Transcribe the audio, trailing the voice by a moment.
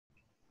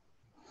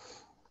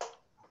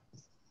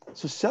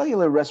So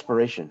cellular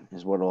respiration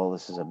is what all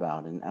this is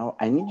about. And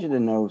I need you to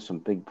know some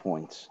big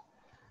points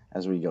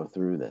as we go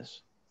through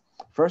this.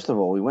 First of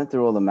all, we went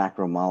through all the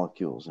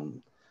macromolecules,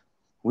 and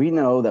we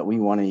know that we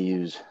want to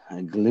use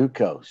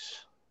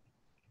glucose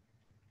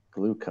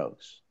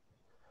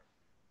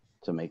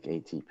to make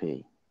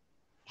ATP.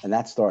 And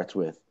that starts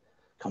with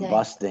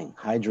combusting,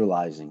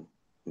 hydrolyzing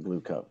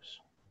glucose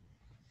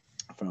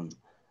from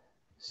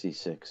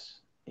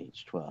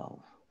C6H12,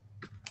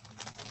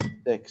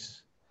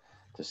 6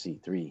 to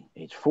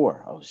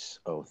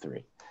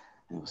C3H4O3.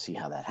 And we'll see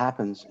how that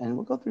happens. And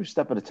we'll go through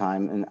step at a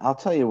time, and I'll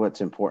tell you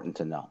what's important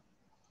to know.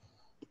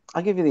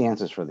 I'll give you the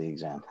answers for the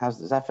exam.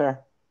 Is that fair?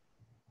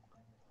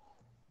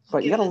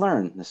 But you got to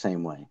learn the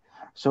same way.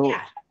 So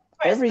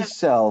every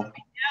cell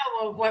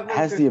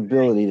has the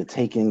ability to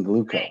take in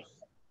glucose.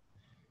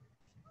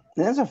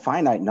 And there's a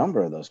finite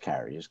number of those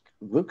carriers.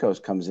 Glucose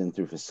comes in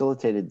through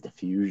facilitated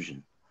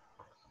diffusion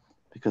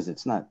because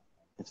it's not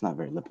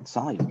very lipid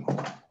soluble.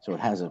 So it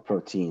has a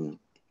protein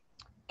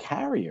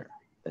carrier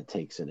that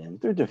takes it in.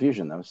 Through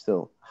diffusion, though, it's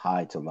still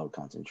high to low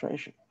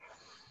concentration.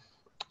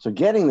 So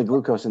getting the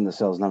glucose in the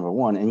cell is number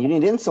one, and you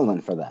need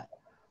insulin for that.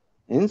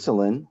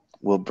 Insulin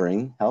will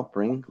help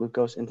bring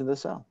glucose into the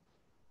cell.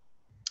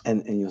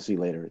 And you'll see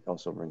later it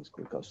also brings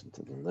glucose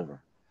into the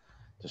liver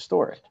to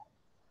store it.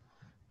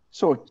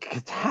 So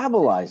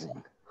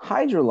catabolizing,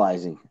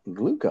 hydrolyzing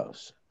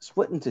glucose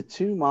split into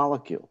two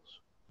molecules,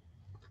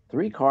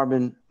 3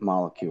 carbon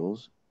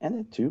molecules and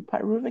a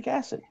 2-pyruvic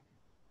acid.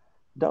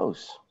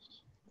 Dose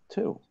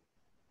 2.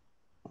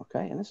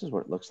 Okay, and this is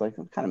what it looks like.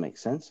 It kind of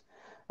makes sense.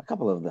 A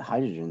couple of the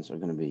hydrogens are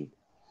going to be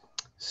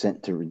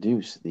sent to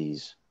reduce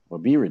these or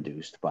be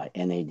reduced by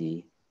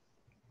NAD.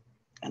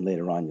 And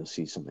later on, you'll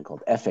see something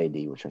called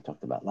FAD, which I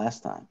talked about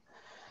last time.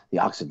 The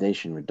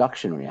oxidation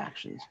reduction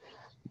reactions.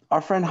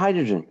 Our friend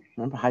hydrogen,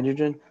 remember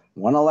hydrogen?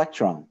 1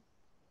 electron.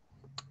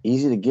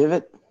 Easy to give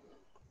it,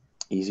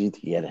 easy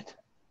to get it.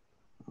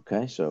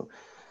 Okay, so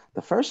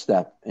the first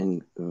step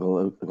in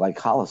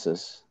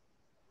glycolysis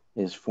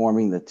is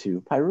forming the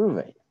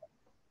 2-pyruvate.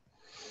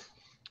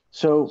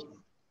 So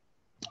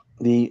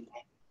the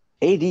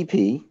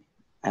ADP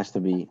has to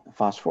be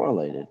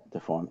phosphorylated to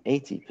form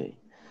ATP.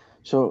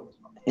 So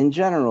in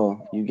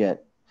general, you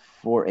get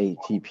 4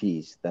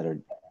 ATPs that are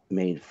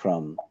made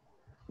from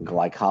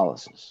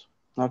glycolysis.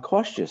 Now, it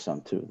costs you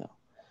some too, though,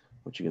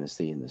 which you're going to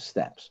see in the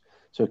steps.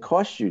 So it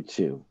costs you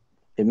 2.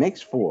 It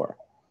makes 4,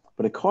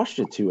 but it costs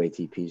you 2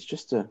 ATPs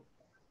just to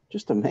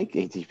make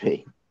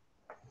ATP.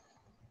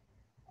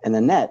 And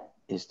the net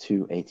is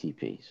 2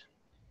 ATPs.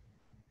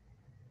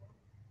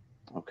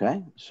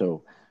 Okay,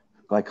 so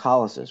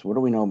glycolysis. What do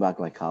we know about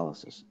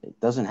glycolysis? It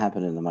doesn't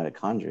happen in the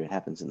mitochondria. It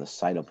happens in the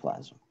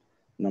cytoplasm.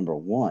 Number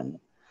 1.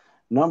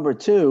 Number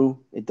 2,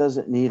 it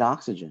doesn't need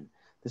oxygen.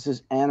 This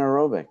is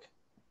anaerobic.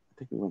 I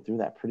think we went through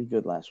that pretty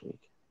good last week.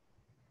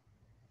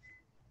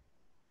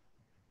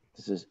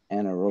 This is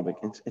anaerobic.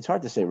 It's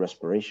hard to say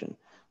respiration,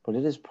 but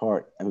it is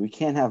part. I mean, we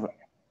can't have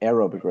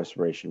aerobic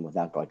respiration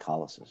without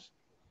glycolysis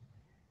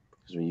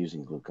because we're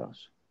using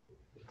glucose.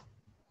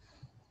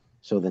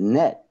 So the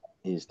net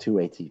is 2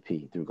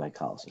 ATP through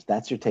glycolysis.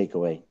 That's your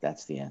takeaway.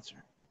 That's the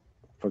answer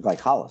for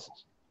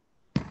glycolysis.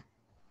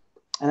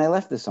 And I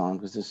left this on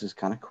because this is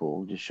kind of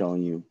cool, just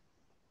showing you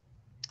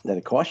that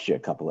it costs you a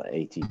couple of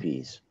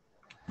ATPs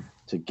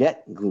to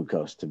get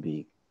glucose to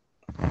be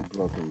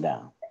broken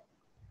down.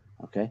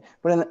 Okay,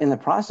 but in the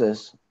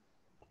process,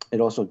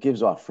 it also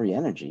gives off free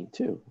energy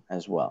too,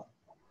 as well,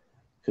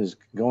 because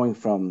going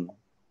from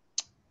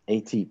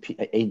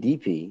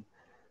ADP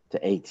to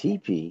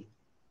ATP,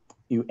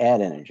 you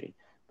add energy,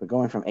 but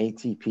going from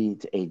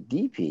ATP to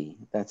ADP,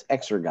 that's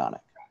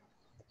exergonic.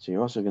 So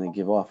you're also going to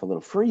give off a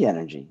little free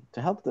energy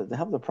to help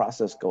the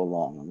process go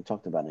along. And we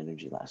talked about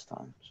energy last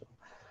time, so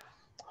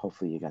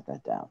hopefully you got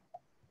that down.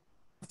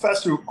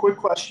 Professor, quick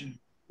question.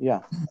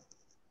 Yeah.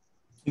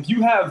 If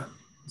you have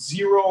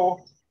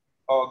 0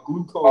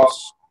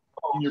 glucose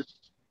and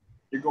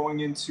you're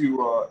going into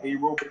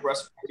aerobic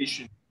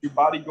respiration, your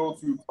body go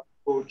through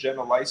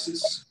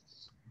glycogenolysis?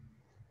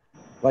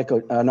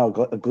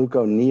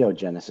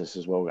 Gluconeogenesis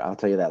is what I'll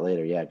tell you that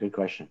later. Yeah, good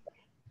question.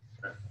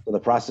 So the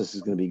process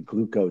is going to be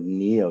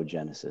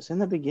gluconeogenesis in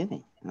the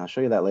beginning, and I'll show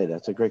you that later.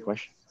 That's a great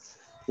question.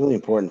 Really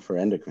important for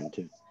endocrine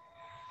too.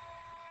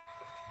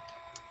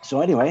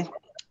 So anyway,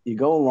 you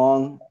go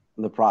along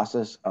the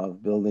process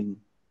of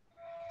building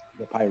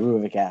the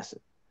pyruvic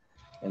acid,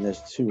 and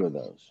there's 2 of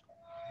those.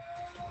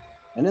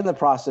 And in the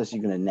process,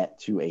 you're going to net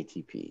 2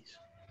 ATPs,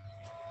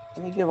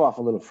 and you give off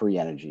a little free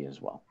energy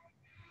as well.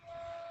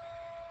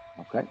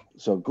 Okay,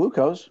 so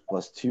glucose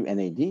plus 2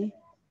 NAD.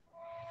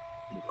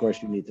 Of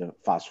course, you need to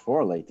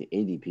phosphorylate the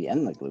ADP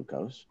and the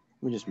glucose.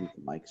 Let me just mute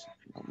the mics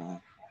if you don't mind.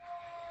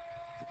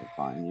 I can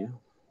find you.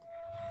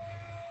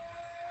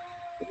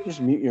 Can you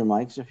just mute your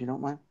mics if you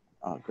don't mind?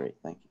 Oh, great.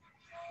 Thank you.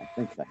 I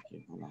think thank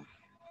you. Hold on.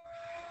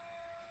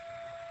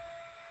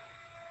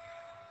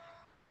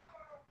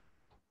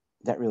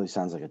 That really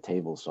sounds like a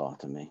table saw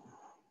to me,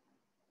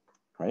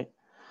 right?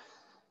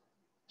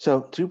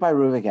 So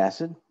 2-pyruvic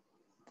acid,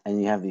 and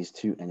you have these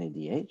 2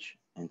 NADH,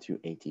 and 2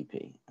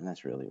 ATP. And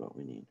that's really what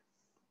we need.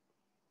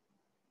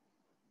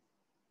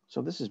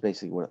 So this is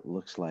basically what it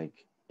looks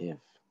like if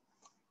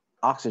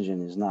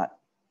oxygen is not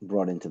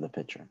brought into the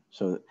picture.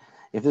 So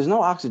if there's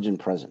no oxygen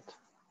present,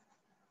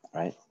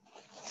 right,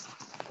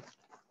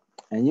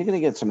 and you're going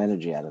to get some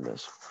energy out of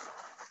this,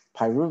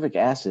 pyruvic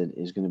acid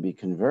is going to be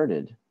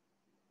converted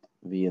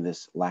via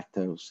this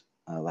lactate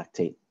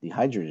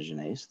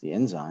dehydrogenase, the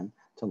enzyme,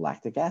 to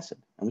lactic acid.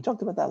 And we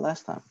talked about that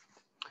last time.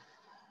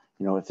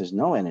 You know, if there's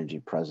no energy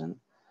present,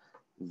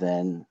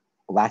 then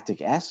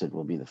lactic acid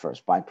will be the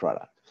first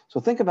byproduct. So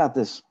think about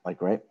this,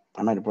 like, right,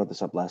 I might have brought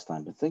this up last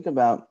time, but think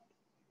about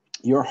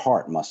your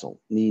heart muscle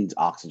needs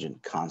oxygen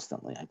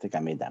constantly. I think I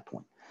made that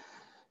point.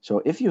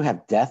 So if you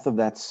have death of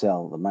that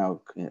cell, the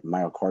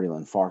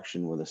myocardial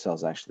infarction where the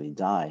cells actually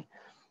die,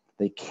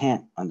 they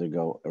can't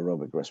undergo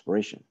aerobic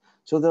respiration.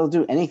 So they'll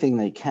do anything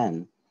they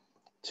can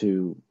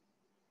to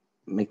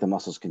make the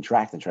muscles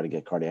contract and try to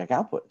get cardiac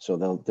output. So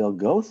they'll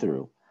go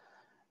through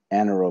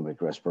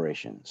anaerobic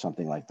respiration,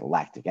 something like the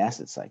lactic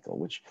acid cycle,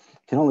 which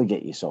can only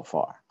get you so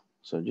far.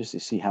 So just to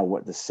see how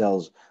what the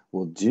cells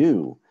will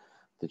do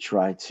to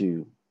try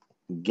to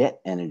get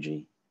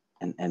energy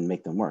and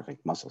make them work,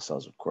 like muscle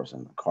cells, of course,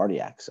 and the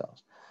cardiac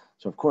cells.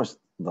 So of course,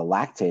 the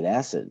lactate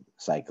acid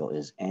cycle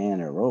is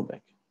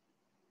anaerobic.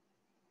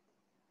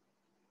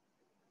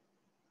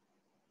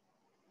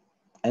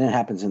 And it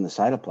happens in the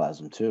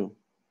cytoplasm too.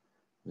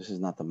 This is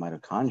not the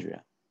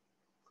mitochondria.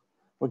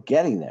 We're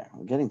getting there.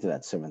 We're getting to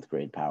that 7th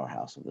grade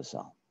powerhouse of the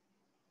cell.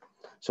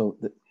 So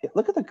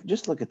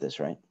just look at this,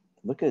 right?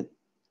 Look at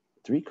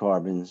 3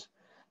 carbons.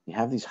 You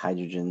have these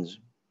hydrogens.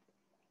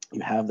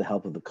 You have the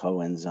help of the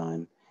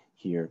coenzyme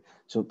here.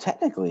 So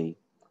technically,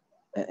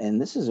 and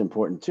this is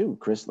important too,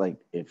 Chris, like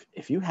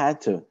if you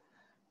had to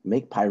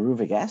make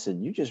pyruvic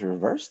acid, you just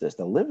reverse this.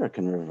 The liver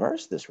can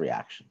reverse this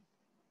reaction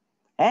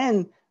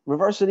and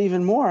reverse it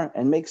even more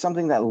and make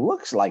something that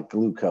looks like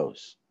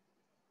glucose.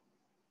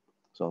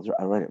 So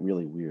I write it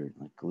really weird,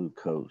 like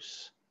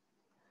glucose.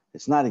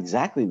 It's not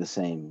exactly the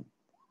same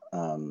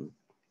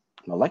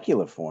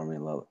molecular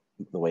formula,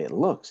 the way it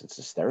looks. It's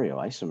a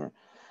stereoisomer,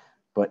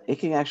 but it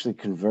can actually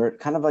convert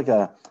kind of like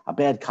a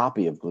bad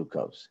copy of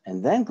glucose,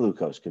 and then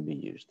glucose could be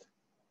used.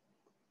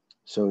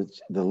 So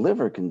the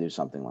liver can do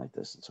something like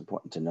this. It's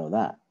important to know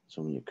that.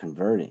 So when you're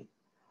converting,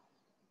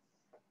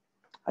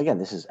 again,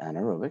 this is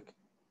anaerobic,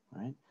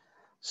 right?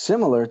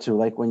 Similar to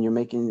like when you're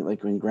making,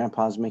 like when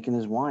grandpa's making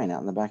his wine out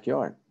in the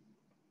backyard.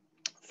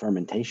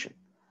 Fermentation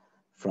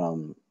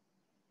from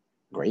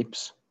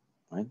grapes,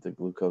 right? The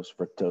glucose,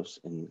 fructose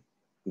in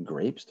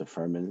grapes to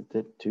ferment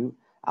it to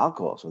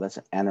alcohol. So that's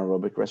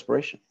anaerobic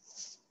respiration.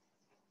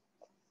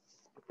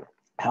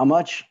 How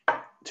much?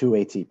 2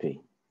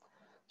 ATP.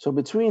 So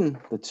between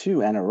the 2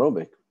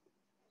 anaerobic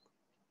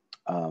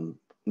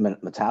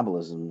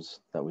metabolisms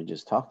that we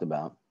just talked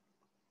about,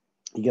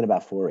 you get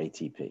about 4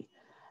 ATP.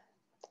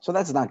 So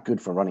that's not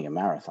good for running a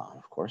marathon,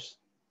 of course.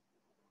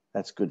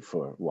 That's good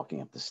for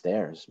walking up the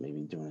stairs,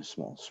 maybe doing a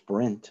small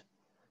sprint,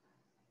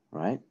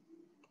 right?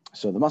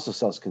 So the muscle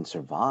cells can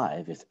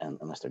survive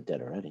unless they're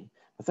dead already.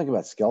 But think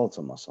about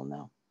skeletal muscle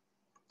now,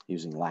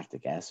 using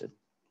lactic acid.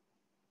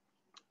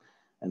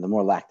 And the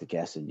more lactic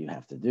acid you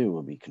have to do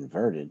will be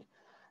converted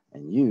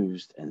and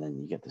used, and then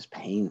you get this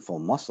painful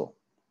muscle.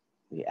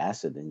 The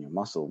acid in your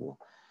muscle will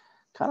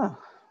kind of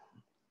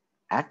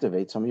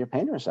activate some of your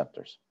pain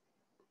receptors.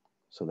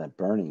 So that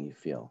burning you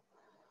feel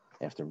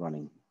after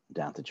running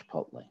down to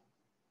Chipotle,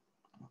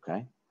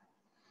 okay?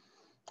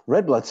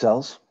 Red blood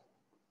cells,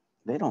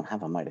 they don't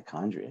have a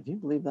mitochondria. Do you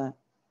believe that?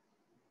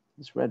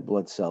 This red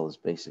blood cell is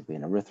basically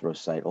an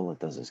erythrocyte. All it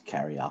does is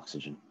carry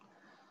oxygen,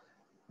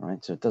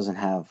 right? So it doesn't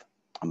have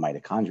a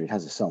mitochondria. It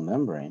has a cell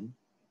membrane,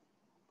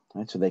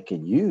 right? So they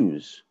could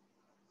use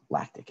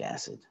lactic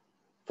acid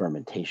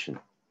fermentation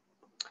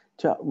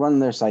to run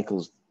their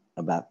cycles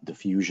about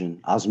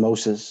diffusion,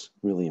 osmosis,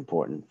 really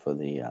important for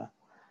the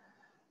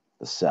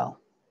cell.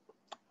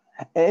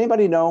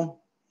 Anybody know?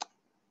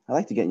 I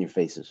like to get in your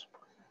faces.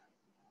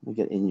 Let me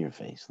get in your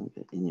face. Let me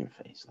get in your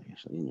face, like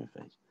actually in your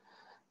face.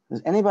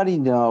 Does anybody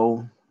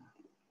know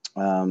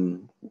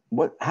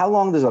how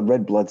long does a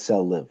red blood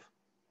cell live?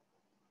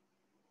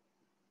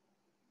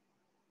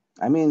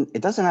 I mean,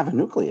 it doesn't have a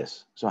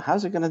nucleus, so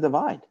how's it going to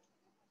divide?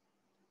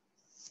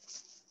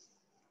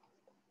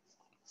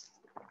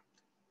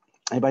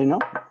 Anybody know?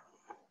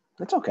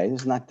 That's okay.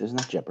 There's not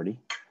jeopardy.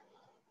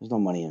 There's no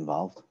money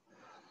involved.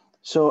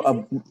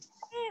 So,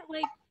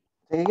 like,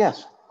 take a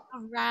guess.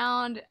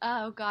 Around,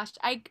 oh gosh,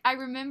 I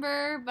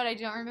remember, but I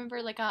don't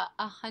remember, like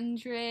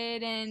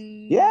 100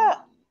 and Yeah,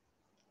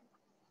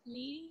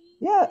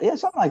 yeah,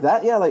 something like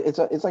that. Yeah, like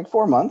it's like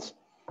 4 months.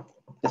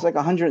 It's like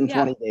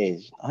 120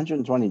 days.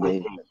 120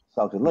 days the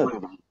cell could live.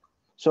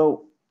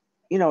 So,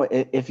 you know,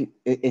 if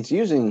it's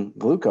using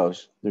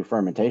glucose through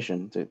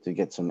fermentation to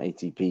get some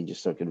ATP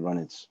just so it could run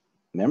its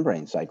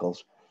membrane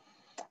cycles.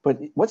 But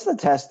what's the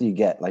test you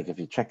get? Like if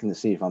you're checking to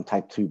see if I'm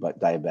type 2 but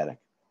diabetic,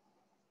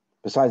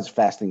 besides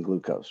fasting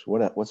glucose,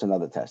 what's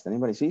another test?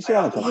 Anybody see? You see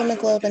on the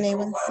Hemoglobin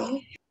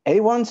A1C.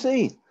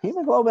 A1C,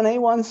 hemoglobin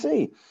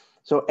A1C.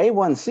 So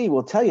A1C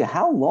will tell you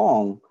how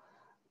long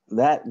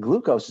that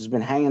glucose has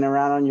been hanging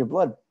around on your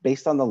blood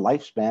based on the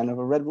lifespan of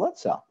a red blood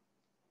cell.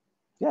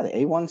 Yeah, the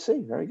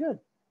A1C, very good.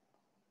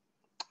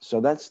 So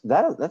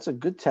that's a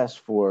good test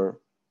for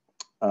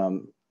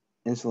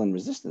insulin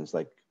resistance,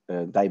 like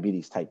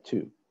diabetes type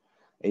 2.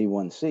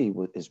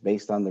 A1C is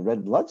based on the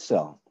red blood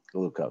cell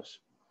glucose,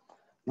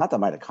 not the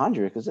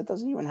mitochondria, because it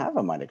doesn't even have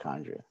a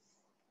mitochondria.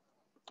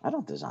 I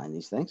don't design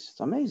these things. It's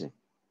amazing.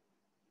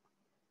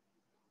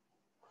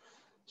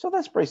 So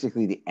that's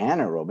basically the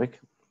anaerobic.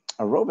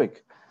 Aerobic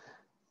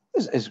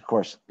is of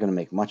course, going to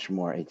make much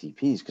more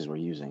ATPs because we're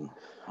using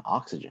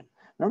oxygen.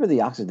 Remember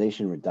the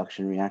oxidation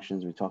reduction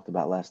reactions we talked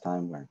about last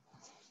time, where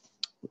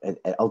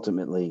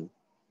ultimately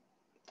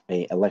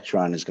an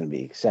electron is going to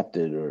be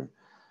accepted or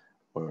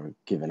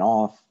given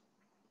off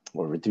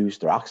or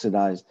reduced or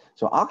oxidized.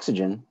 So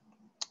oxygen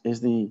is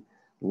the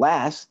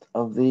last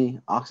of the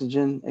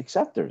oxygen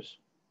acceptors.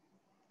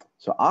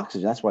 So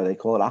oxygen, that's why they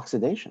call it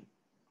oxidation.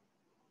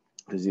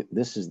 Because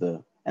this is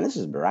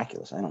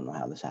miraculous. I don't know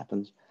how this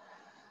happens,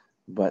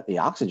 but the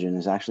oxygen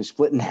is actually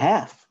split in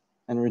half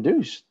and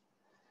reduced.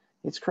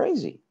 It's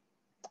crazy.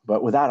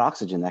 But without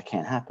oxygen, that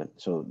can't happen.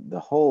 So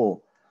the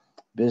whole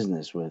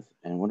business with,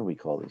 and what do we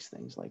call these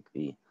things? Like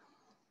the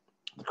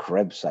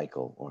Krebs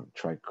cycle or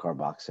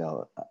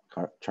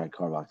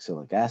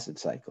tricarboxylic acid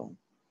cycle.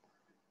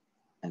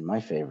 And my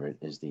favorite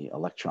is the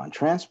electron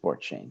transport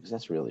chain, because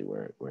that's really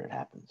where it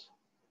happens.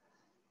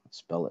 Let's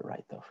spell it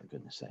right, though, for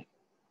goodness sake.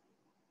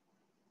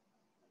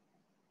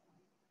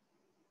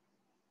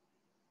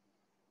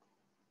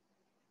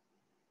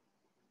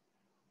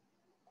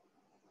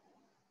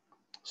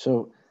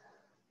 So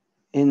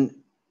in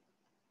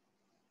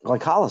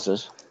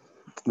glycolysis,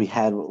 we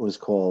had what was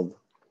called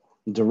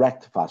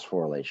direct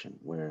phosphorylation,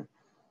 where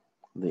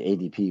the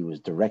ADP was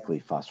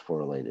directly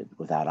phosphorylated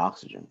without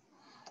oxygen.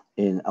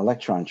 In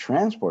electron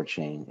transport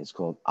chain, it's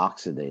called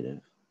oxidative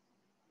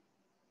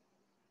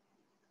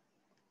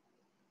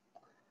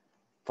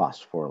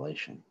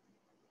phosphorylation.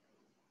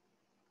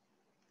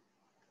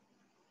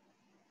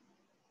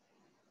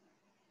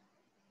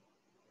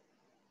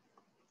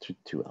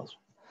 Two L's.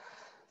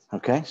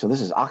 Okay, so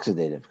this is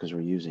oxidative because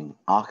we're using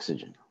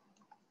oxygen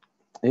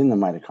in the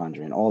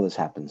mitochondria, and all this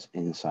happens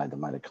inside the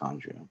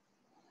mitochondria.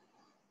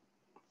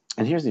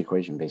 And here's the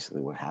equation,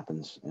 basically what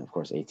happens, and of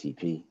course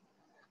ATP,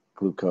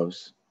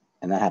 glucose,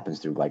 and that happens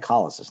through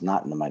glycolysis,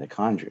 not in the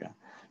mitochondria.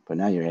 But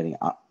now you're adding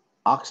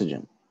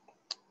oxygen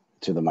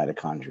to the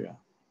mitochondria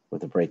with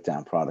the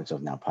breakdown products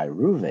of now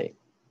pyruvate.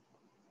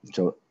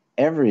 So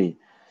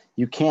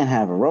you can't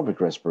have aerobic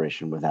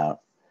respiration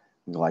without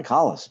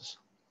glycolysis.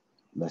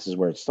 This is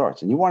where it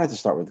starts. And you want it to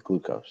start with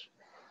glucose.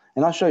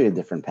 And I'll show you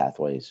different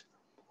pathways,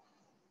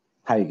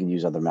 how you can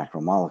use other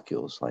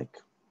macromolecules like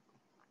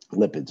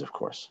lipids, of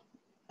course,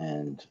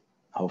 and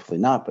hopefully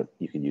not, but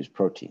you could use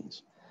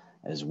proteins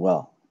as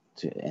well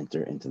to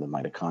enter into the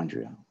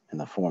mitochondria in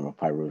the form of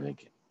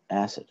pyruvic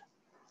acid.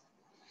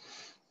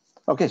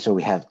 Okay, so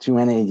we have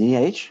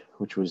 2-NADH,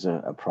 which was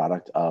a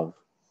product of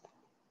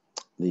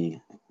the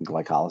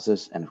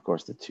glycolysis, and of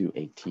course the 2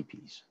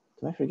 ATPs.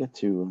 Did I forget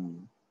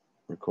to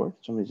record?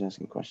 Somebody's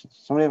asking questions.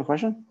 Somebody have a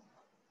question?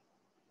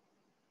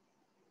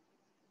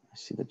 I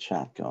see the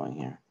chat going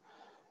here.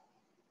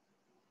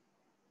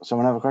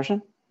 Someone have a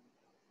question?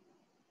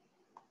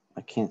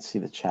 I can't see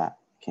the chat.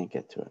 Can't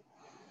get to it.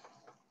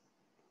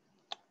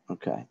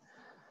 Okay.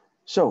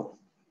 So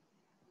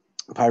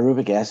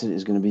pyruvic acid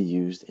is going to be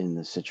used in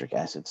the citric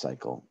acid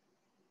cycle,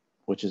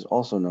 which is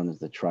also known as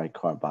the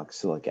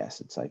tricarboxylic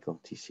acid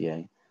cycle,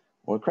 TCA,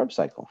 or Krebs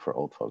cycle for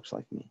old folks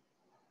like me.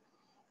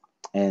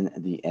 And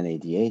the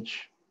NADH,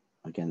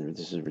 again,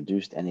 this is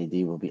reduced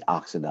NAD, will be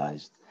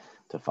oxidized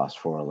to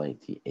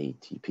phosphorylate the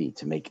ATP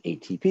to make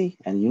ATP.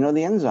 And you know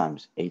the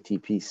enzymes,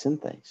 ATP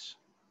synthase.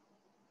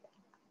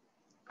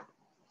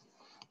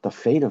 The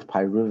fate of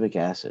pyruvic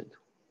acid,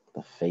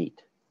 the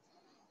fate.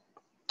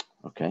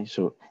 Okay,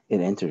 so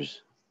it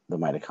enters the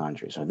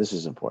mitochondria. So this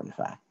is an important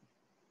fact.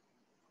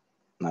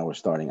 Now we're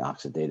starting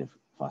oxidative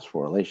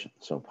phosphorylation.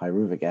 So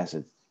pyruvic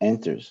acid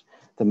enters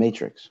the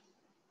matrix,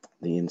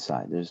 the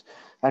inside. There's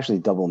actually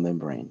double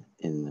membrane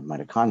in the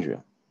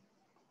mitochondria.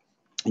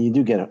 And you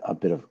do get a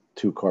bit of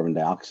 2-carbon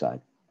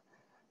dioxide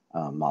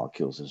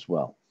molecules as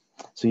well.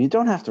 So you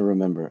don't have to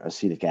remember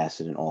acetic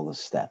acid in all the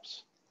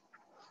steps.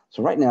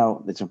 So right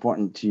now, it's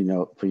important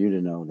for you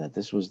to know that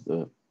this was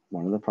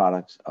one of the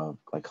products of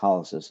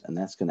glycolysis, and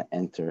that's going to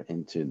enter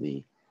into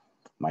the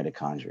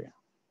mitochondria.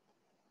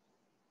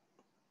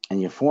 And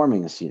you're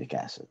forming acetic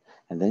acid,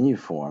 and then you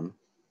form,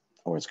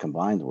 or it's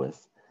combined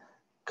with,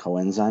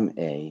 coenzyme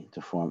A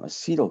to form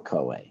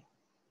acetyl-CoA.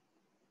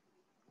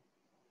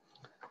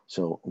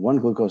 So one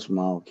glucose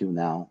molecule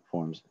now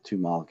forms 2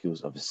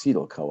 molecules of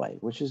acetyl-CoA,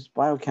 which is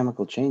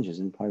biochemical changes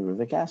in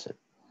pyruvic acid.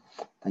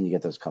 And you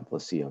get those couple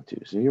of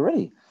CO2. So you're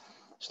already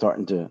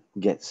starting to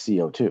get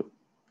CO2,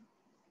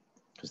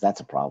 because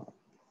that's a problem,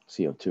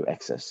 CO2,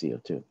 excess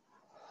CO2.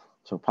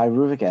 So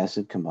pyruvic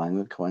acid combined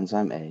with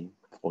coenzyme A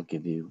will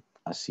give you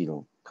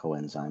acetyl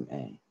coenzyme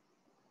A.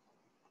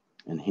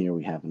 And here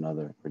we have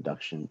another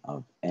reduction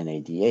of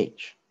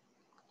NADH.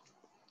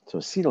 So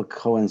acetyl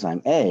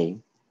coenzyme A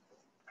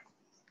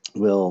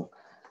will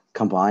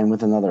combine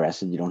with another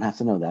acid. You don't have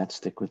to know that.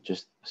 Stick with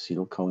just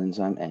acetyl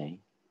coenzyme A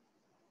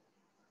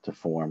to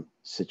form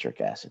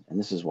citric acid. And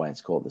this is why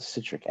it's called the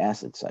citric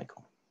acid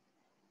cycle.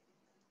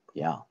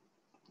 Yeah,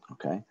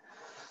 okay.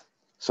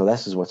 So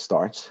this is what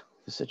starts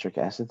the citric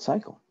acid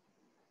cycle.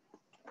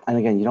 And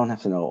again, you don't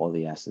have to know all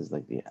the acids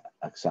like the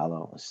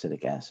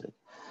oxaloacetic acid.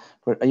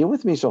 But are you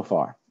with me so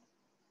far?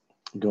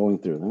 Going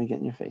through. Let me get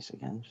in your face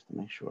again just to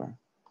make sure.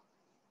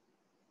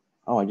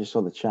 Oh, I just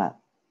saw the chat.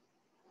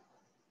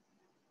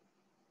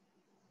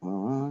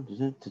 Well,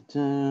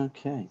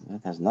 okay,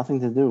 that has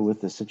nothing to do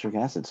with the citric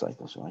acid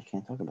cycle, so I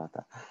can't talk about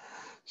that.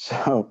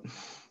 So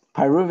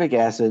pyruvic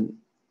acid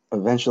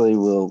eventually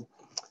will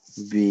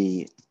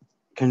be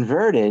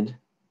converted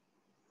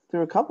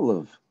through a couple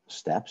of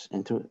steps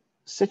into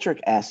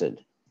citric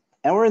acid.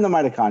 And we're in the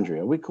mitochondria.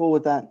 Are we cool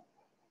with that?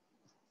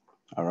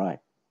 All right.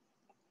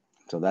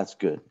 So that's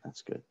good.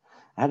 That's good.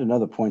 I had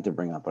another point to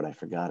bring up, but I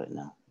forgot it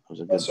now. It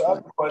was a good So I have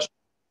point. a question.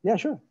 Yeah,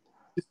 sure.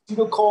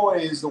 Acetyl-CoA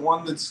is the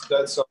one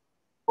that's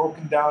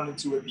broken down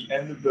into at the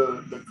end of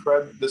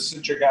the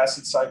citric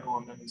acid cycle,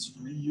 and then it's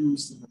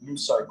reused in the new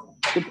cycle.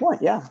 Good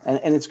point. Yeah,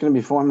 and it's going to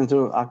be formed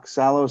into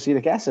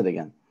oxaloacetic acid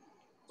again.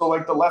 So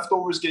like the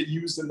leftovers get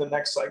used in the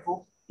next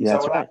cycle.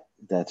 That's right.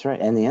 That's right.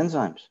 And the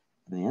enzymes.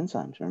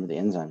 Remember, the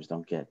enzymes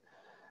don't get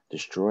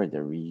destroyed;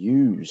 they're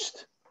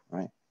reused.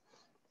 Right.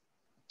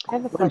 I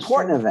have a question.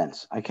 Important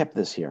events. I kept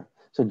this here.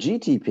 So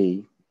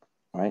GTP,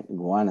 right?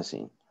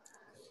 Guanosine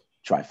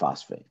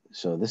triphosphate.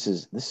 So this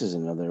is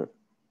another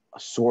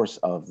source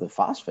of the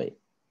phosphate,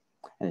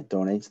 and it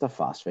donates the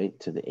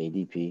phosphate to the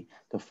ADP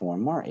to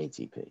form more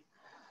ATP.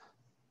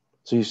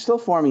 So you're still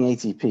forming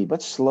ATP,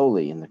 but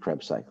slowly in the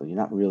Krebs cycle. You're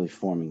not really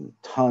forming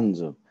tons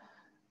of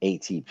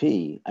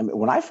ATP. I mean,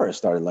 when I first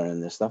started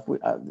learning this stuff,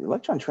 the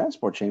electron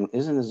transport chain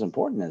isn't as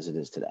important as it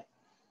is today.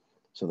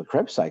 So the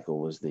Krebs cycle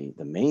was the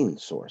main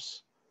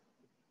source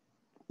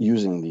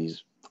using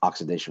these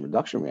oxidation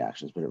reduction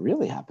reactions, but it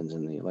really happens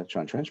in the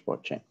electron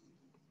transport chain.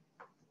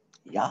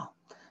 Yeah.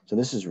 So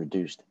this is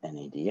reduced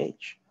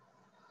NADH.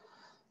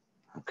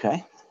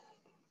 Okay.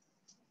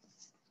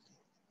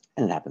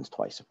 And it happens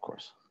twice, of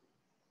course.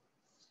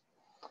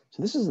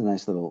 So this is a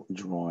nice little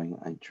drawing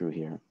I drew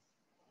here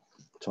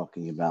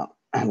talking about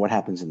what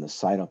happens in the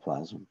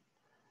cytoplasm.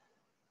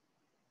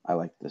 I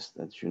like this,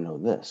 that you know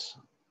this.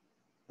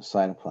 The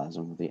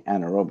cytoplasm, the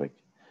anaerobic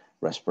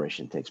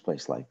respiration takes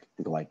place like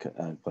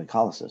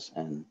glycolysis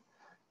and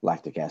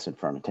lactic acid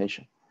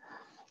fermentation.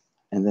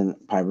 And then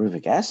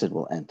pyruvic acid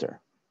will enter.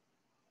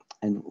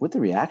 And with the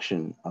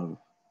reaction of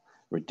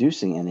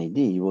reducing NAD,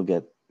 you will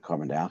get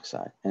carbon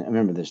dioxide. And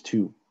remember, there's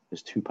two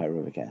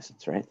pyruvic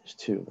acids, right? There's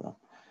two of them.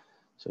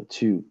 So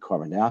two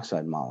carbon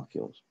dioxide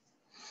molecules.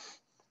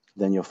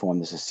 Then you'll form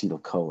this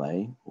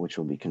acetyl-CoA, which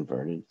will be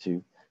converted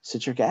to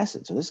citric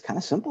acid. So this is kind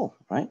of simple,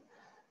 right?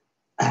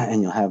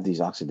 And you'll have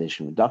these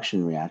oxidation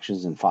reduction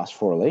reactions and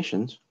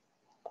phosphorylations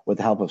with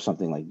the help of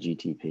something like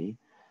GTP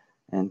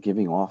and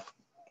giving off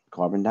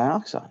carbon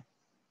dioxide.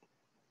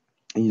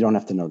 And you don't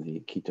have to know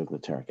the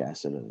ketoglutaric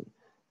acid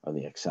or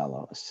the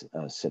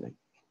oxaloacetic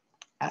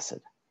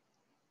acid.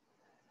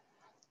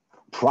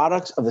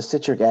 Products of the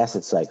citric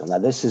acid cycle. Now,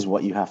 this is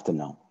what you have to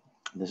know.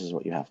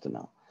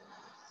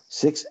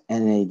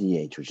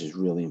 6-NADH, which is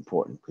really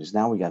important because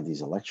now we have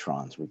these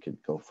electrons. We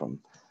could go from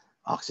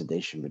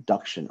oxidation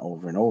reduction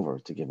over and over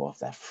to give off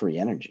that free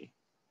energy.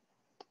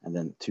 And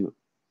then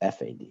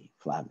 2-FAD,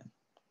 flavin,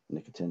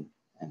 nicotine,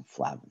 and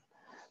flavin.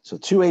 So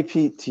 2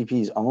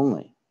 ATPs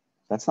only.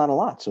 That's not a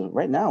lot. So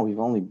right now we've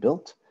only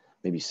built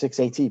maybe 6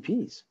 ATPs.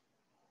 We've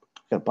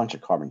got a bunch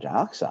of carbon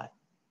dioxide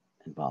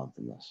involved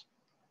in this.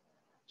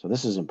 So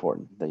this is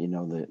important that you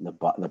know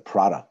the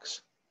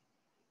products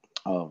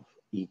of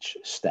each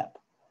step.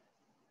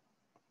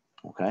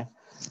 Okay.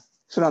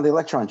 So now the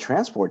electron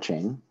transport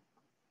chain,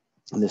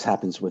 and this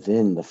happens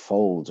within the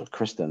folds of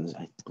crystons.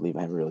 I believe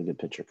I have a really good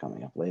picture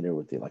coming up later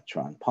with the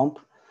electron pump.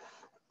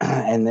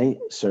 And they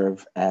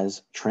serve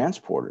as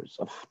transporters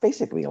of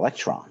basically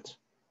electrons.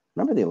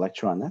 Remember the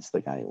electron, that's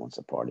the guy who wants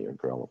a party or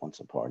girl that wants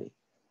a party.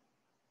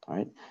 All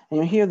right. And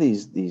you hear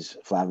these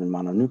flavin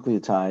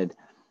mononucleotide.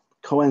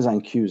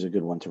 Coenzyme Q is a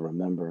good one to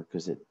remember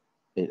because it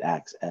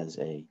acts as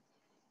an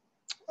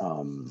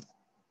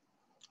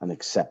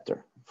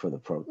acceptor for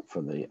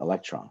the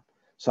electron.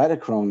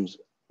 Cytochromes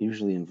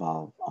usually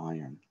involve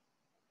iron.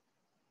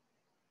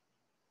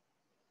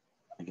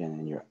 Again,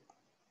 and you're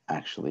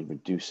actually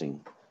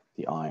reducing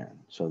the iron.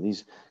 So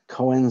these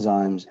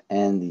coenzymes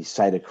and these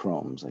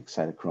cytochromes, like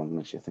cytochrome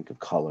makes you think of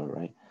color,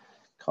 right?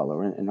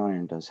 Color, and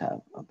iron does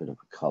have a bit of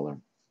a color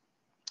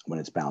when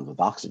it's bound with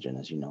oxygen,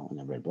 as you know, in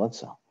the red blood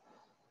cell.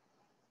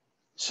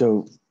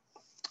 So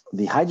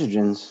the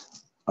hydrogens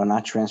are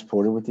not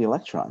transported with the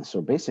electrons.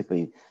 So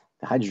basically,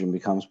 the hydrogen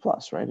becomes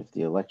plus, right?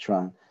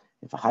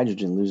 If a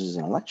hydrogen loses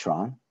an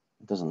electron,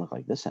 it doesn't look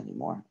like this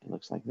anymore. It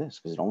looks like this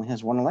because it only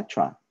has one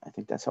electron. I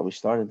think that's how we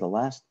started the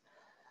last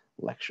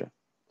lecture.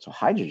 So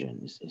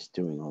hydrogen is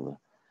doing all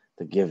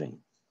the giving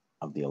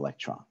of the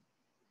electron.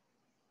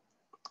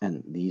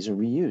 And these are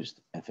reused.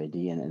 FAD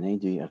and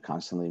NAD are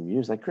constantly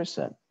reused, like Chris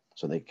said.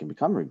 So they can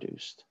become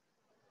reduced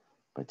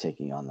by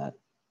taking on that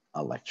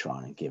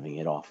electron and giving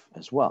it off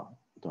as well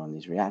during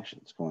these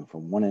reactions, going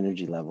from one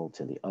energy level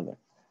to the other.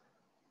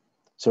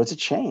 So it's a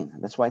chain.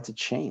 That's why it's a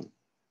chain.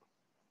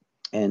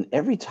 And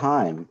every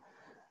time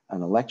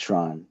an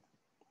electron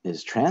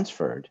is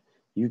transferred,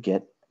 you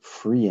get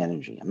free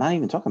energy. I'm not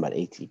even talking about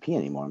ATP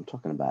anymore. I'm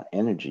talking about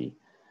energy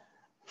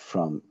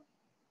from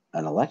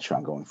an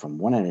electron going from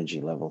one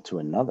energy level to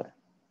another,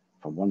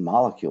 from one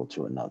molecule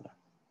to another.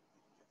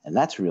 And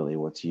that's really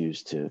what's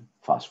used to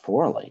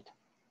phosphorylate.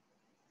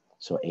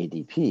 So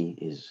ADP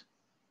is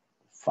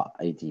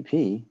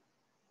ATP,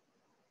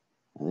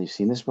 and you've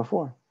seen this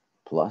before,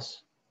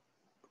 plus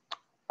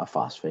a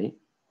phosphate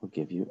will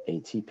give you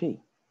ATP.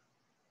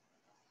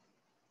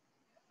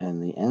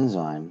 And the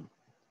enzyme,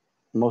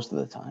 most of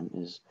the time,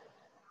 is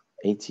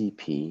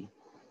ATP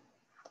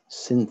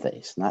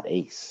synthase, not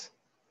ACE.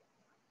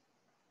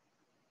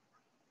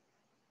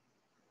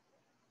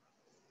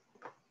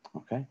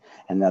 Okay,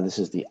 and now this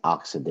is the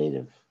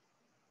oxidative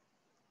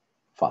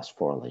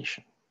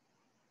phosphorylation.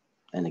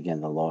 And again,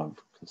 the law of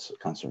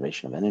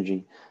conservation of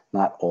energy,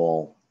 not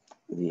all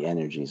the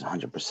energy is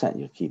 100%.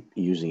 You keep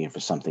using it for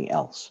something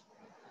else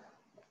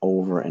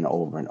over and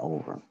over and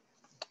over.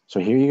 So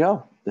here you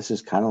go. This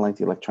is kind of like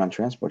the electron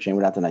transport chain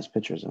without the nice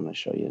pictures I'm going to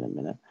show you in a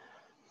minute.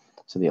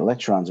 So the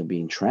electrons are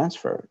being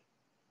transferred,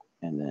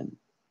 and then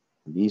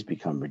these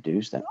become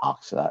reduced and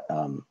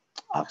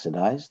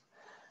oxidized.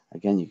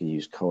 Again, you can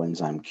use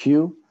coenzyme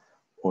Q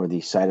or the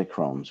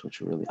cytochromes,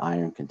 which are really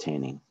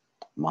iron-containing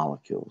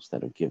molecules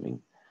that are giving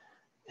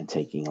and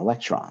taking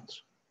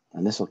electrons.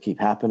 And this will keep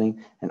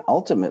happening. And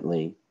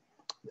ultimately,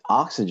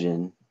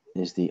 oxygen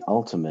is the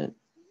ultimate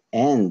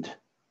end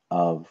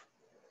of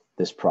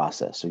this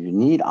process. So you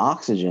need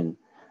oxygen,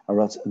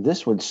 or else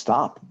this would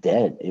stop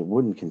dead. It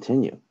wouldn't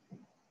continue.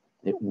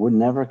 It would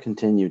never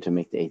continue to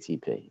make the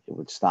ATP. It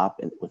would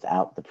stop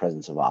without the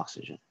presence of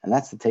oxygen. And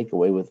that's the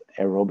takeaway with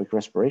aerobic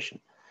respiration.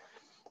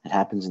 It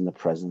happens in the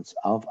presence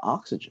of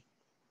oxygen.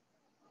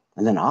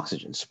 And then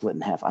oxygen split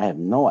in half. I have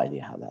no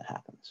idea how that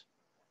happens.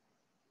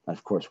 And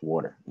of course,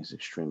 water is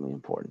extremely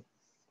important.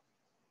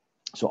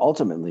 So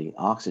ultimately,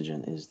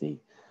 oxygen is the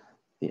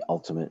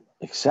ultimate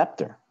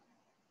acceptor.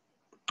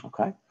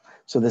 Okay?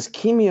 So this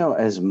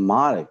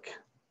chemiosmotic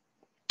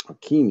or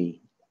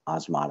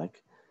chemiosmotic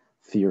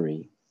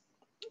theory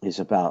is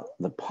about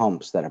the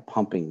pumps that are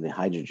pumping the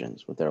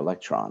hydrogens with their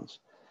electrons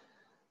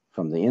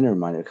from the inner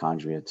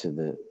mitochondria to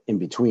the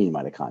in-between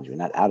mitochondria,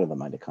 not out of the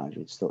mitochondria,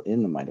 it's still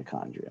in the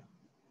mitochondria.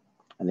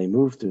 And they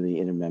move through the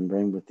inner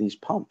membrane with these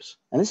pumps.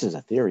 And this is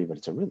a theory, but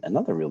it's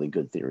another really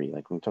good theory.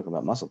 Like when we talk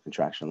about muscle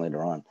contraction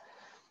later on,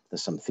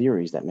 there's some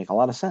theories that make a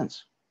lot of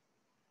sense.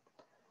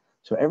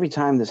 So every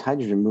time this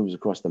hydrogen moves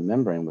across the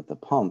membrane with the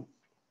pump,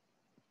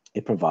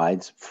 it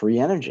provides free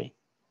energy.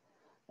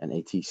 And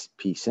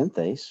ATP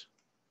synthase,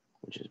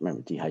 which is,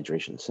 remember,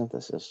 dehydration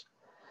synthesis,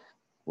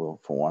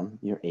 will form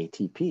your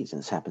ATPs. And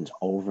this happens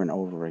over and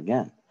over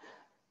again.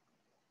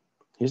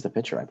 Here's the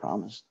picture I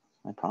promised.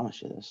 I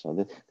promise you this.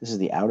 So this is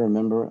the outer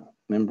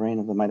membrane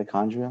of the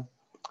mitochondria.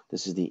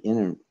 This is the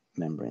inner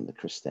membrane, the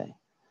cristae.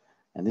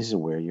 And this is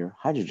where your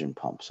hydrogen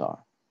pumps are.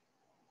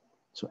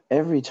 So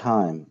every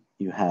time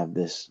you have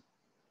this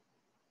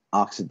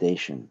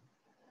oxidation,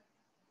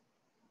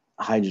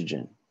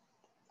 hydrogen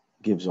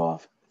gives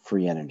off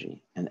free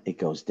energy, and it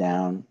goes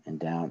down and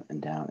down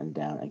and down and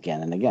down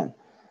again and again.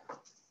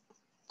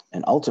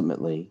 And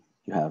ultimately,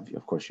 you have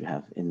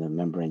in the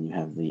membrane, you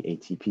have the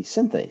ATP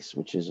synthase,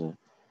 which is a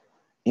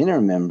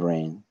inner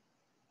membrane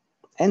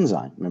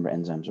enzyme. Remember,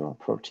 enzymes are all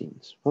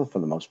proteins. Well, for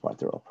the most part,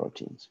 they're all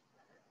proteins.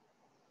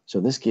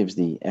 So this gives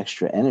the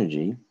extra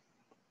energy,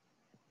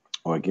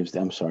 or it gives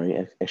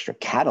the, extra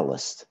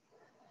catalyst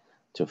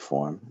to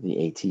form the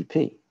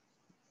ATP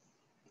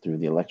through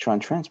the electron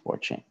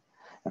transport chain.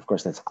 And of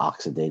course, that's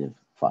oxidative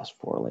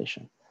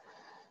phosphorylation.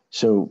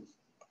 So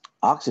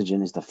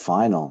oxygen is the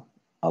final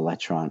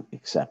electron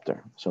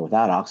acceptor. So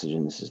without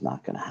oxygen, this is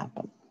not going to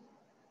happen.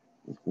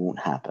 It won't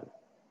happen.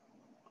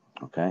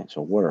 Okay,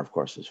 so water, of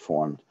course, is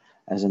formed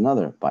as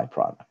another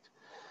byproduct.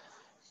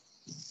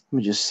 Let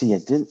me just see,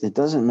 it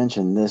doesn't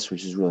mention this,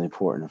 which is really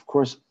important. Of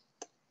course,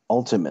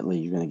 ultimately,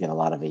 you're going to get a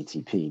lot of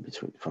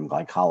ATP from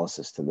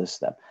glycolysis to this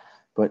step.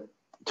 But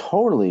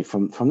totally,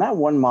 from that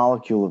one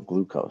molecule of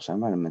glucose, I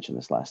might have mentioned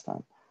this last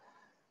time,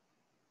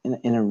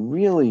 in a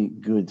really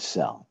good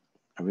cell,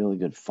 a really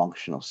good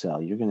functional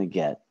cell, you're going to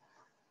get,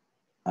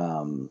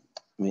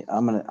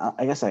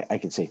 I guess I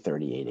could say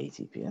 38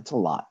 ATP. That's a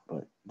lot,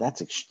 but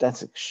that's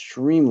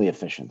extremely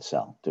efficient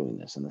cell doing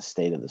this. And the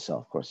state of the cell,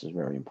 of course, is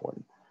very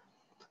important.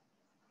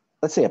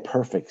 Let's say a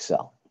perfect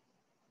cell,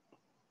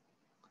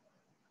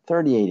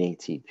 38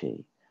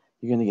 ATP.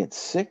 You're going to get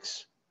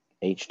 6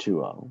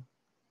 H2O,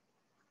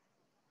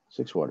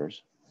 6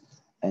 waters,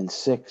 and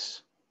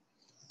 6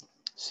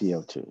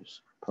 CO2s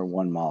per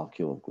one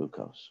molecule of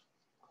glucose.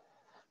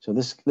 So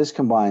this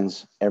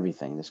combines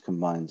everything. This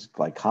combines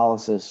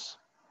glycolysis,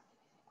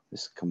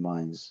 This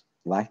combines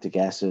lactic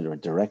acid or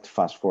direct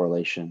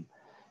phosphorylation.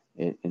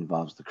 It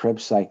involves the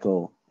Krebs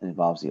cycle. It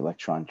involves the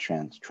electron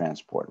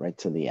transport right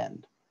to the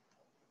end.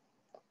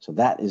 So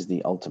that is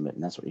the ultimate,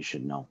 and that's what you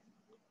should know.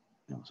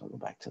 So I'll go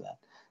back to that.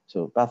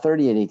 So about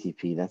 38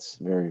 ATP, that's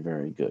very,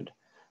 very good.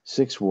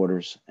 6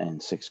 waters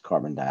and 6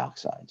 carbon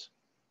dioxides.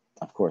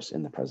 Of course,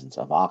 in the presence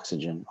of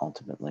oxygen,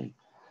 ultimately,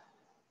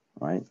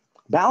 right?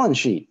 Balance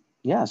sheet.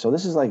 Yeah, so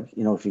this is like,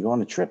 if you go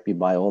on a trip, you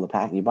buy all the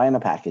pack, you buy in a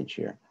package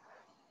here.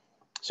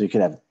 So you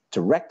could have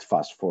direct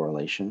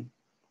phosphorylation,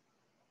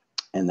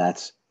 and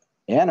that's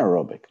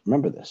anaerobic.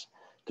 Remember this,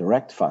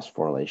 direct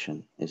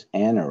phosphorylation is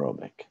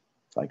anaerobic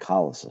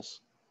glycolysis.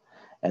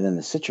 And then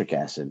the citric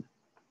acid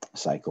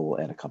cycle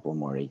will add a couple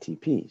more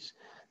ATPs.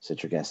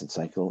 Citric acid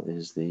cycle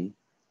is the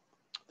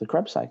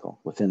Krebs cycle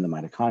within the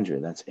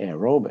mitochondria. That's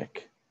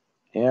aerobic.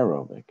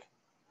 Aerobic.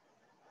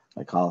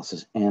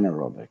 Glycolysis,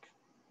 anaerobic.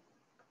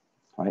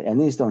 Right?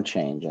 And these don't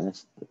change, and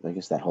I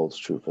guess that holds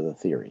true for the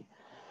theory.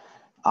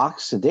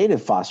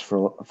 Oxidative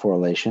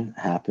phosphorylation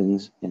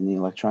happens in the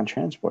electron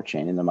transport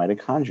chain in the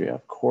mitochondria.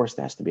 Of course,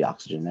 there has to be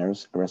oxygen there,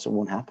 or else it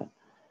won't happen.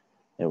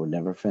 It would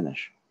never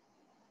finish.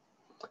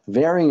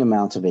 Varying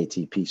amounts of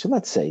ATP. So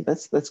let's say,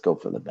 let's go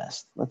for the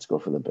best. Let's go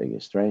for the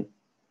biggest, right?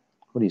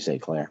 What do you say,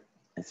 Claire?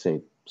 I'd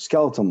say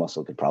skeletal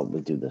muscle could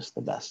probably do this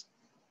the best.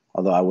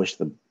 Although I wish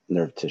the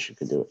nerve tissue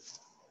could do it.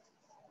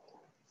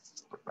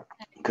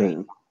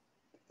 Good.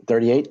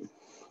 38?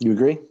 You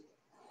agree?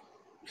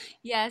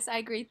 Yes, I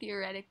agree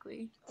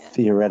theoretically. Yeah.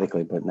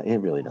 Theoretically, but it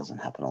really doesn't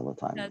happen all the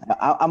time.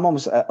 I'm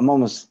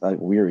almost like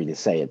weary to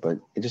say it, but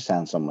it just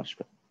sounds so much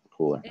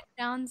cooler. It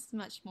sounds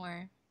much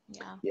more,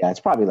 yeah. Yeah, it's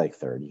probably like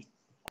 30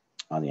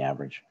 on the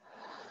average,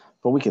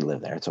 but we could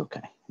live there. It's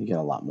okay. You get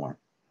a lot more.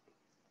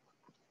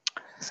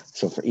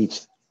 So for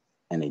each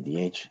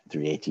NADH,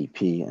 3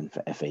 ATP, and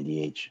for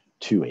FADH,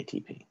 2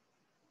 ATP.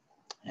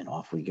 And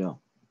off we go.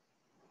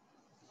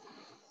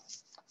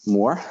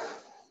 More.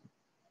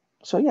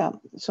 So yeah,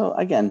 so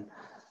again,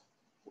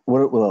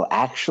 what it will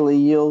actually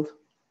yield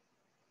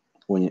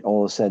when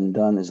all is said and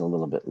done is a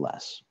little bit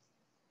less.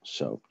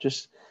 So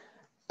just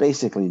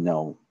basically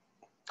know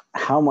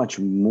how much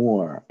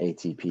more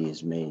ATP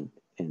is made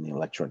in the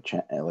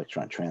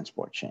electron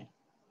transport chain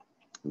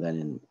than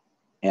in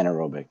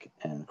anaerobic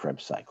and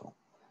Krebs cycle.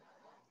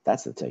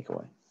 That's the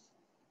takeaway.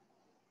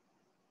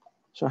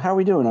 So how are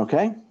we doing?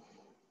 Okay.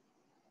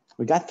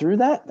 We got through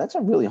that. That's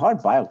a really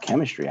hard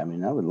biochemistry. I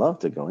mean, I would love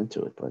to go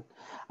into it, but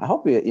I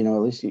hope at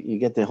least you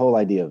get the whole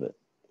idea of it,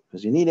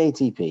 because you need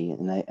ATP,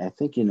 and I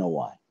think you know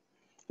why.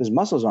 Because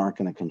muscles aren't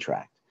going to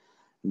contract,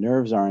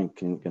 nerves aren't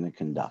going to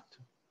conduct.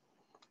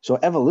 So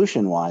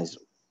evolution-wise,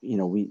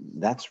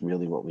 that's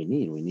really what we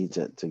need. We need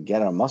to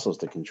get our muscles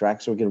to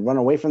contract so we can run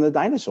away from the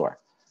dinosaur,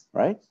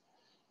 right?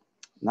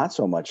 Not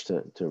so much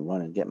to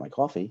run and get my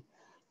coffee,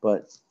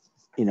 but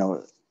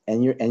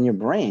and your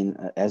brain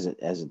as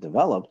it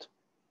developed,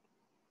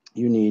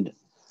 you need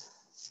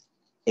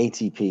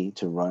ATP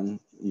to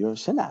run your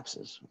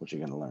synapses, which you're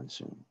going to learn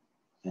soon.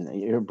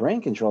 And your brain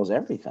controls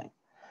everything.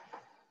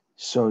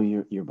 So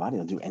your body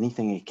will do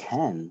anything it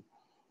can,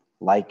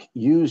 like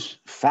use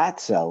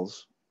fat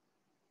cells,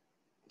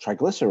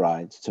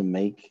 triglycerides, to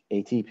make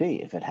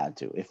ATP if it had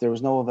to, if there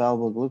was no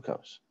available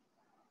glucose.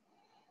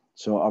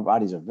 So our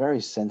bodies are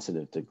very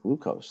sensitive to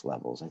glucose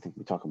levels. I think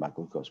we talk about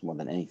glucose more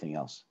than anything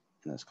else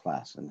in this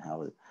class, and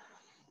how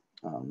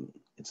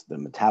it's the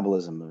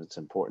metabolism of it's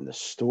important. The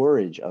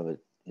storage of it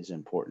is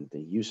important. The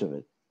use of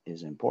it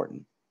is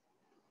important.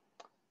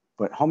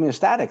 But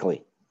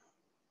homeostatically,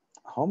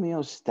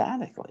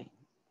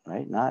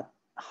 right? Not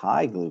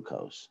high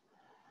glucose.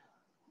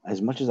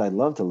 As much as I'd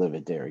love to live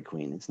at Dairy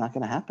Queen, it's not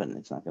going to happen.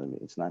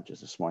 It's not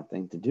just a smart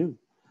thing to do.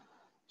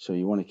 So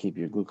you want to keep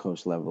your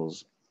glucose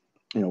levels,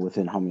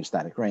 within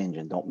homeostatic range,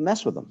 and don't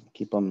mess with them.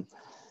 Keep them,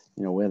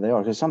 where they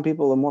are. Because some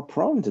people are more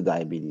prone to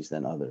diabetes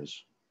than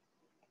others.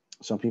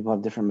 Some people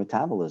have different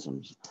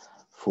metabolisms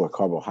for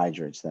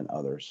carbohydrates than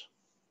others,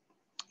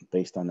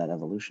 based on that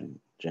evolution,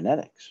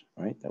 genetics,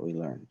 right, that we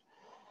learned.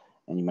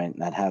 And you might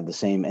not have the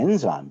same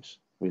enzymes.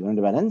 We learned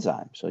about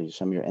enzymes. So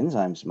some of your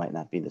enzymes might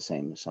not be the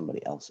same as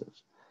somebody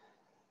else's.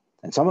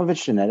 And some of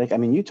it's genetic. I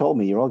mean, you told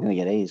me you're all going to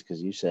get A's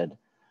because you said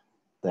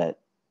that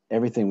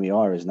everything we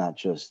are is not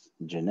just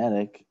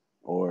genetic,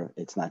 or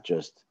it's not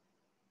just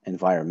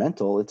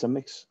environmental. It's a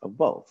mix of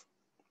both.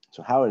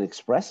 So how it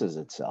expresses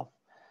itself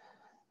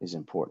is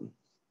important.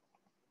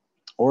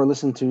 Or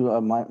listen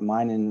to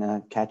mine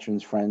and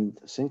Katrin's friend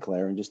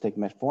Sinclair, and just take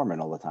metformin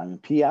all the time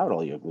and pee out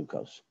all your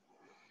glucose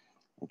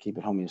and keep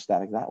it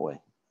homeostatic that way.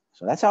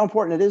 So that's how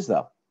important it is,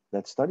 though.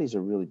 That studies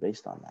are really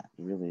based on that.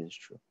 It really is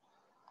true.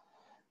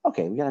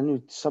 Okay, we got a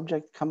new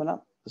subject coming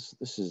up.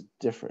 This is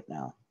different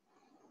now.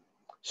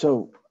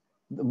 So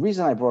the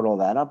reason I brought all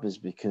that up is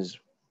because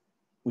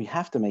we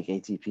have to make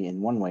ATP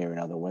in one way or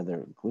another,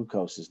 whether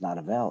glucose is not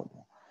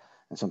available.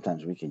 And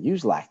sometimes we can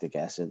use lactic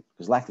acid,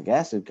 because lactic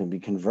acid can be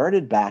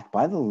converted back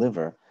by the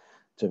liver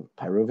to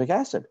pyruvic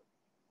acid.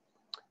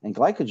 And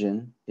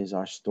glycogen is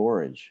our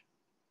storage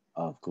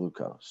of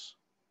glucose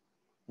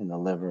in the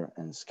liver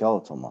and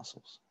skeletal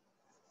muscles.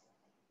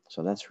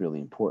 So that's really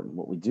important.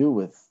 What we do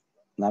with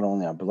not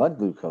only our blood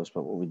glucose,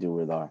 but what we do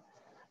with our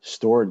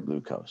stored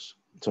glucose.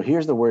 So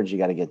here's the words you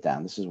got to get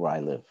down. This is where I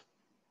live.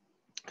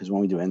 Because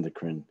when we do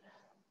endocrine,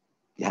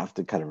 you have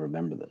to kind of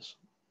remember this.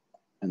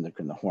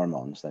 Endocrine, the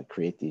hormones that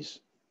create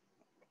these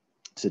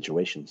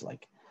situations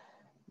like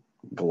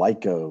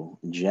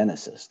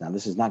glycogenesis. Now,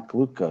 this is not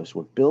glucose.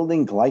 We're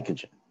building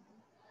glycogen.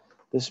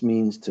 This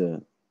means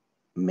to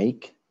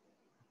make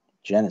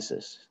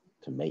genesis,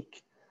 to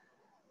make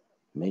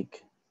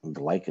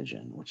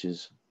glycogen, which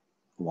is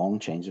long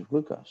chains of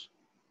glucose.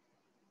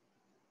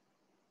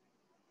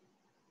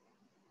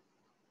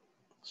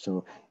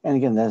 So, and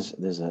again,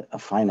 there's a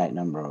finite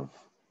number of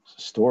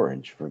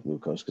storage for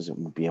glucose because it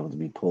won't be able to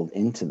be pulled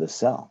into the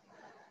cell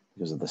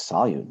because of the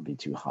solute would be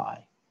too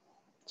high.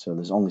 So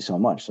there's only so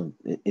much. So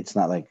it's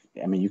not like,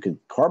 I mean, you could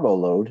carbo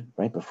load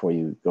right before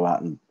you go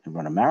out and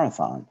run a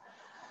marathon,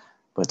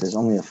 but there's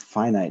only a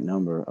finite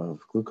number of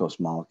glucose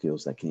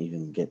molecules that can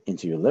even get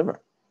into your liver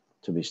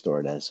to be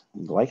stored as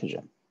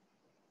glycogen.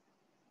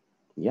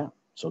 Yeah,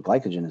 so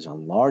glycogen is a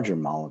larger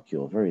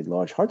molecule, very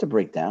large, hard to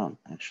break down,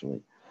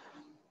 actually.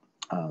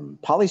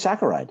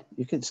 Polysaccharide,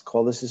 you could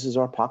call this is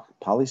our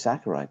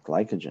polysaccharide,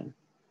 glycogen.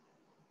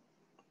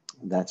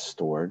 That's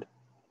stored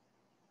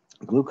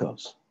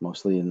glucose,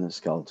 mostly in the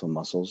skeletal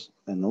muscles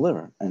and the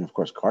liver, and of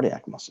course,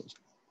 cardiac muscles.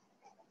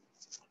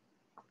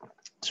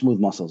 Smooth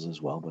muscles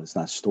as well, but it's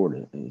not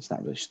stored. It's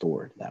not really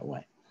stored that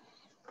way.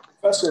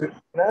 Professor,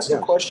 can I ask a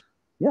question?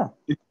 Yeah.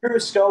 If your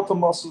skeletal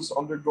muscles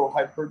undergo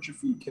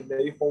hypertrophy, can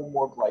they hold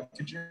more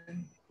glycogen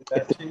in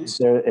that case?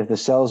 If the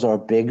cells are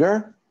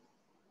bigger?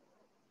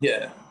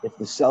 Yeah. If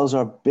the cells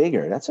are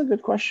bigger, that's a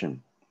good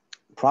question.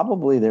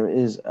 Probably there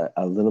is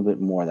a little bit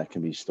more that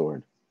can be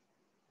stored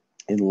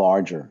in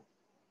larger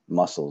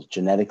muscles,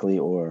 genetically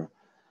or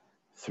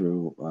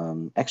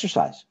through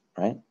exercise,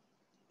 right?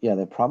 Yeah,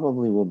 there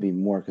probably will be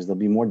more because there'll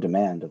be more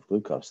demand of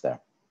glucose there.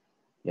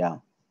 Yeah.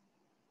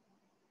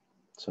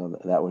 So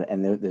that would,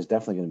 and there's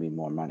definitely going to be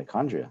more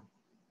mitochondria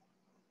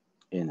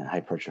in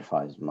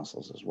hypertrophied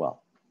muscles as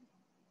well,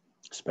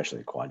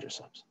 especially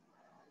quadriceps.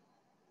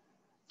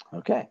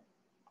 Okay.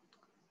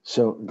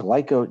 So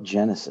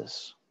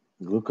glycogenesis,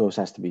 glucose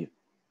has to be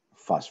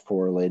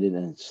phosphorylated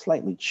and it's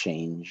slightly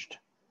changed.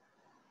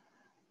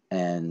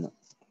 And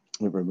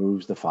it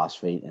removes the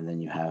phosphate and then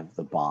you have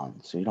the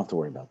bond. So you don't have to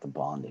worry about the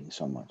bonding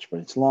so much, but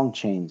it's long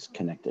chains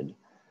connected,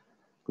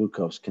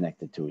 glucose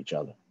connected to each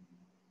other.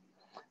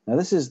 Now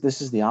this is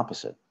the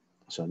opposite.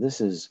 So this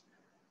is,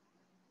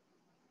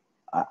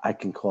 I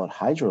can call it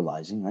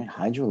hydrolyzing, right?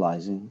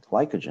 Hydrolyzing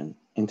glycogen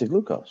into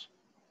glucose.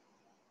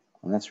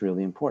 And that's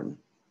really important.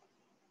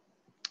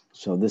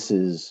 So this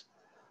is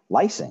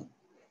lysing.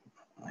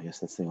 I guess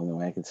that's the only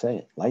way I could say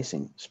it.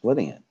 Lysing,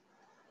 splitting it.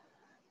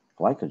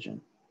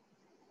 Glycogen.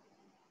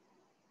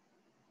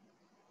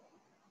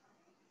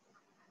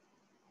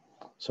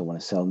 So when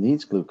a cell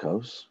needs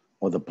glucose,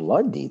 or the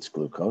blood needs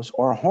glucose,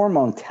 or a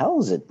hormone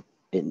tells it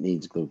it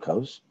needs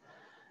glucose,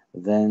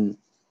 then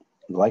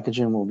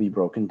glycogen will be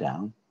broken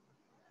down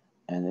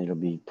and it'll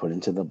be put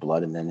into the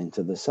blood and then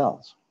into the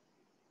cells.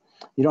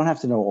 You don't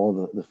have to know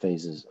all the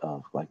phases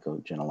of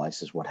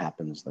glycogenolysis, what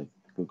happens like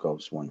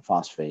glucose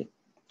 1-phosphate,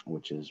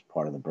 which is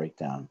part of the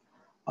breakdown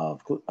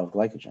of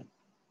glycogen.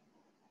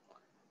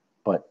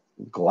 But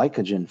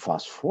glycogen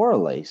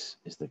phosphorylase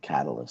is the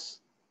catalyst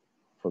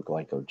for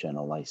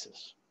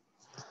glycogenolysis.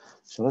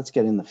 So let's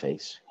get in the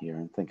face here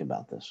and think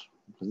about this,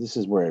 because this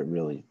is where it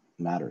really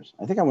matters.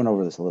 I think I went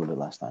over this a little bit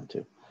last time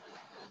too.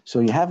 So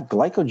you have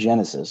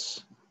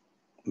glycogenesis,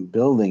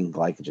 building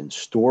glycogen,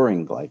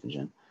 storing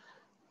glycogen.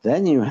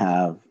 Then you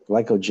have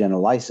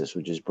glycogenolysis,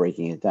 which is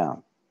breaking it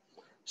down.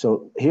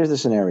 So here's the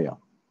scenario,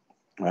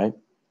 right?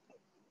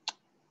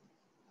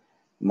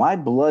 My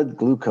blood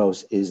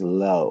glucose is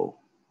low.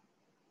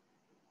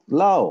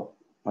 Low.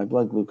 My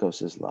blood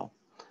glucose is low.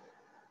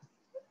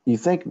 You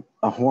think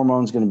a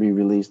hormone is going to be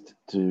released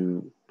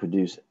to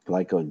produce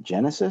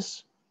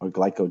glycogenesis or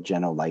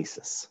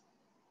glycogenolysis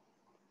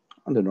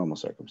under normal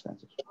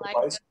circumstances?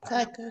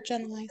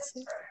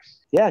 Glycogenolysis.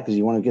 Yeah, because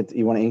you want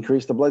to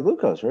increase the blood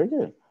glucose. Very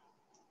good.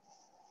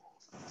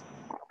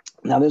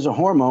 Now there's a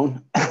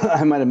hormone,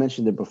 I might have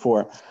mentioned it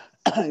before.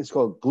 It's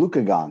called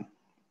glucagon.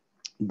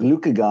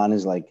 Glucagon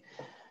is like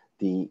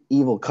the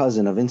evil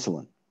cousin of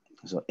insulin.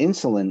 So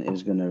insulin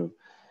is going to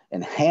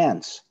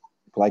enhance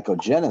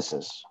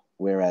glycogenesis,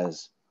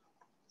 whereas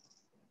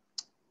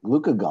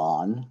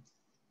glucagon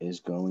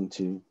is going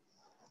to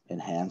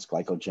enhance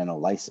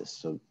glycogenolysis.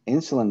 So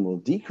insulin will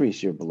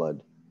decrease your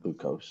blood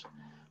glucose,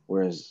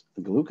 whereas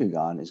the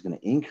glucagon is going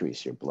to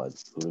increase your blood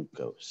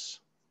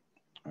glucose.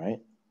 All right.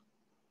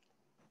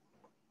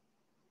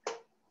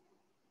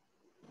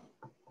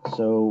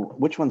 So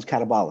which one's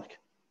catabolic?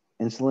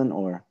 Insulin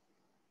or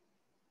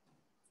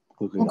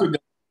glucagon?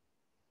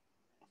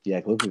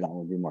 Yeah, glucagon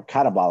will be more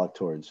catabolic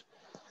towards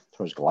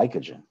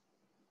glycogen,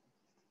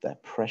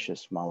 that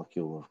precious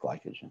molecule of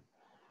glycogen.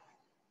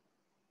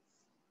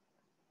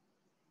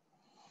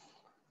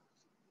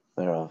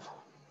 Thereof.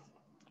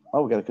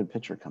 Oh, we got a good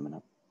picture coming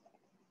up.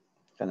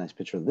 Got a nice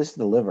picture. This is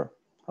the liver.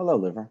 Hello,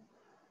 liver.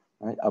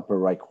 All right, upper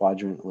right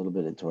quadrant, a little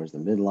bit towards the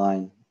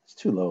midline. It's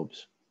two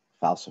lobes,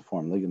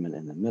 falciform ligament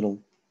in the middle.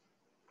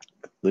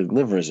 The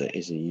liver is a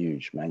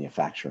huge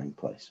manufacturing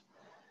place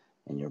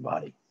in your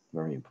body.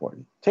 Very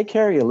important. Take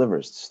care of your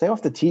livers. Stay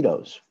off the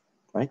Tito's,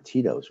 right?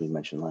 Tito's we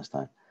mentioned last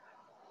time.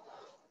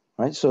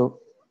 Right, so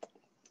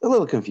a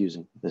little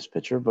confusing, this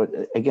picture, but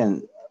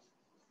again,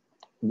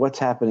 what's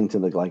happening to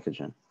the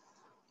glycogen?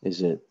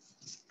 Is it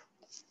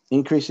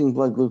increasing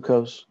blood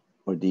glucose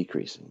or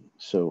decreasing?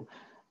 So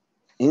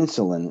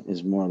insulin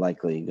is more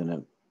likely going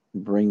to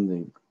bring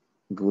the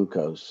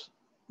glucose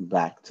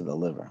back to the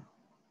liver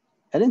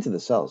and into the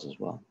cells as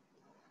well.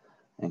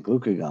 And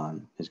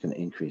glucagon is going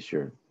to increase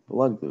your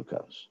blood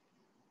glucose.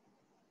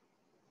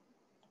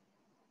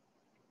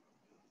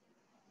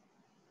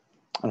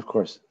 And of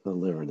course, the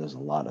liver does a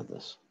lot of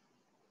this.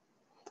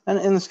 And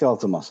in the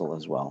skeletal muscle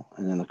as well,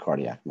 and in the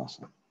cardiac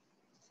muscle.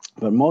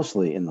 But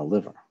mostly in the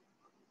liver.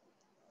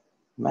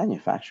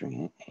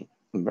 Manufacturing, a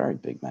very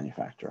big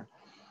manufacturer.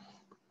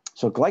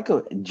 So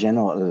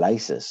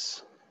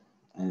glycogenolysis,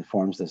 and it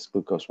forms this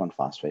glucose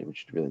 1-phosphate,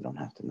 which you really don't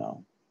have to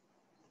know.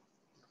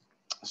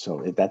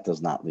 So that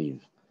does not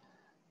leave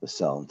the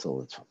cell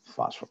until it's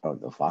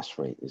the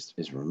phosphate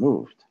is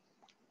removed.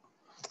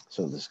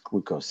 So this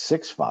glucose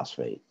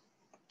 6-phosphate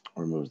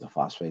removes the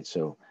phosphate,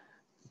 so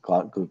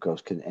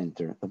glucose can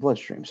enter the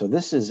bloodstream. So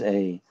this is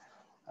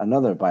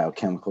another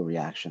biochemical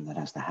reaction that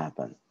has to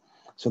happen.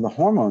 So the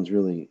hormones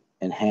really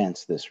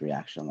enhance this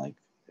reaction, like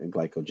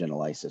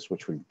glycogenolysis,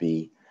 which would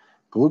be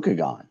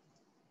glucagon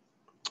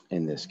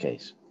in this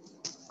case.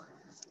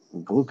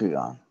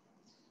 Glucagon.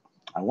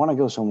 I want to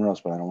go somewhere else,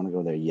 but I don't want to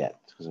go there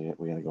yet because we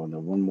got to go into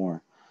one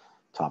more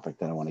topic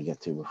that I want to get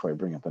to before I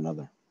bring up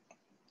another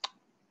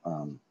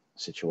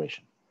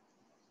situation.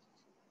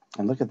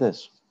 And look at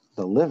this.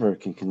 The liver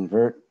can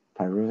convert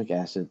pyruvic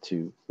acid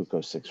to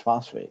glucose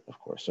 6-phosphate, of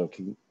course. So it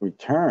can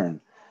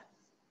return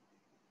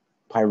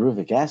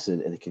pyruvic acid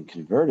and it can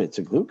convert it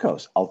to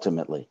glucose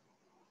ultimately.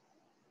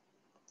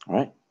 All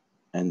right?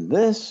 And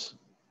this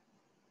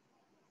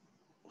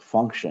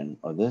function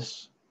or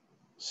this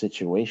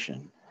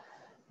situation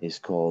is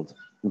called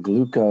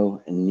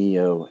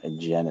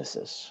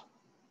gluconeogenesis.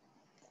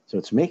 So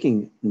it's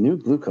making new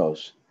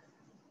glucose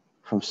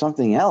from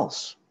something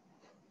else,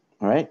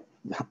 right?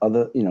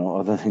 Other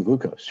than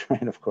glucose,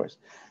 right? Of course,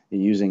 you're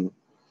using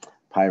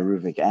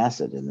pyruvic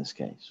acid in this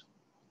case.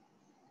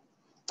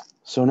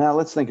 So now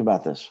let's think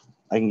about this.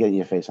 I can get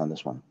your face on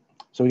this one.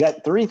 So we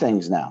got three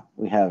things now.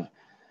 We have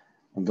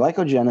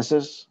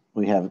glycogenesis,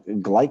 we have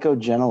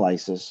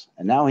glycogenolysis,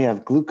 and now we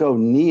have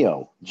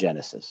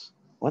gluconeogenesis.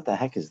 What the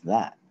heck is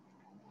that?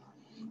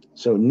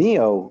 So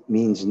neo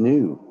means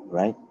new,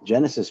 right?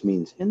 Genesis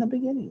means in the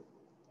beginning,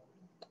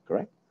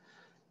 correct?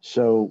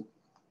 So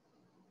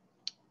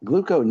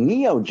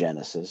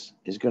gluconeogenesis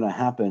is going to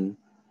happen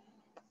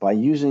by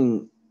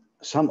using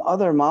some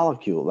other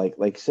molecule,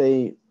 like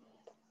say,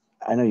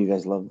 I know you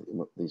guys love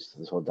this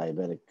whole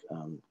diabetic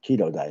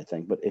keto diet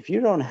thing, but if you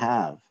don't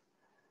have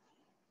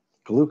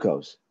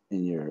glucose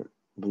in your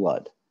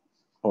blood,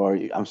 or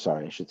I'm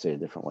sorry, I should say a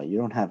different way, you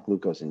don't have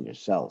glucose in your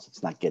cells,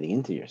 it's not getting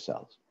into your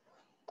cells,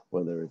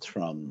 whether it's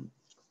from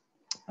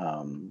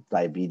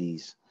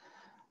diabetes,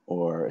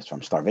 or it's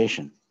from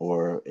starvation,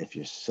 or if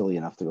you're silly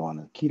enough to go on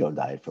a keto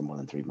diet for more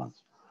than 3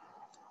 months.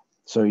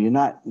 So you're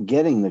not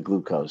getting the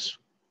glucose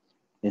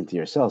into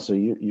your cells. So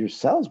your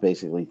cells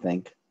basically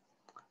think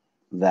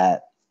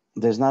that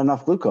there's not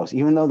enough glucose,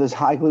 even though there's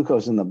high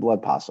glucose in the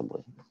blood,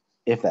 possibly,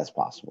 if that's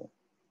possible.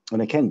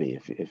 And it can be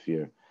if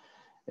you're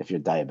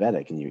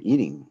diabetic and you're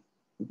eating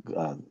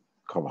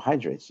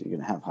carbohydrates, you're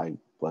going to have high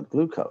blood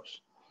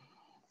glucose.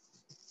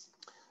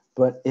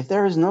 But if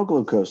there is no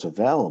glucose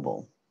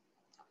available,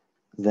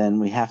 then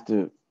we have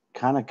to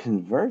kind of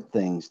convert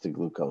things to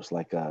glucose,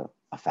 like a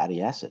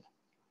fatty acid,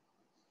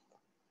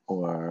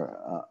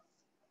 or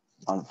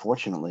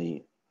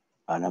unfortunately,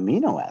 an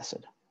amino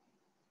acid,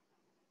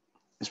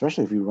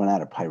 especially if you run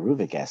out of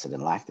pyruvic acid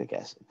and lactic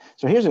acid.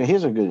 So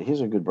here's a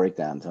good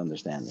breakdown to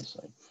understand this.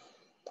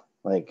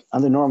 Like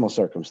under normal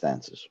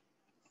circumstances,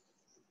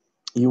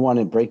 you want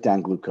to break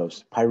down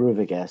glucose,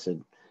 pyruvic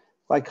acid,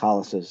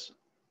 glycolysis,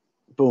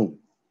 boom,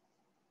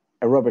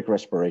 aerobic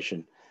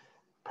respiration,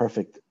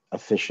 perfect,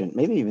 efficient,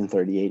 maybe even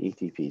 38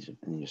 ATPs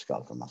in your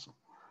skeletal muscle.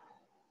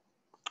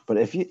 But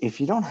if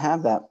you don't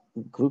have that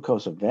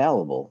glucose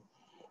available,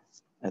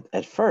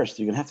 at first,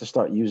 you're going to have to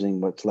start using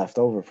what's left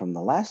over from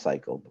the last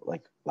cycle,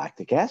 like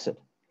lactic acid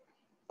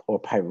or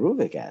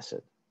pyruvic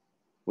acid,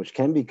 which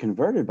can be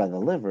converted by the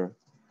liver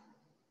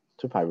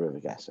to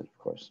pyruvic acid, of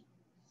course,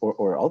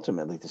 or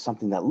ultimately to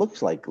something that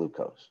looks like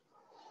glucose.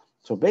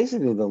 So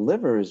basically, the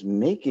liver is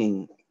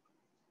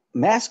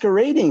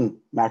masquerading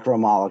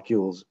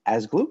macromolecules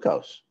as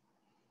glucose.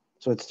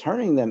 So it's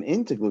turning them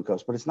into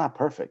glucose, but it's not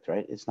perfect,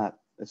 right? It's not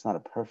a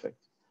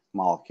perfect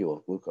molecule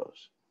of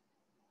glucose.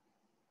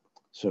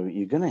 So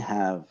you're going to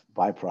have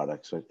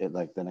byproducts.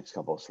 Like the next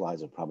couple of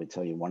slides will probably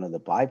tell you one of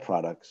the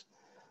byproducts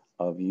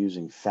of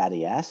using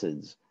fatty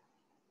acids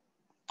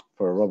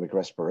for aerobic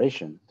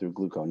respiration through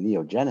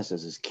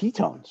gluconeogenesis is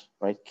ketones,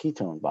 right?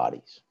 Ketone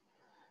bodies.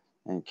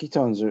 And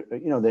ketones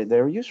are,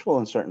 they're useful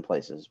in certain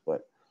places,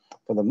 but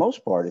for the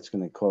most part, it's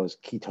going to cause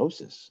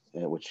ketosis,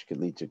 which could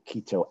lead to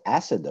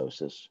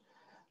ketoacidosis,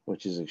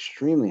 which is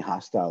extremely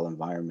hostile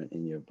environment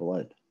in your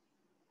blood.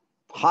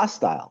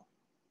 Hostile.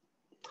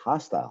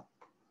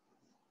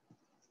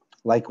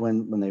 Like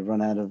when they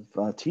run out of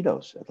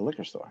Tito's at the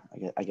liquor store,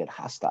 I get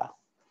hostile.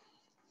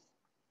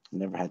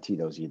 Never had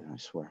Tito's either, I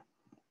swear.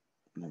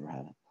 Never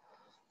had it.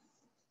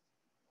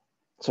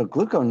 So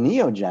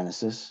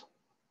gluconeogenesis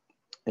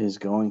is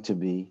going to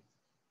be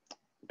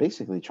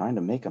basically trying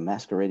to make a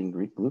masquerading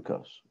Greek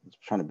glucose. It's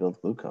trying to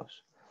build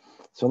glucose.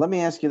 So let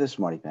me ask you this,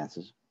 Smarty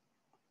Pantses.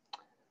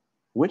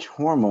 Which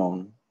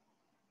hormone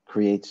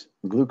creates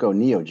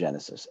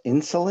gluconeogenesis?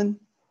 Insulin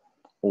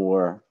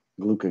or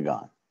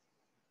glucagon?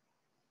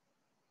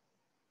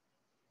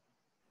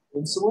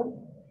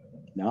 Insulin?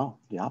 No,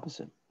 the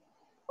opposite.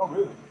 Oh,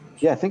 really?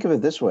 Yeah, think of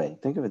it this way.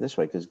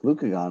 Because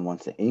glucagon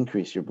wants to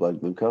increase your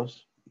blood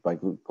glucose by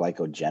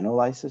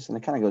glycogenolysis, and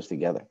it kind of goes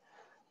together.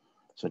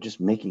 So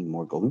just making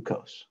more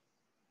glucose.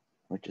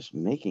 We're just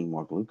making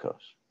more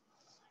glucose,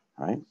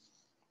 right?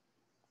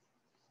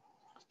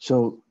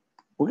 So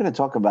we're going to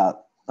talk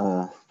about,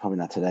 probably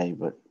not today,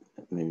 but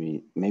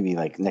maybe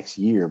like next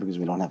year, because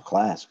we don't have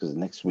class, because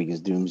next week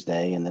is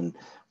doomsday, and then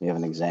we have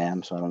an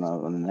exam. So I don't know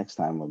when the next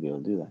time we'll be able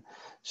to do that.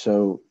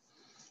 So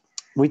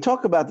we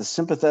talk about the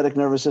sympathetic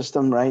nervous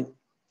system, right?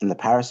 And the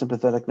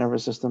parasympathetic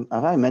nervous system.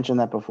 Have I mentioned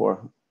that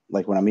before?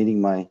 Like when I'm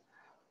eating my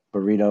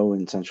burrito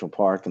in Central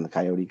Park and the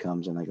coyote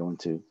comes and I go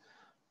into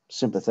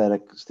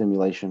sympathetic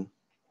stimulation.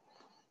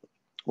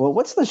 Well,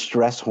 what's the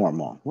stress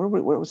hormone? Where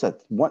was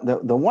that?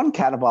 The one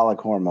catabolic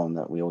hormone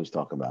that we always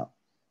talk about?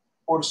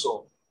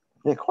 Cortisol.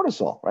 Yeah,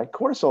 cortisol, right?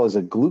 Cortisol is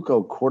a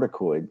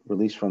glucocorticoid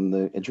released from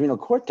the adrenal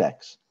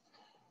cortex.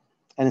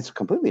 And it's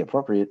completely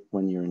appropriate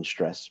when you're in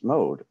stress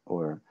mode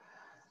or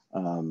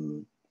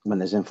when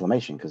there's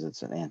inflammation, because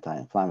it's an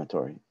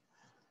anti-inflammatory.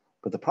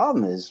 But the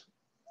problem is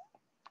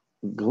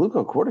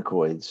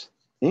glucocorticoids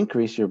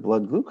increase your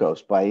blood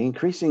glucose by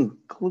increasing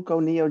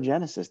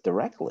gluconeogenesis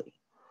directly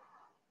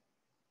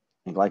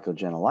and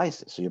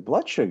glycogenolysis. So your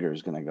blood sugar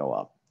is going to go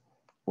up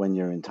when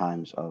you're in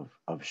times of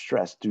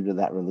stress due to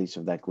that release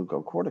of that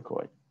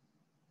glucocorticoid.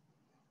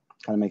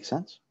 Kind of makes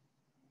sense?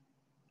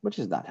 Which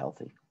is not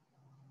healthy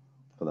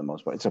for the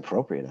most part. It's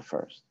appropriate at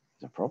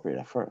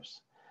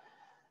first.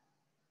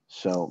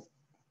 So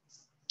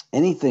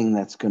anything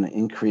that's going to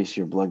increase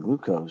your blood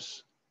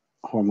glucose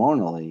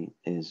hormonally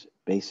is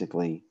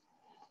basically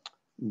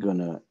going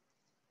to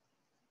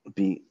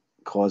be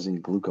causing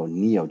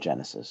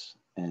gluconeogenesis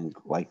and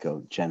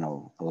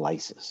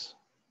glycogenolysis.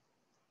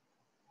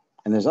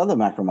 And there's other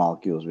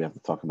macromolecules we have to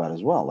talk about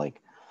as well. Like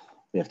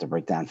we have to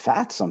break down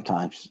fats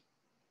sometimes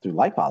through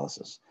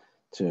lipolysis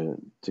to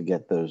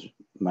get those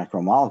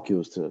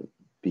macromolecules to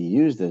be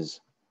used as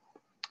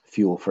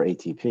fuel for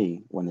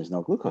ATP when there's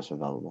no glucose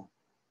available.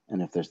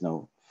 And if there's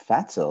no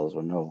fat cells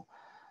or no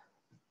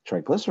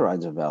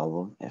triglycerides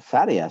available,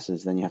 fatty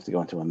acids, then you have to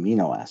go into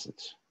amino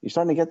acids. You're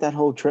starting to get that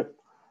whole trip?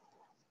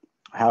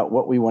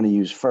 What we want to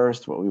use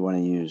first, what we want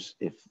to use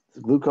if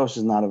glucose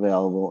is not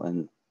available,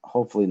 and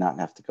hopefully not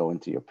have to go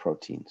into your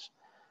proteins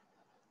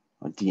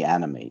or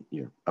deanimate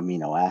your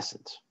amino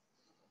acids.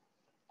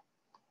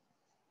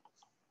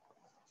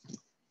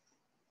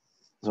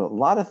 So a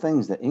lot of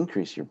things that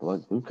increase your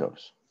blood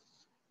glucose.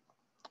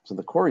 So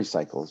the Cori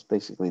cycle is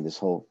basically this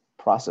whole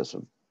process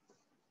of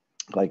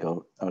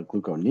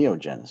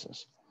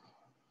gluconeogenesis.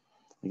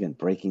 Again,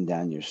 breaking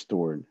down your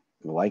stored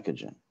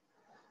glycogen.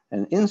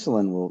 And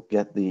insulin will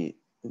get the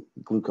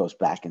glucose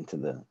back into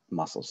the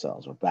muscle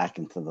cells or back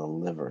into the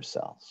liver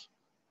cells.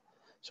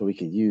 So we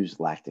could use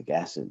lactic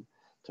acid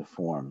to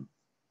form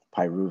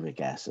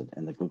pyruvic acid,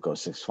 and the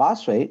glucose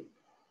 6-phosphate,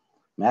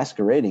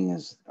 masquerading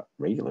as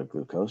regular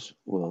glucose,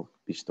 will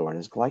be stored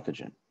as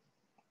glycogen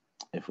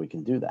if we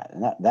can do that.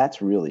 And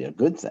that's really a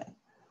good thing,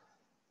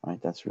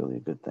 right? That's really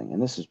a good thing.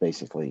 And this is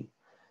basically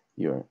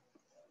your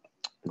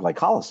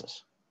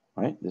glycolysis,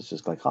 right? This is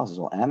glycolysis,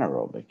 well,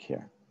 anaerobic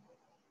here.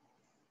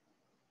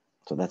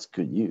 So that's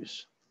good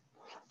use.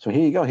 So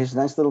here you go. Here's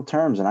nice little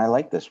terms. And I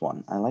like this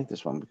one.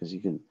 Because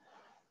you can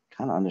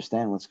kind of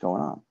understand what's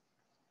going on.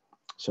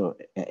 So,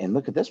 and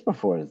look at this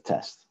before the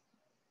test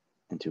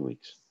in 2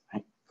 weeks,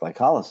 right?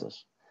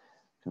 Glycolysis,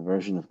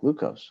 conversion of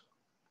glucose.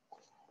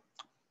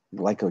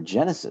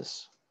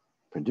 Glycogenesis,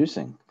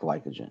 producing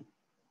glycogen,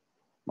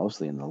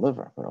 mostly in the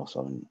liver, but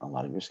also in a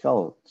lot of your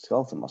skeletal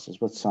muscles.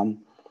 But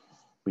some,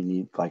 we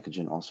need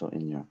glycogen also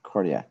in your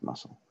cardiac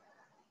muscle.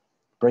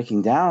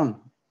 Breaking down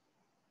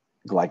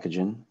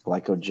glycogen,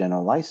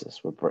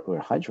 glycogenolysis. We're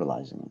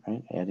hydrolyzing it,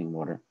 right? Adding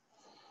water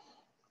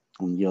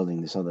and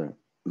yielding this other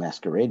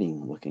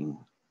masquerading looking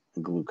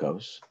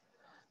glucose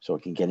so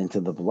it can get into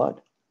the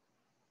blood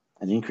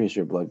and increase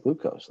your blood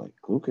glucose, like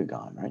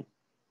glucagon, right?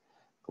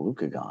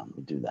 Glucagon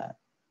would do that.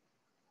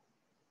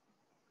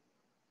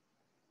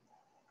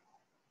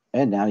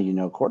 And now you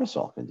know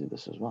cortisol can do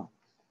this as well.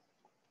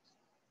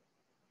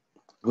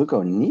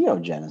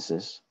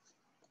 Gluconeogenesis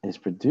is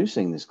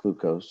producing this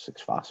glucose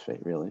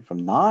 6-phosphate really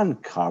from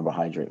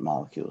non-carbohydrate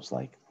molecules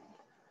like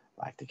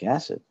lactic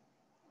acid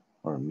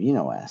or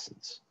amino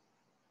acids,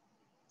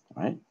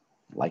 right?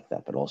 Like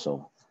that, but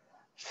also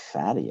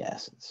fatty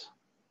acids.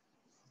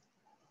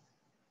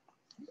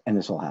 And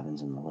this all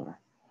happens in the liver.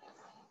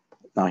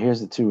 Now,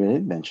 here's the two we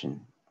did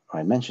mention, or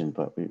I mentioned,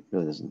 but we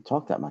really doesn't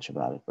talk that much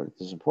about it, but it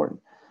is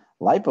important.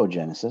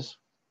 Lipogenesis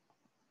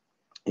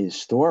is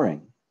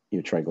storing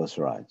your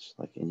triglycerides,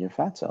 like in your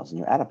fat cells, in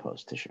your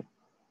adipose tissue,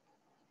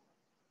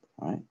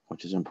 right?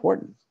 Which is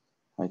important.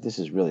 Like this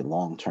is really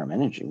long-term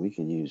energy. We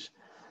can use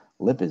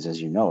lipids,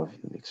 as you know.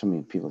 If so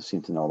many people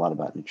seem to know a lot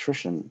about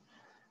nutrition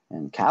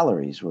and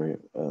calories, where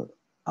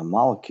a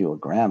molecule, a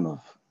gram of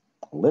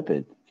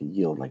lipid could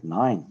yield like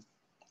 9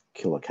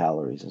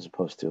 kilocalories, as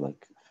opposed to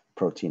like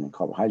protein and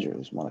carbohydrate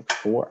was more like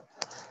 4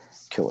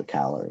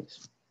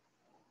 kilocalories.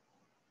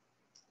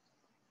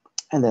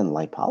 And then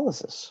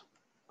lipolysis,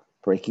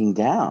 breaking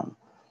down.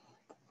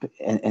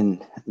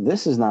 And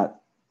this is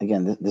not,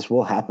 again, this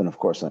will happen, of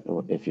course,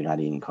 if you're not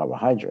eating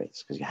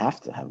carbohydrates, because you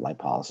have to have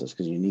lipolysis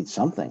because you need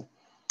something.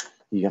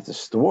 You have to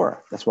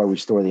store. That's why we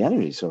store the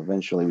energy, so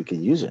eventually we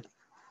can use it.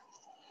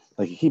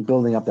 Like you keep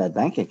building up that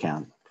bank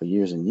account for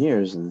years and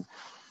years, and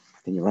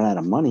then you run out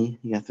of money,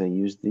 you have to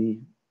use the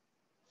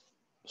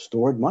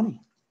stored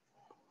money,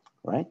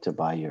 right, to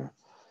buy your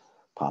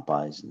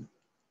Popeyes and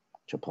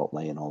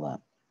Chipotle and all that.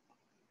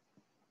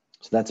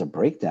 So that's a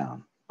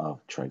breakdown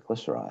of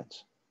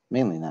triglycerides,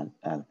 mainly in that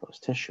adipose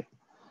tissue.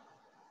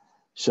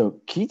 So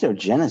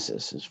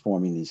ketogenesis is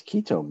forming these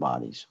keto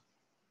bodies,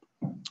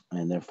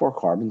 and they're 4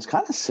 carbons,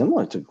 kind of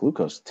similar to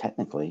glucose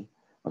technically,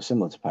 or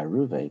similar to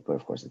pyruvate, but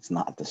of course it's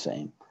not the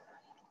same,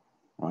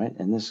 right?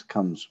 And this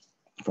comes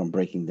from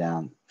breaking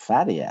down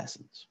fatty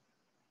acids,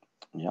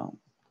 you know,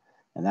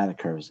 and that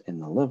occurs in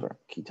the liver,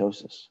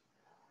 ketosis.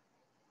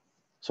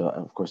 So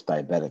of course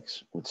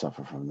diabetics would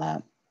suffer from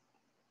that.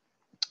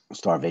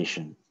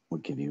 Starvation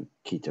would give you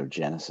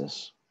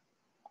ketogenesis,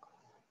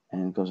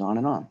 and it goes on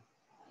and on.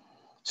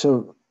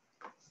 So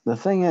the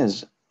thing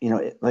is, you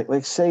know,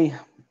 like say,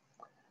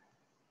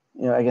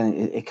 you know, again,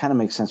 it kind of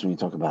makes sense when you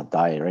talk about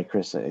diet, right,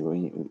 Chris?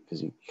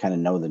 Because you kind of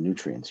know the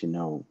nutrients, you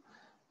know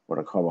what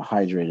a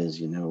carbohydrate is,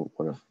 you know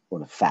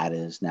what a fat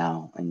is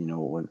now, and you know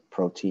what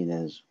protein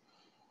is.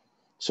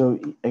 So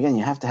again,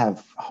 you have to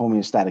have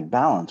homeostatic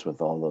balance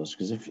with all those,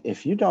 because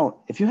if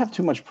you have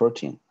too much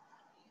protein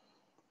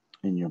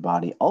in your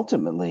body,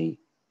 ultimately,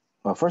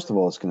 well, first of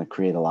all, it's going to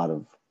create a lot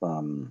of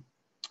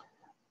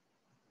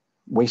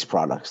waste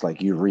products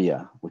like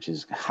urea, which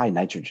is high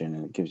nitrogen,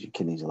 and it gives your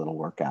kidneys a little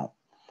workout.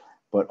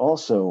 But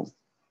also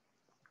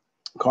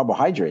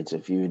carbohydrates,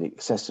 if you eat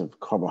excessive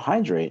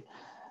carbohydrate,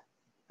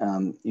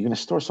 you're going to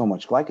store so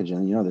much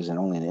glycogen. You know, there's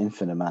only an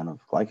infinite amount of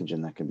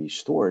glycogen that can be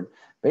stored.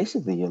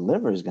 Basically, your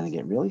liver is going to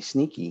get really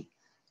sneaky,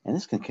 and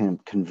it's going to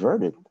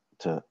convert it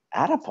to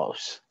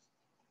adipose,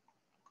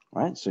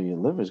 right? So your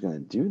liver is going to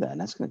do that,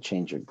 and that's going to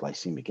change your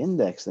glycemic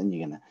index. Then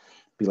you're going to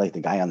be like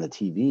the guy on the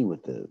TV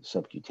with the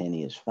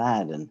subcutaneous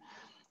fat, and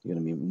you're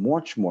going to be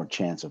much more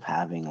chance of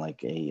having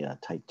like a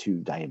type 2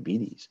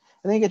 diabetes.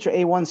 And then you get your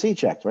A1C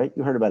checked, right?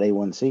 You heard about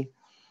A1C?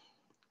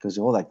 Because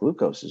all that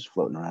glucose is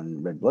floating around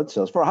in red blood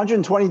cells for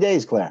 120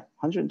 days, Claire.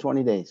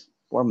 120 days,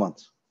 4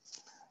 months.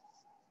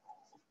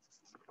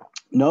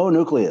 No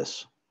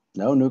nucleus.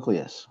 No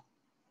nucleus.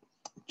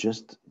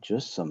 Just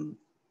some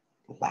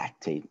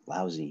lactate,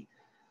 lousy,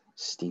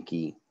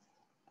 stinky,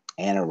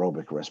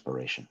 anaerobic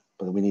respiration.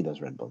 But we need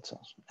those red blood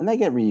cells. And they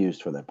get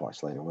reused for their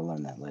parts later. We'll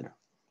learn that later.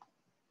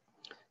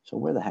 So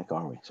where the heck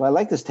are we? So I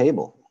like this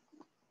table.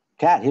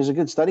 Kat, here's a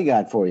good study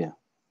guide for you.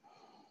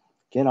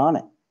 Get on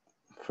it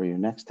for your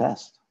next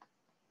test.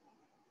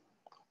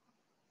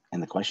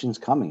 And the question's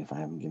coming if I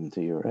haven't given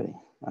to you already.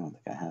 I don't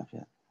think I have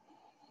yet.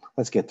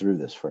 Let's get through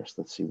this first.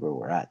 Let's see where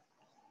we're at.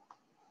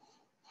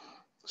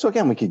 So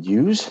again, we could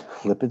use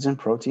lipids and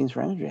proteins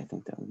for energy. I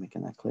think that we're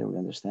making that clear. We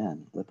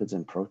understand lipids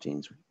and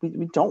proteins.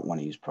 We don't want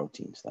to use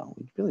proteins, though.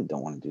 We really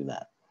don't want to do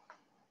that.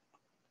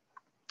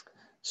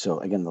 So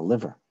again, the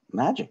liver,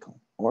 magical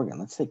organ.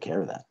 Let's take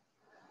care of that.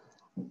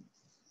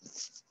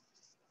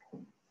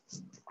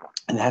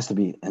 And it has to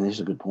be, and this is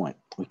a good point.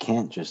 We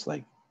can't just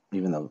like,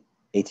 even though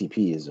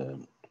ATP is a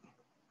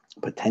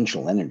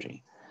potential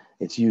energy,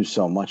 it's used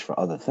so much for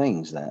other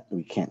things that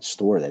we can't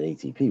store that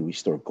ATP. We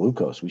store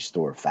glucose, we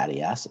store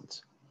fatty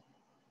acids,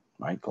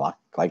 right?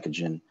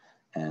 Glycogen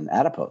and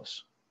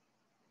adipose,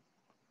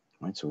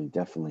 right? So we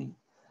definitely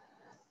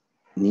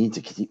need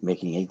to keep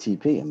making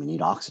ATP, and we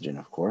need oxygen,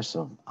 of course.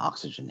 So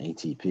oxygen,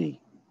 ATP,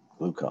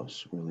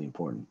 glucose, really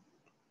important.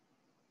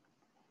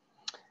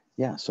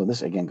 Yeah, so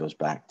this again goes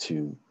back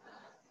to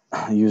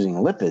using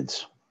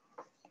lipids,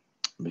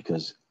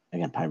 because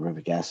again,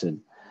 pyruvic acid,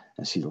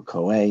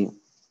 acetyl-CoA,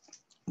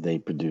 they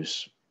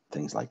produce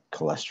things like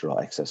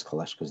cholesterol, excess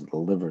cholesterol, because the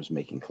liver is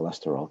making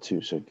cholesterol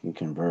too, so it can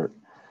convert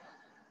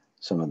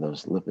some of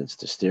those lipids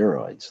to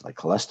steroids, like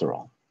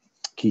cholesterol.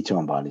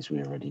 Ketone bodies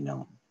we already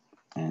know,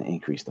 and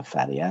increase the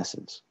fatty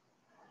acids.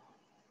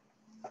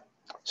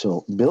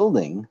 So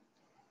building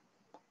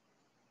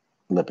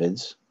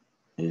lipids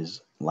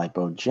is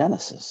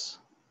lipogenesis.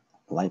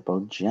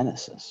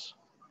 Lipogenesis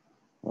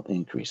will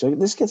increase. So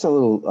this gets a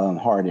little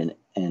hard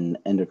in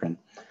endocrine,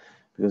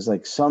 because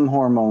like some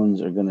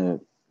hormones are going to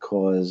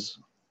cause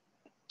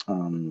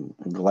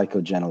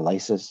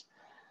glycogenolysis,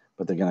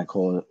 but they're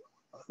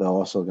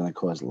also going to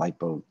cause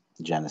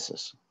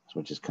lipogenesis,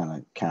 which is kind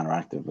of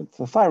counteractive. But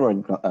the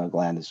thyroid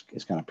gland is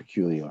kind of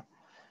peculiar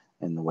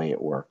in the way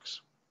it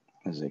works,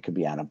 because it could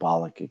be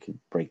anabolic, it could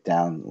break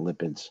down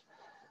lipids,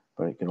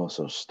 but it could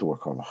also store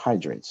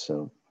carbohydrates.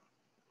 So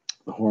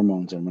the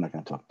hormones, and we're not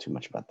going to talk too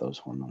much about those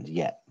hormones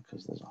yet,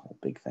 because there's a whole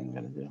big thing we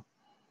got to do.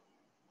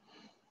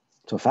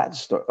 So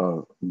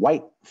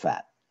white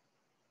fat.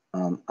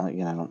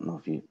 Again, I don't know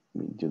if you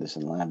do this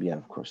in lab yet,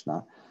 of course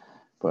not.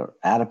 But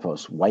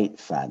adipose, white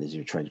fat, is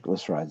your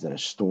triglycerides that are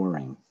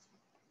storing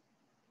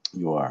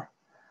your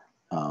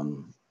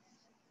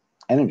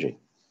energy.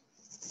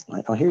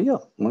 Right? Oh, here you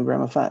go. 1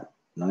 gram of fat,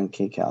 9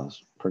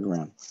 kcals per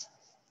gram.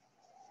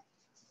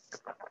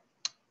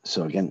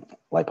 So again,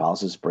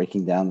 lipolysis,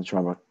 breaking down the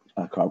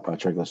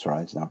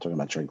triglycerides. Now I'm talking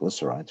about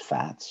triglycerides,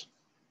 fats,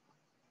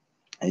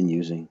 and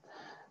using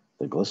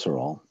the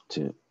glycerol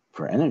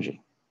for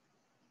energy.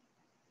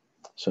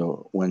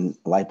 So when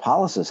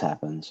lipolysis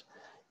happens,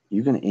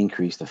 you're going to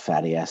increase the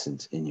fatty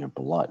acids in your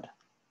blood,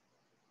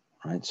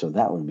 right? So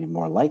that would be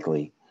more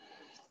likely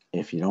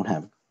if you don't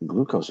have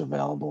glucose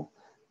available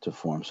to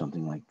form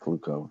something like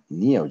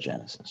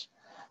gluconeogenesis.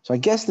 So I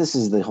guess this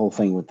is the whole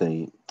thing with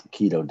the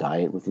keto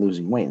diet, with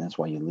losing weight. And that's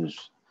why you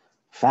lose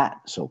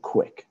fat so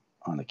quick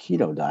on a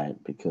keto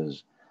diet,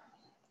 because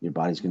your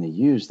body's going to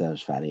use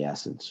those fatty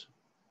acids.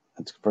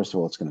 First of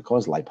all, it's going to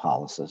cause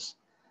lipolysis,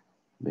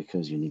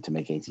 because you need to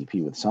make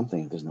ATP with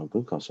something if there's no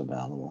glucose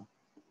available.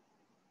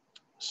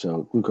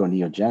 So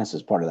gluconeogenesis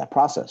is part of that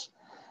process.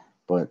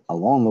 But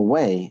along the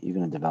way, you're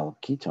going to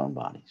develop ketone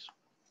bodies.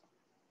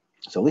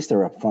 So at least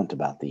they're upfront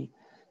about the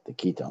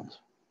ketones.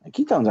 And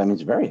ketones, I mean,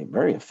 it's very,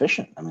 very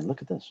efficient. I mean,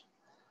 look at this.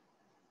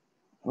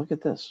 Look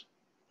at this.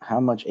 How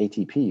much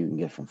ATP you can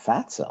get from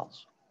fat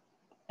cells.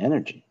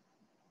 Energy,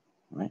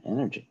 right?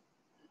 Energy.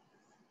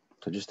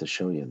 So just to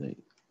show you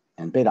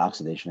and beta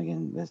oxidation,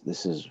 again,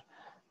 this is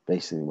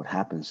basically what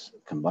happens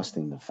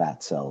combusting the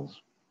fat cells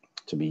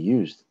to be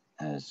used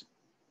as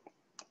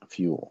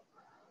fuel,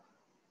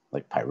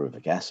 like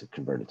pyruvic acid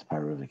converted to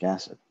pyruvic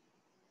acid.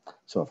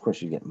 So of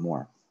course you get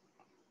more.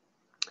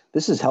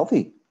 This is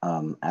healthy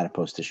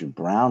adipose tissue,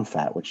 brown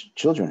fat, which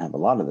children have a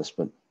lot of this,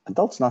 but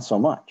adults not so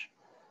much.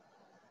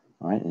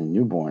 All right, and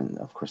newborn,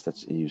 of course,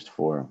 that's used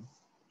for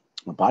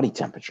body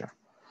temperature.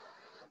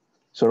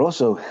 So it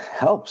also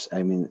helps.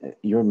 I mean,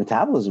 your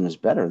metabolism is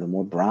better the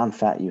more brown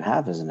fat you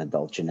have as an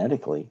adult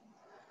genetically.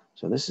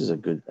 So this is a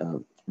good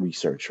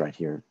research right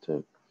here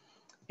to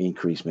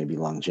increase maybe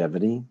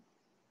longevity,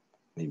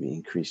 maybe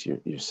increase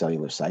your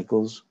cellular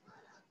cycles.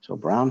 So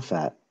brown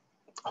fat,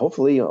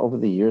 hopefully over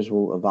the years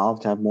will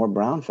evolve to have more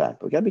brown fat,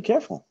 but we gotta be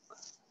careful.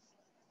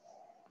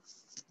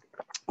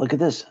 Look at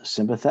this,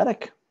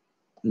 sympathetic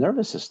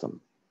nervous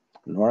system.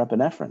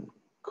 Norepinephrine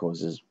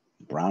causes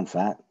brown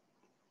fat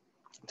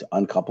to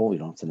uncouple. You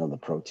don't have to know the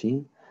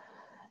protein,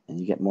 and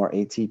you get more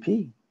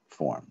ATP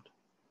formed.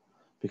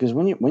 Because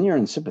when you're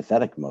in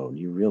sympathetic mode,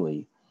 you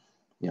really,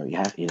 you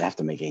have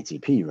to make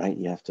ATP, right?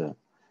 You have to.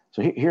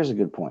 So here's a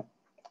good point.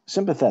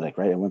 Sympathetic,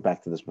 right? I went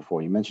back to this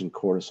before. You mentioned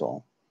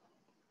cortisol.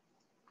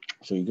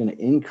 So you're going to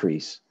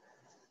increase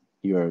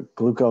your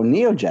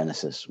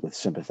gluconeogenesis with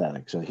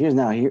sympathetic. So here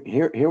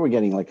we're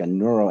getting like a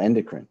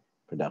neuroendocrine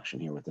production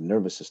here with the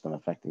nervous system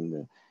affecting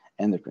the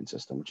endocrine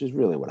system, which is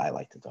really what I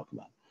like to talk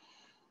about.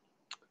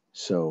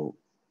 So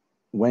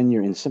when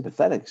you're in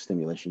sympathetic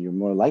stimulation, you're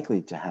more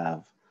likely to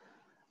have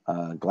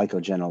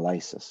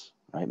glycogenolysis,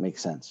 right?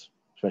 Makes sense,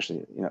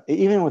 especially,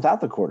 even without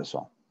the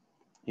cortisol,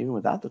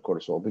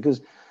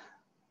 because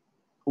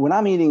when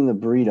I'm eating the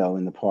burrito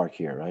in the park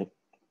here, right?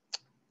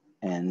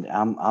 And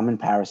I'm in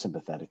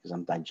parasympathetic because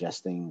I'm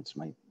digesting. It's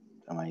my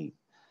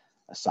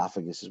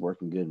esophagus is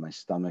working good. My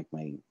stomach,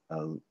 my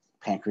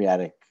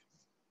pancreatic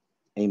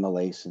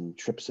amylase and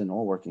trypsin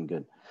all working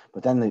good.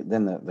 But then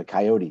the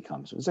coyote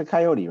comes. It's a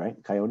coyote, right?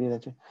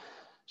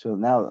 So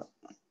now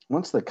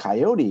once the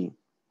coyote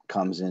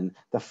comes in,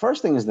 the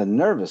first thing is the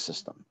nervous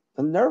system.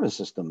 The nervous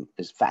system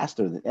is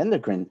faster than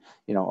endocrine.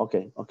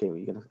 Okay,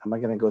 am I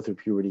gonna go through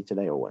puberty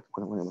today or what?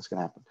 What's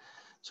gonna happen?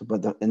 So,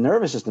 but the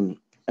nervous system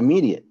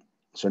immediate.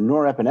 So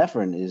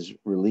norepinephrine is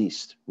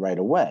released right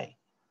away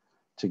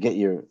to get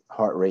your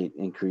heart rate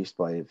increased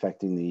by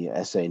affecting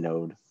the SA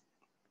node,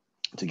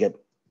 to get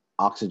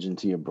oxygen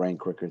to your brain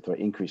quicker through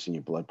increasing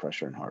your blood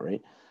pressure and heart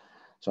rate.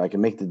 So I can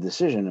make the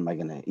decision, am I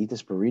going to eat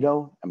this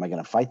burrito? Am I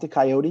going to fight the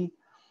coyote?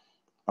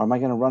 Or am I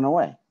going to run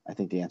away? I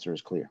think the answer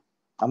is clear.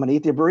 I'm going to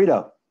eat the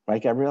burrito,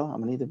 right, Gabrielle?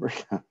 I'm going to eat the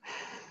burrito.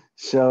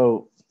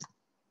 So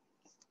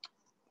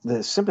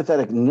the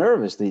sympathetic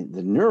nervous, the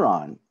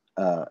neuron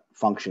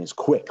function is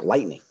quick,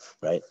 lightning,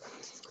 right?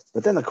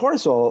 But then the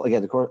cortisol,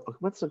 again,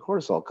 what's the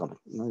cortisol coming?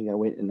 You got to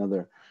wait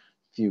another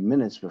few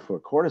minutes before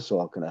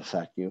cortisol can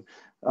affect you.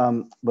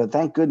 But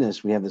thank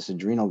goodness we have this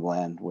adrenal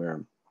gland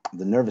where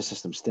the nervous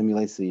system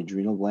stimulates the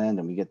adrenal gland,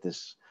 and we get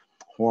this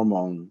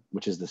hormone,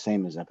 which is the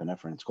same as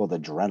epinephrine. It's called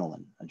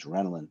adrenaline.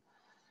 Adrenaline.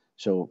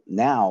 So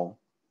now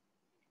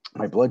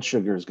my blood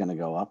sugar is going to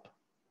go up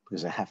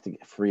because I have to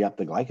free up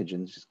the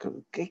glycogen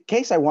in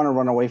case I want to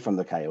run away from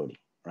the coyote,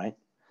 right?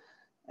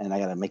 And I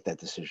got to make that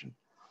decision.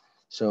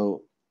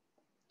 So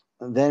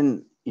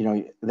then,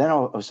 then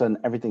all of a sudden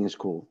everything is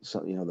cool. So,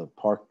 the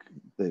park,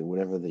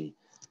 the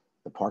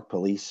park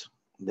police,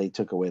 they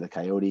took away the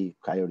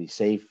coyote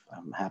safe.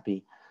 I'm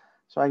happy.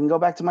 So I can go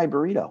back to my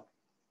burrito,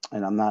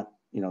 and I'm not,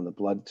 the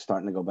blood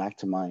starting to go back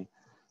to my,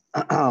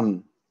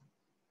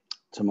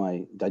 to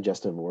my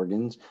digestive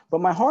organs,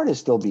 but my heart is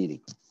still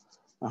beating.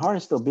 My heart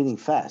is still beating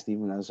fast,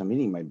 even as I'm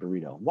eating my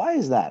burrito. Why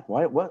is that?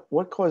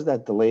 What caused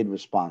that delayed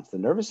response? The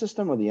nervous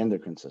system or the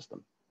endocrine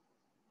system?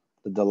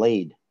 The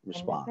delayed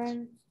response.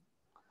 Endocrine.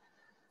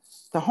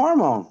 The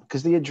hormone,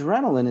 because the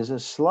adrenaline is a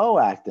slow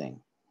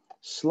acting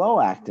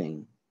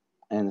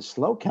and a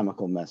slow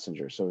chemical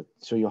messenger. So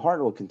your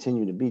heart will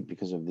continue to beat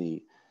because of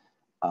the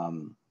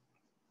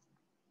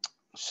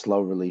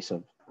slow release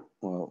of,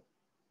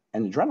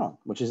 and adrenaline,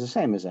 which is the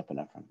same as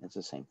epinephrine. It's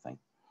the same thing,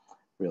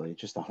 really.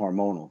 It's just a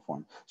hormonal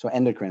form. So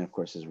endocrine, of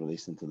course, is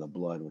released into the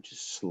blood, which is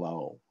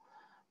slow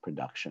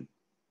production.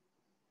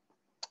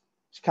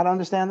 You kind of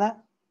understand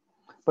that?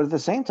 But at the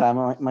same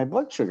time, my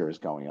blood sugar is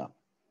going up.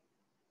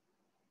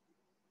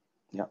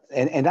 Yeah,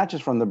 and not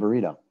just from the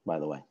burrito, by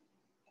the way.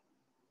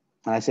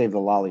 And I saved the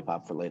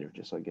lollipop for later,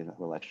 just so I get a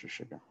little extra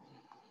sugar.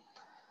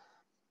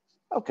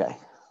 Okay,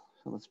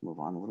 so let's move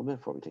on a little bit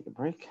before we take a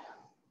break.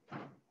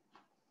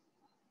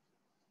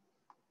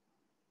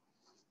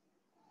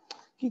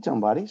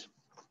 Ketone bodies.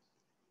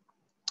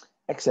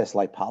 Excess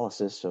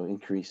lipolysis, so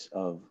increase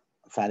of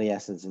fatty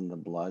acids in the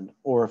blood,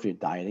 or if you're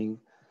dieting,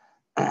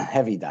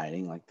 heavy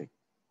dieting, like the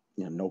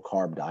no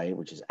carb diet,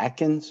 which is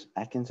Atkins.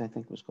 Atkins, I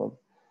think, was called.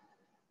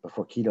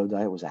 Before keto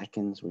diet was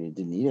Atkins, where you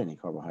didn't eat any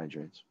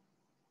carbohydrates,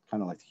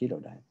 kind of like the keto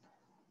diet.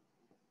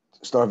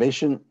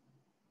 Starvation,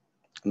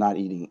 not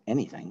eating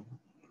anything.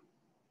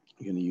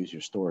 You're going to use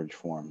your storage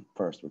form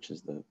first, which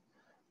is the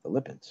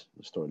lipids,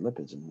 the stored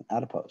lipids in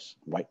adipose,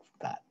 white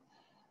fat.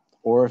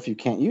 Or if you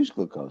can't use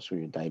glucose for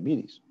your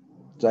diabetes.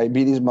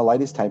 Diabetes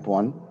mellitus type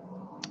 1,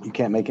 you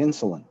can't make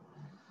insulin.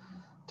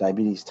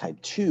 Diabetes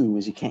type 2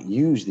 is you can't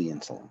use the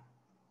insulin.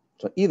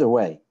 So either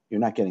way, you're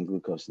not getting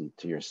glucose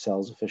into your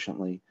cells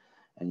efficiently,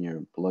 and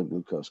your blood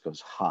glucose goes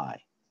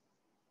high.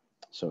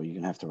 So you're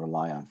going to have to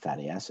rely on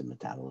fatty acid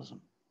metabolism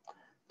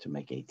to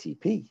make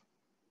ATP.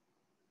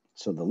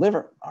 So the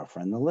liver, our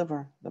friend the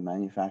liver, the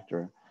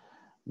manufacturer,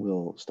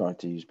 will start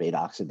to use beta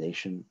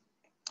oxidation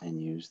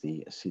and use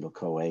the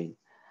acetyl-CoA,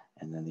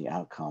 and then the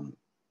outcome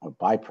or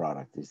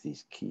byproduct is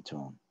these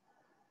ketone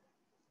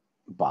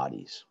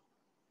bodies,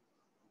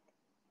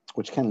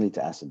 which can lead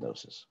to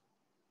acidosis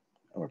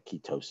or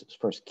ketosis.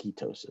 First,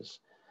 ketosis,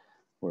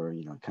 where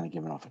kind of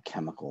giving off a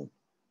chemical,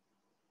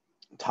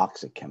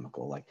 toxic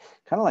chemical,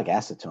 kind of like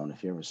acetone.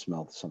 If you ever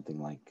smelled something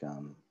like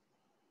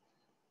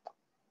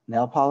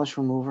nail polish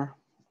remover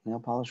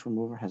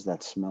has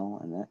that smell,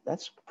 and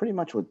that's pretty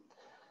much what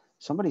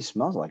somebody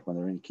smells like when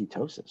they're in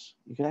ketosis.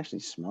 You can actually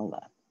smell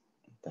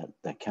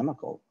that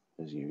chemical,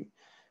 as your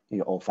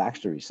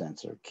olfactory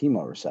sensor,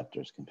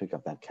 chemoreceptors can pick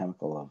up that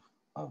chemical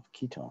of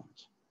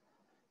ketones,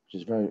 which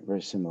is very,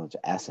 very similar to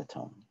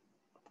acetone,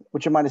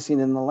 which you might have seen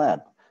in the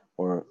lab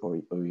or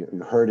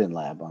you heard in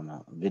lab on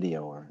a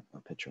video or a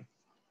picture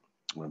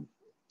or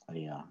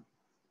a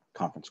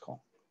conference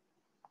call.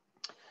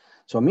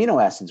 So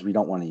amino acids, we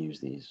don't want to use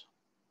these.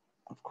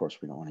 Of course,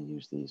 we don't want to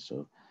use these.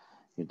 So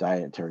your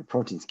dietary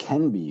proteins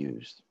can be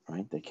used,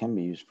 right? They can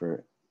be used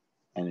for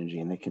energy,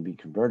 and they can be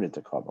converted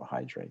to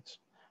carbohydrates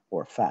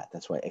or fat.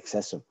 That's why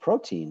excessive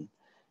protein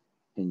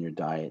in your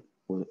diet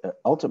will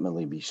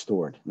ultimately be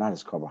stored, not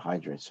as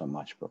carbohydrates so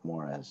much, but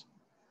more as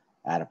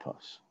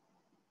adipose.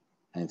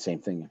 And same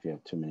thing if you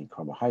have too many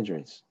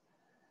carbohydrates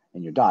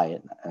in your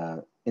diet,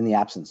 in the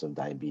absence of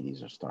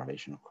diabetes or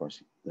starvation, of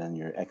course, then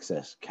your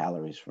excess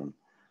calories from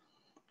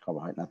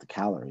carbohydrate, not the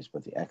calories,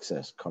 but the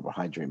excess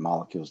carbohydrate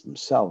molecules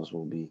themselves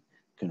will be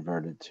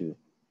converted to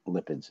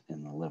lipids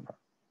in the liver.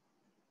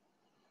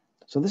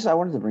 So this, I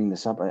wanted to bring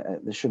this up.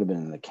 This should have been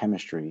in the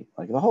chemistry,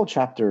 like the whole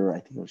chapter, I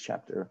think it was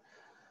chapter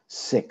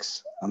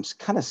 6. I'm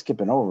kind of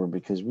skipping over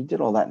because we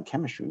did all that in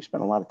chemistry. We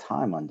spent a lot of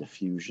time on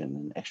diffusion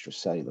and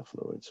extracellular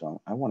fluid.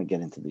 So I want to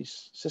get into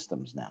these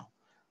systems now,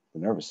 the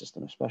nervous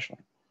system especially.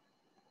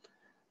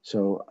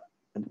 So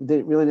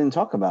they really didn't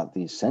talk about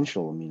the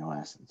essential amino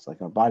acids.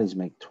 Like our bodies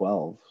make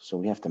 12, so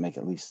we have to make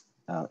at least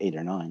 8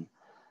 or 9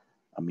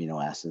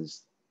 amino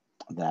acids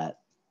that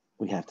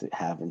we have to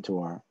have into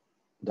our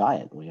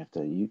diet. We have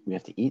to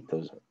eat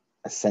those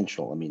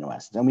essential amino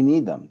acids, and we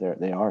need them.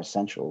 They are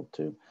essential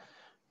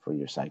for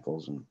your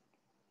cycles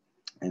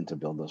and to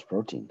build those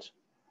proteins.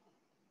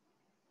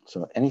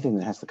 So anything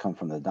that has to come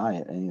from the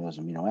diet, any of those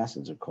amino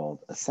acids are called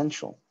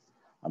essential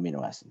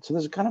amino acids. So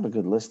there's kind of a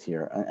good list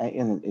here,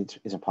 and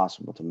it's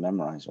impossible to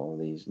memorize all of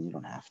these, and you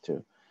don't have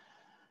to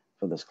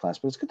for this class,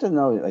 but it's good to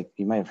know, like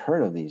you might have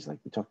heard of these, like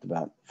we talked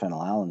about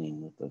phenylalanine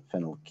with the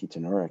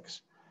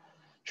phenylketonurics.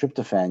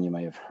 Tryptophan you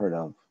might have heard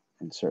of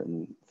in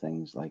certain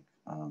things like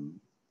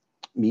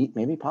meat,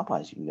 maybe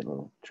Popeyes, you can get a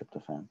little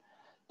tryptophan.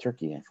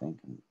 Turkey, I think,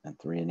 and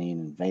threonine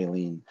and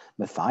valine,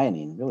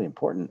 methionine, really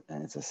important,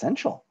 and it's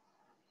essential.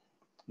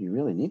 You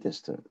really need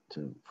this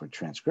for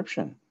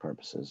transcription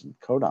purposes and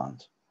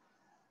codons.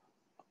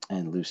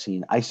 And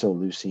leucine,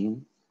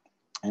 isoleucine,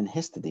 and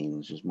histidine,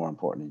 which is more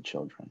important in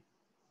children.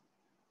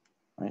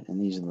 Right?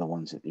 And these are the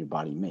ones that your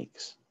body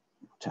makes.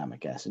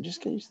 Glutamic acid.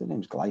 Just get used to the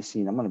names.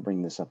 Glycine. I'm going to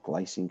bring this up,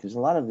 glycine, because a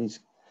lot of these,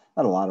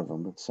 not a lot of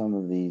them, but some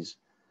of these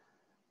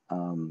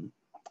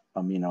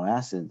amino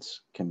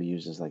acids can be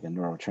used as like a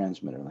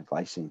neurotransmitter. Like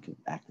glycine can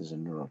act as a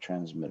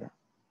neurotransmitter,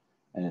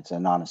 and it's a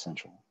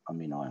non-essential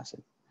amino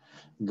acid.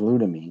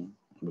 Glutamine,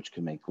 which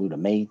can make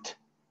glutamate,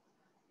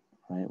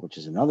 right, which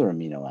is another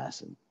amino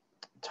acid.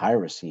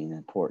 Tyrosine,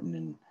 important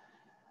in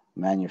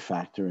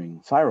manufacturing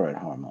thyroid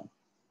hormone.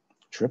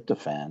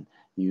 Tryptophan,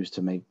 used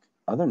to make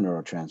other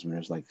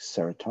neurotransmitters like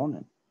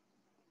serotonin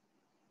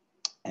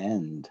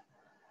and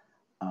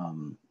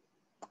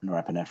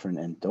norepinephrine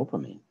and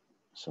dopamine.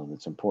 So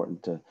it's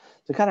important to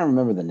kind of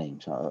remember the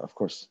names. Of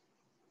course,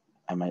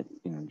 I might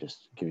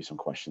just give you some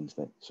questions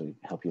that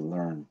help you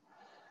learn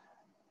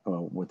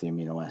what the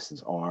amino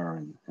acids are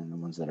and the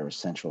ones that are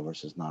essential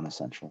versus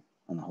non-essential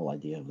and the whole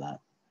idea of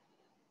that.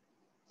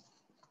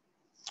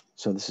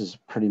 So this is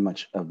pretty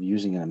much of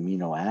using an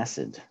amino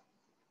acid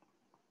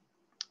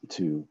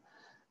to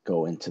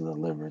go into the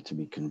liver to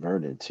be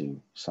converted to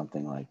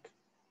something like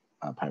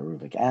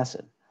pyruvic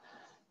acid.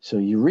 So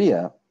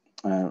urea,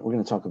 we're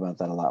going to talk about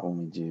that a lot when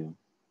we do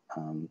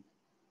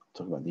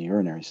talk about the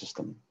urinary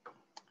system,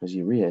 because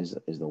urea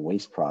is the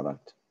waste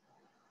product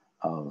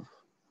of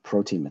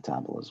protein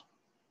metabolism.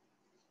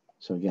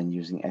 So again,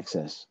 using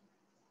excess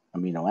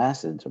amino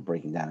acids or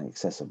breaking down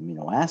excessive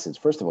amino acids,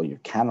 first of all, you're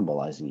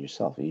cannibalizing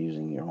yourself. You're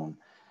using your own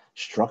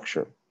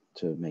structure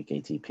to make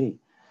ATP.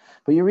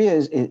 But urea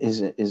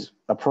is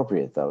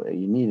appropriate, though.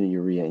 You need a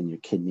urea in your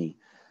kidney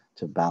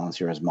to balance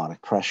your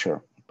osmotic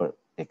pressure. But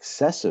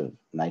excessive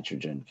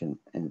nitrogen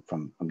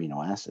from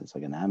amino acids,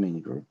 like an amine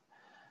group,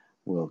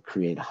 will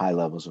create high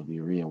levels of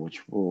urea,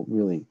 which will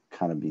really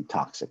kind of be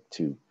toxic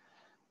to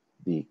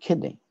the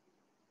kidney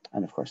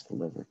and, of course, the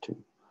liver, too.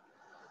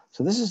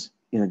 So this is,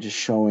 just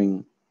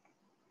showing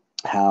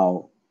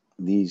how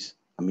these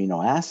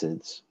amino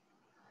acids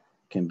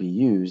can be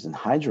used and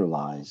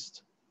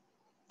hydrolyzed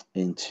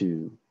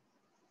into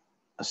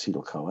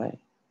acetyl-CoA,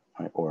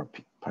 right, or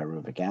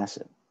pyruvic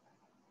acid,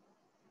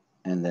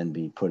 and then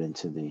be put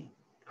into the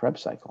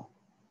Krebs cycle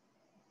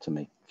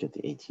to get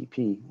the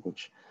ATP,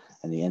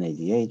 and the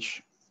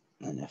NADH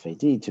and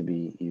FAD to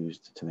be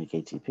used to make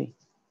ATP.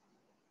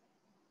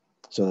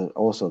 So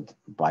also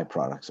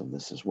byproducts of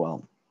this as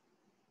well,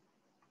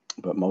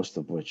 but most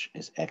of which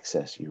is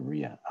excess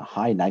urea, a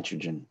high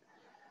nitrogen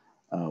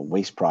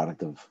waste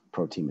product of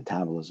protein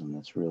metabolism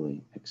that's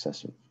really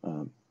excessive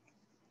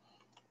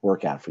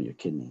workout for your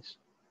kidneys.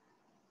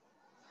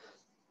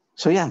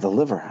 So yeah, the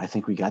liver, I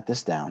think we got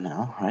this down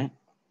now, right?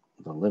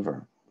 The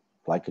liver,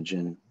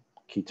 glycogen,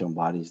 ketone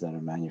bodies that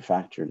are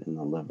manufactured in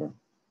the liver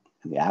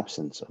in the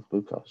absence of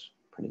glucose,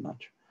 pretty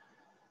much.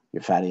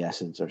 Your fatty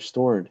acids are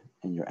stored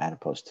in your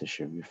adipose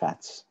tissue. Your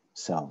fat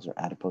cells are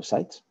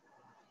adipocytes.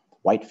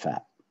 White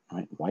fat,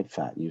 right? White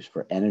fat used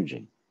for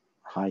energy,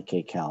 high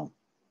kcal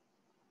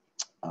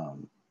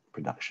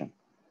production.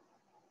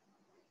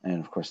 And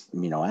of course,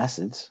 amino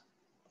acids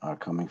are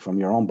coming from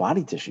your own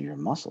body tissue, your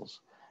muscles.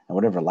 And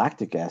whatever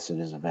lactic acid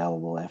is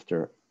available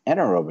after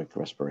anaerobic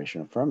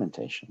respiration or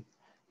fermentation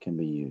can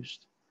be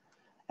used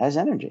as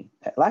energy.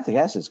 Lactic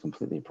acid is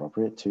completely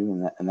appropriate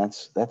too, and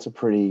that's a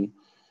pretty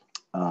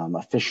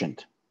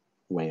efficient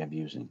way of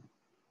using.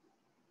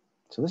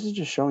 So this is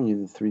just showing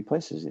you the three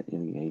places.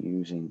 You're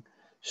using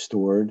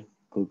stored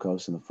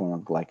glucose in the form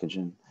of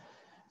glycogen.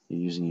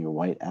 You're using your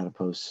white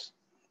adipose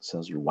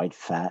cells, your white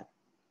fat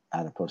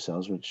adipose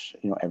cells, which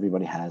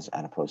everybody has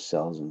adipose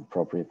cells in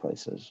appropriate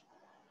places,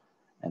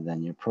 and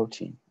then your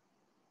protein.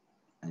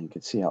 And you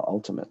can see how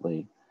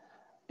ultimately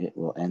it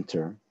will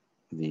enter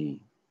the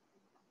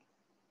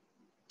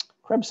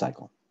Krebs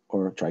cycle,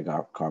 or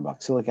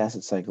tricarboxylic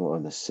acid cycle, or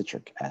the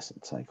citric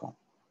acid cycle.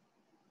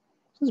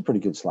 This is a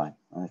pretty good slide.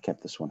 I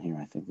kept this one here.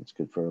 I think it's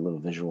good for a little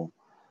visual,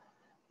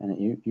 and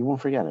you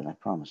won't forget it, I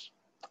promise.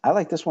 I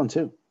like this one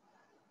too.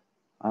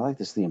 I like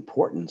this, the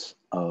importance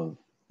of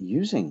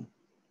using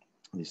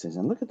these things.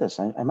 And look at this.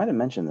 I might have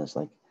mentioned this,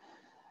 like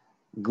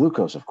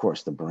glucose, of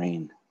course, the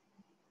brain,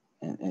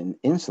 and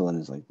insulin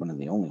is like one of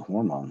the only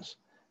hormones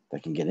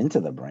that can get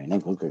into the brain,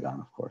 and glucagon,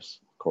 of course,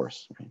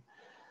 right?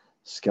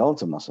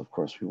 Skeletal muscle, of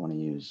course, we want to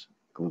use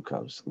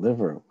glucose.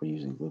 Liver, we're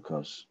using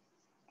glucose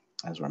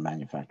as we're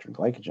manufacturing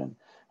glycogen.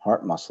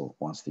 Heart muscle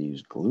wants to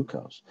use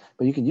glucose.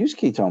 But you can use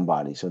ketone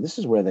bodies, so this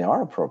is where they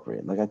are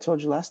appropriate. Like I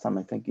told you last time,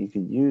 I think you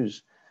could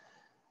use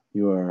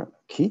your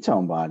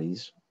ketone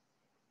bodies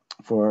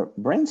for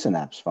brain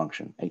synapse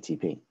function,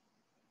 ATP.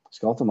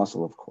 Skeletal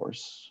muscle, of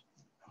course,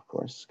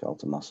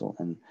 skeletal muscle,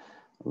 and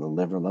The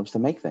liver loves to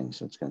make things,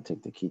 so it's going to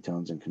take the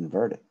ketones and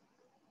convert it.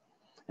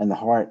 And the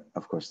heart,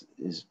 of course,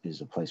 is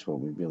a place where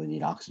we really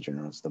need oxygen,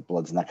 or else the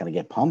blood's not going to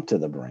get pumped to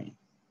the brain.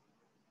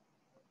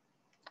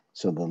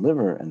 So the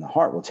liver and the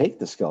heart will take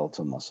the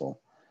skeletal muscle,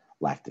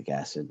 lactic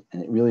acid,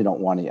 and it really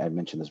don't want to, I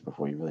mentioned this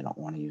before, you really don't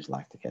want to use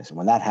lactic acid.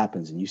 When that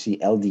happens and you see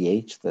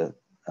LDH,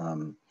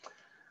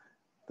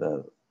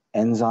 the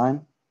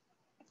enzyme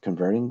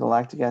converting the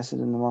lactic acid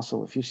in the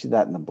muscle, if you see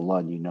that in the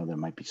blood, you know there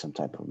might be some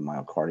type of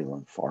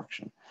myocardial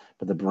infarction.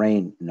 But the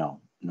brain,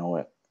 no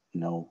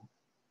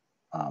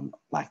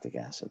lactic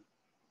acid.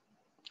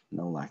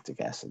 No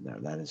lactic acid there.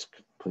 That is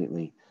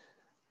completely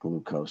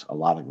glucose, a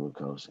lot of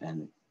glucose.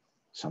 And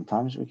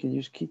sometimes we can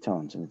use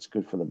ketones and it's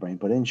good for the brain,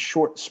 but in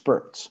short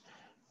spurts,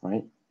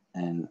 right?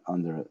 And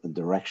under the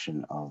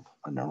direction of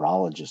a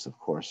neurologist, of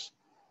course.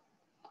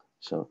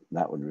 So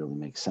that would really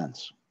make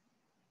sense.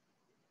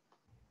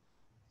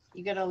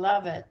 You're going to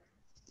love it.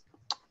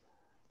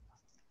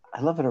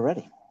 I love it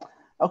already.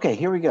 Okay,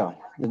 here we go.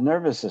 The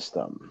nervous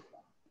system.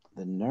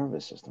 The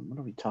nervous system. What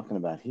are we talking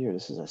about here?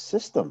 This is a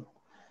system.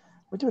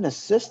 We're doing a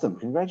system.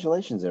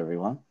 Congratulations,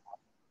 everyone.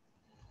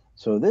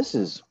 So this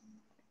is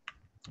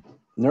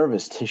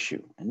nervous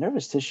tissue. And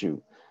nervous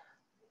tissue,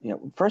 you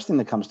know, first thing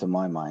that comes to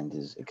my mind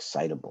is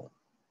excitable,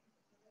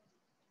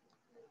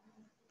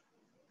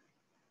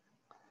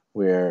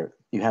 where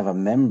you have a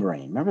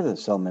membrane. Remember the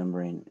cell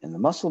membrane and the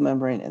muscle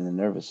membrane and the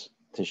nervous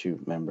tissue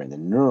membrane, the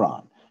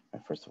neuron.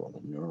 First of all, the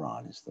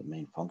neuron is the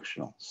main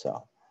functional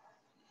cell,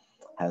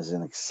 has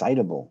an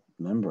excitable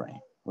membrane,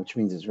 which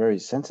means it's very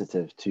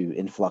sensitive to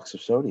influx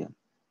of sodium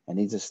and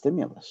needs a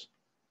stimulus.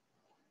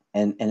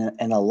 And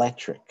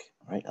electric,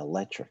 right?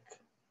 Electric.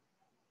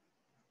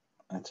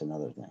 That's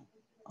another thing.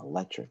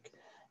 Electric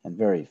and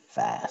very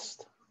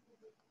fast.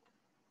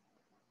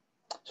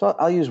 So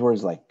I'll use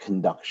words like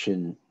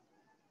conduction,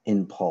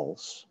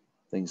 impulse,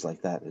 things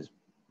like that is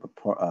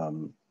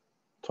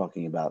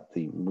talking about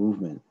the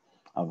movement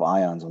of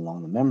ions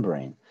along the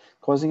membrane,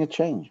 causing a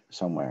change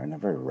somewhere, and a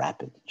very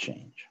rapid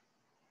change.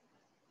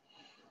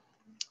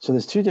 So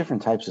there's two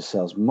different types of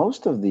cells.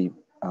 Most of the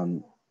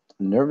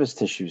nervous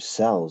tissue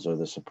cells are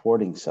the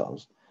supporting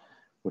cells,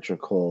 which are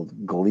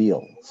called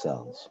glial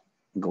cells.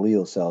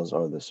 Glial cells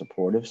are the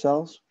supportive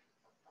cells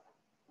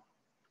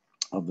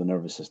of the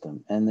nervous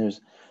system. And there's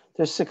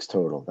 6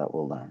 total that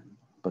we'll learn.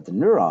 But the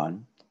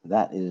neuron,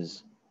 that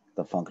is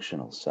the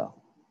functional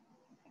cell.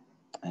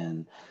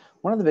 And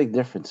one of the big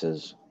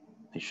differences,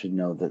 you should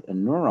know that a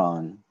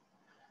neuron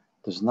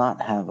does not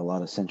have a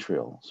lot of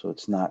centriole, so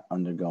it's not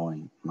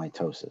undergoing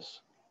mitosis,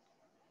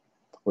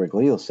 where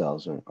glial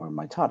cells are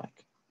mitotic.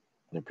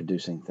 They're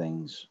producing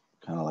things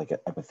kind of like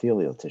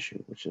epithelial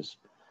tissue, which is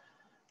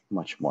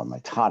much more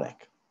mitotic.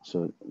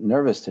 So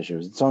nervous tissue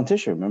is its own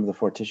tissue. Remember the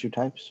 4 tissue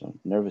types? So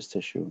nervous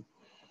tissue,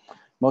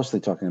 mostly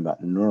talking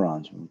about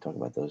neurons when we talk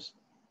about those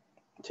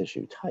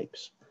tissue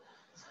types.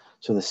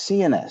 So the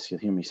CNS, you'll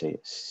hear me say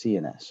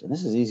CNS, and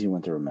this is an easy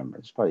one to remember.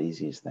 It's probably the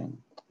easiest thing.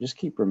 Just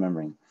keep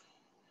remembering.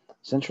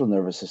 Central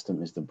nervous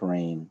system is the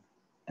brain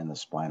and the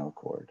spinal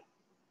cord.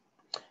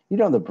 You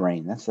know the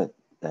brain, that's that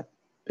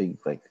big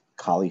like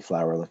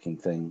cauliflower looking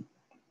thing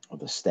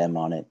with a stem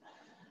on it,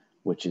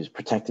 which is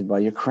protected by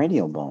your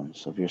cranial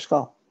bones of your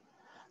skull.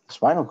 The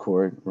spinal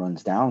cord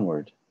runs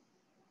downward,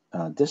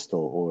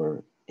 distal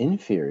or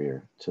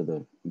inferior to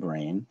the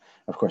brain.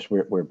 Of course,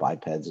 we're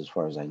bipeds as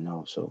far as I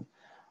know, so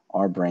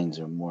our brains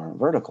are more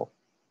vertical.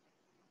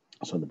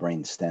 So the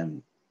brain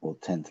stem will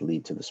tend to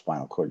lead to the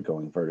spinal cord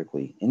going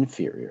vertically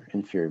inferior.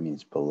 Inferior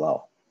means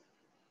below.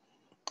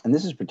 And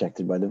this is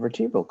protected by the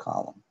vertebral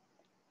column,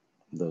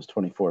 those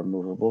 24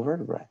 movable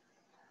vertebrae.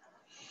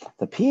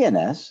 The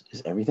PNS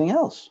is everything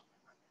else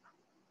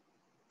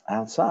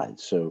outside.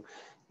 So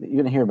you're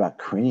going to hear about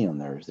cranial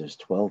nerves. There's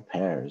 12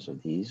 pairs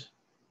of these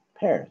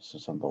pairs.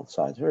 It's on both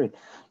sides. Very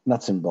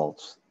nuts and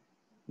bolts.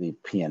 The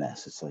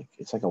PNS.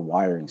 It's like a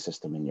wiring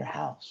system in your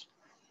house.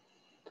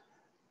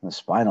 And the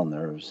spinal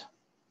nerves,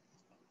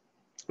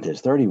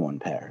 there's 31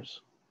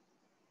 pairs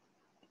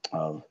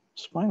of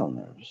spinal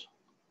nerves.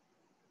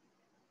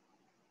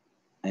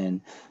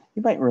 And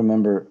you might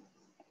remember,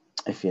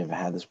 if you ever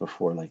had this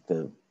before, like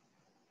the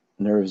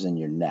nerves in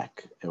your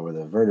neck or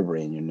the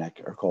vertebrae in your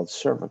neck are called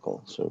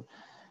cervical. So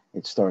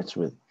it starts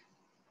with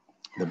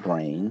the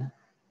brain,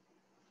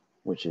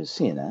 which is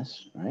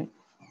CNS, right?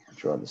 I'll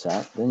draw this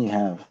out. Then you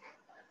have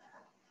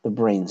the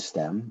brain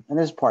stem, and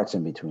there's parts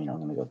in between I'm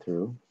going to go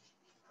through.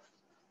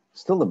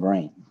 Still the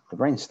brain. The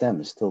brain stem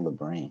is still the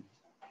brain.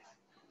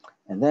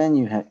 And then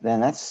you have,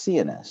 then that's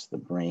CNS, the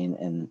brain,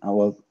 and, oh,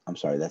 well, I'm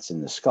sorry, that's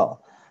in the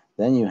skull.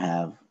 Then you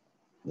have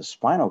the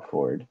spinal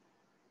cord,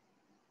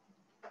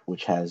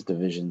 which has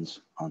divisions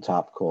on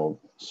top called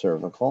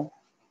cervical.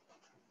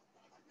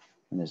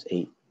 And there's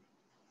 8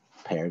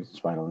 paired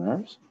spinal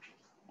nerves.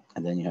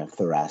 And then you have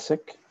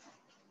thoracic.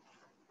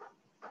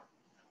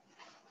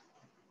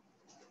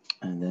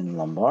 And then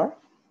lumbar.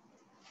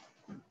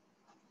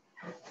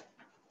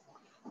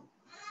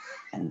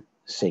 And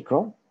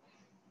sacral.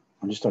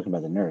 I'm just talking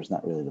about the nerves,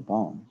 not really the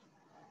bones.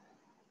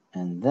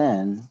 And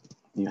then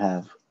you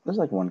have There's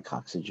like one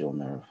coccygeal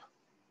nerve.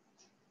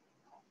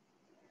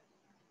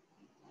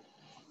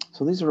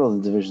 So these are all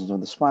the divisions of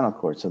the spinal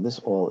cord. So this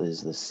all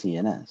is the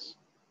CNS.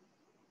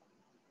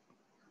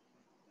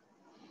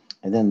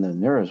 And then the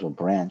nerves will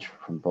branch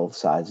from both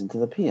sides into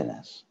the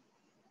PNS.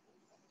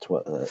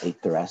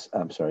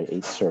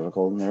 8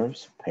 cervical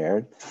nerves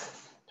paired,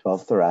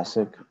 12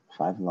 thoracic,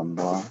 5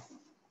 lumbar,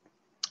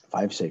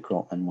 5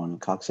 sacral, and 1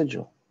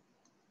 coccygeal,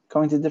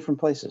 going to different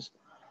places.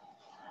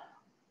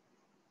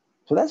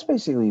 So that's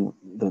basically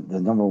the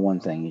number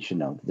one thing you should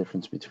know, the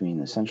difference between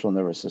the central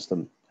nervous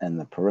system and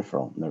the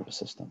peripheral nervous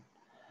system.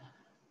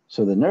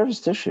 So the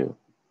nervous tissue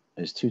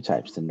is 2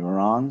 types, the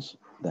neurons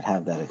that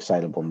have that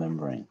excitable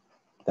membrane,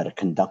 that are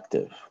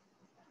conductive,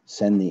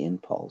 send the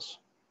impulse,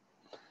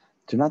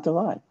 do not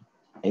divide,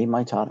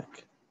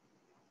 amitotic.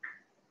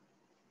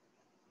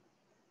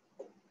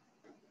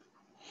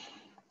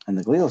 And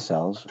the glial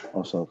cells,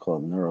 also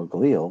called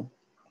neuroglial,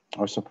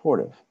 are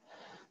supportive.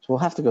 So we'll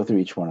have to go through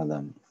each one of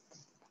them.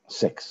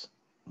 6.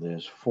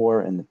 There's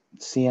 4 in the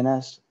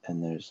CNS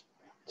and there's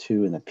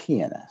 2 in the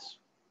PNS.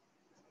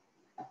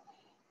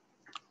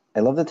 I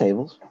love the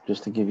tables,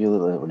 just to give you a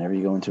little, whenever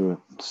you go into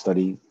a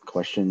study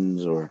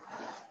questions or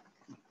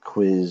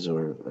quiz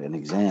or an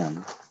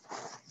exam,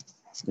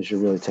 you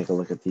should really take a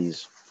look at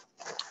these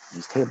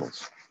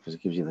tables because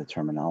it gives you the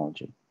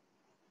terminology.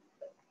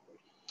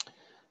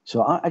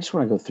 So I just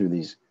want to go through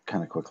these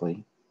kind of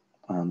quickly.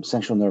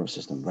 Central nervous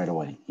system, right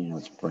away, you know,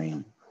 it's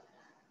brain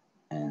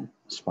and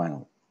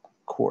spinal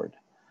cord.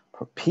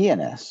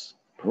 PNS,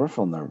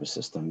 peripheral nervous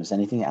system, is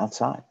anything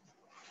outside.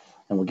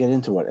 And we'll get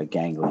into what a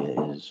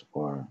ganglia is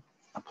or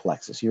a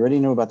plexus. You already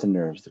know about the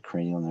nerves, the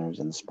cranial nerves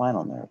and the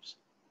spinal nerves.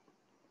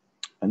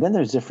 And then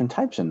there's different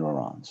types of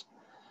neurons.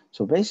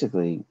 So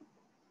basically,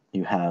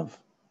 you have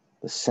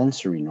the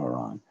sensory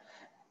neuron.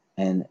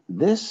 And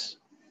this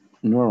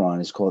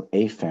neuron is called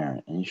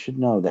afferent. And you should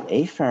know that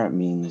afferent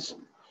means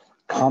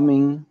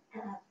coming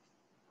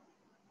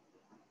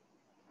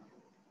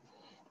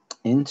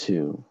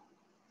into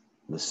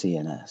the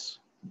CNS.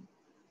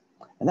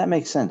 And that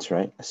makes sense,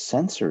 right? A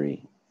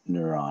sensory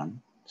neuron,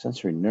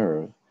 sensory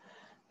nerve,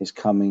 is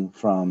coming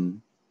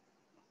from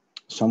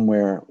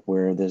somewhere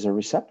where there's a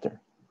receptor,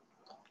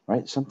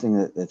 right?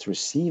 Something that's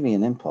receiving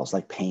an impulse,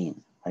 like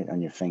pain, right,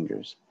 on your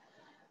fingers,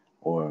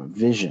 or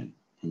vision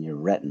in your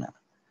retina.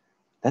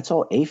 That's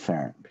all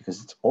afferent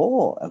because it's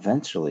all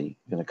eventually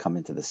going to come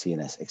into the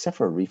CNS, except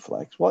for a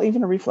reflex. Well,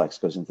 even a reflex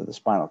goes into the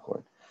spinal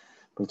cord,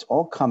 but it's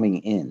all coming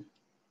in,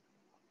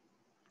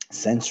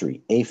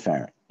 sensory,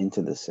 afferent,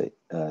 into the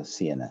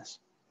CNS.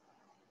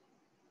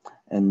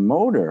 And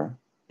motor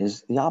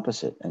is the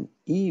opposite, an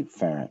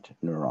efferent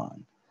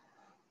neuron.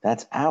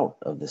 That's out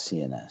of the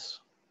CNS.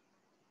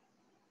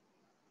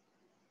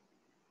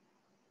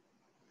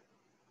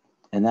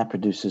 And that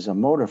produces a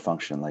motor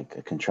function, like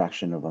a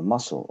contraction of a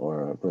muscle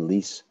or a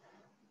release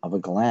of a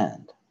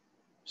gland,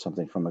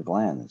 something from a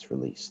gland that's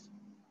released.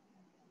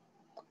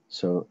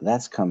 So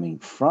that's coming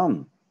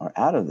from or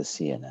out of the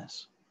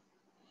CNS.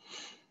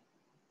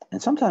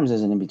 And sometimes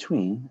there's an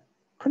in-between,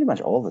 pretty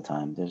much all the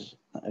time, there's,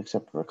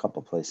 except for a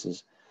couple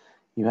places,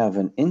 you have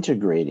an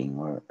integrating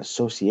or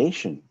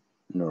association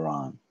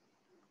neuron.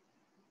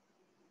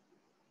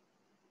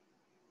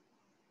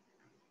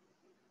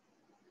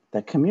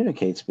 That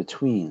communicates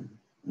between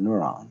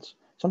neurons,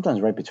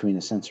 sometimes right between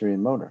a sensory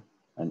and motor,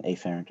 an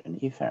afferent and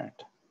efferent.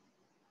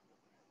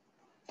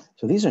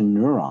 So these are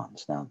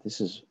neurons. Now,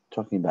 this is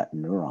talking about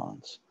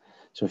neurons.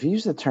 So if you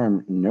use the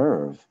term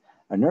nerve,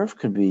 a nerve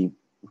could be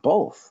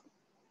both,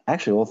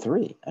 actually all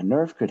 3. A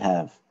nerve could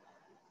have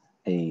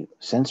a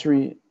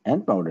sensory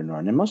and motor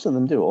neuron, and most of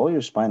them do. All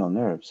your spinal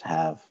nerves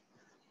have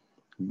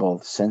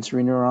both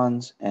sensory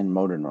neurons and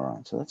motor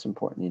neurons. So that's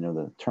important, you know,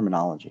 the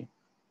terminology.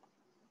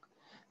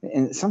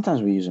 And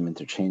sometimes we use them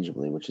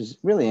interchangeably, which is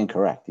really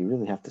incorrect. You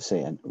really have to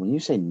say, when you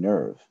say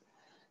nerve,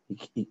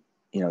 you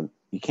know,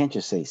 you can't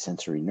just say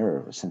sensory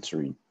nerve or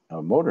sensory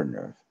motor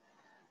nerve.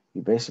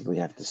 You basically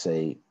have to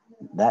say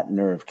that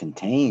nerve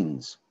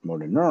contains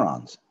motor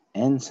neurons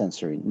and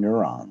sensory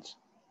neurons.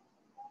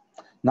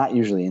 Not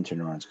usually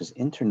interneurons, because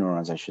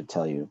interneurons, I should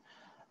tell you,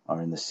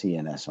 are in the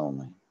CNS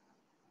only.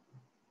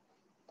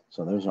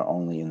 So those are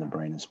only in the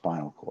brain and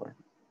spinal cord,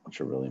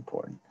 which are really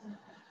important.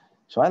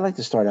 So I like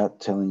to start out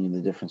telling you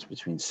the difference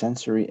between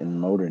sensory and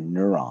motor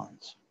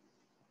neurons.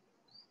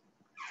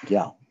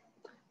 Yeah,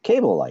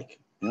 cable-like.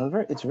 You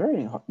know, it's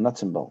very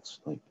nuts and bolts.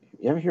 Like,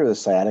 you ever hear of the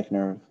sciatic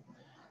nerve?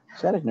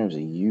 Sciatic nerve is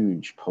a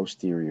huge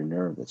posterior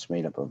nerve that's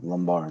made up of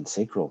lumbar and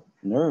sacral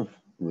nerve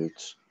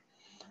roots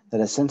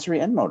that has sensory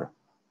and motor.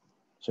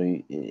 So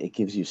it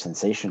gives you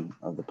sensation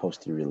of the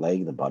posterior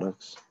leg, the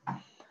buttocks,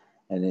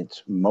 and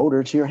it's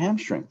motor to your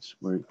hamstrings,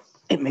 where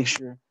it makes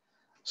your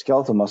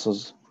skeletal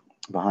muscles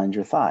behind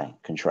your thigh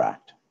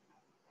contract.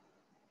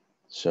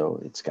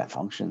 So it's got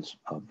functions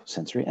of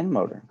sensory and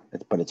motor,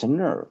 but it's a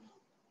nerve,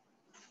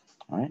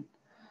 all right?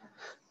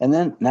 And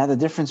then now the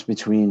difference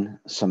between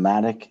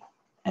somatic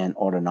and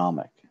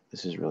autonomic.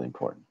 This is really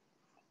important.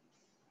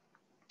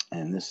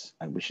 And this,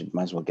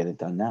 might as well get it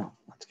done now.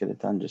 Let's get it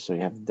done just so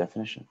you have the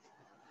definition.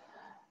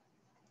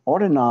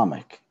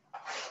 Autonomic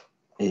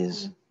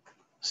is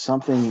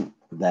something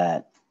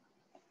that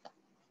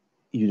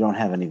you don't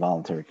have any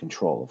voluntary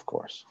control, of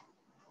course.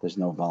 There's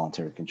no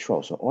voluntary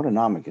control. So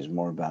autonomic is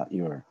more about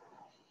your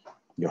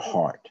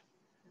heart,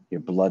 your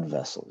blood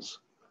vessels,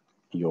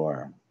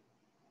 your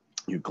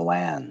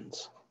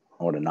glands,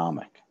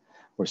 autonomic.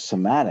 Where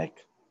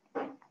somatic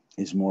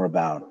is more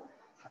about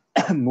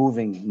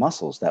moving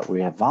muscles that we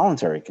have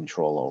voluntary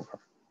control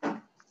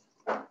over.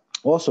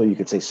 Also, you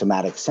could say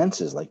somatic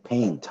senses like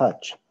pain,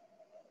 touch,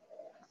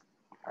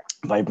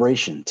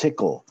 vibration,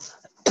 tickle,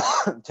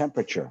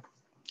 temperature,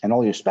 and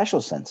all your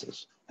special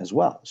senses as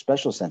well.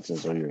 Special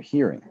senses are your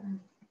hearing,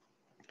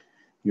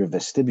 your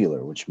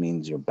vestibular, which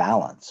means your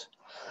balance,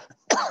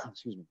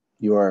 excuse me,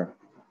 your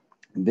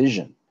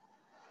vision,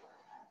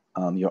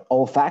 your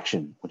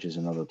olfaction, which is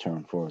another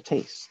term for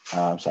taste.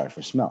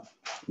 For smell.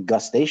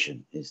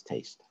 Gustation is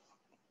taste.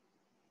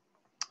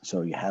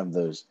 So you have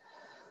those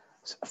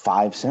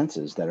 5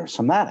 senses that are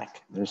somatic.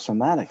 They're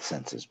somatic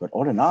senses, but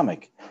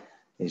autonomic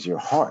is your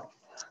heart,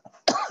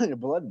 your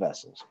blood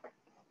vessels.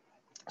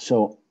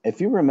 So if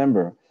you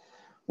remember,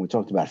 when we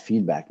talked about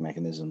feedback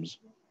mechanisms,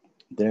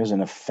 there's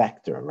an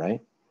effector,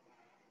 right?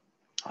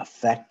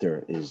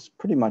 Effector is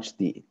pretty much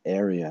the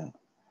area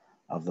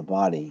of the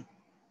body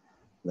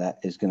that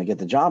is going to get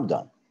the job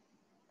done.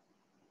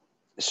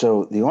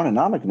 So the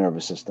autonomic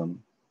nervous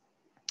system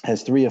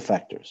has 3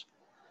 effectors.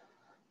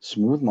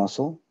 Smooth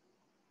muscle,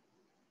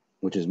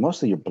 which is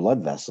mostly your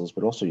blood vessels,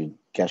 but also your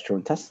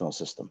gastrointestinal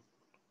system.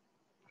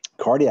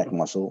 Cardiac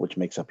muscle, which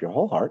makes up your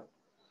whole heart,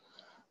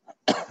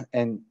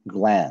 and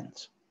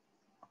glands.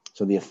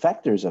 So the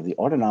effectors of the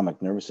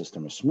autonomic nervous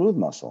system are smooth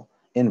muscle,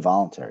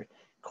 involuntary,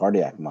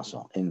 cardiac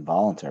muscle,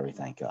 involuntary,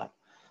 thank God,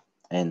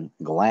 and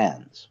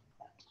glands,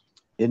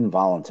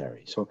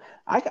 involuntary. So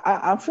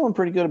I'm feeling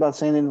pretty good about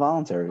saying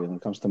involuntary when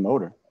it comes to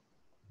motor.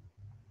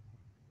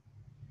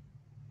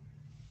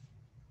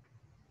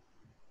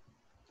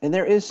 And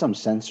there is some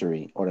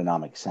sensory,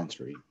 autonomic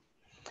sensory.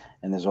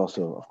 And there's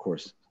also, of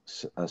course,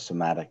 a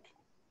somatic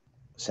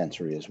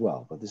sensory as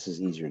well. But this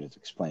is easier to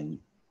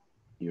explain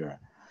your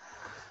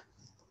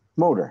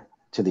motor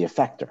to the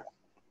effector.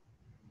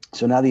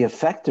 So now the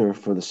effector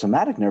for the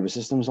somatic nervous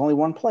system is only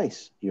one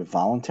place, your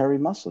voluntary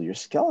muscle, your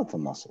skeletal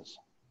muscles.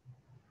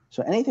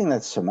 So anything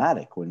that's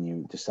somatic, when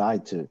you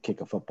decide to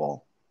kick a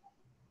football,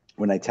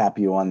 when I tap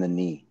you on the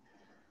knee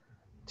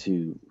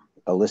to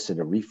elicit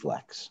a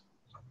reflex,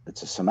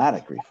 it's a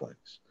somatic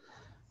reflex.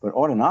 But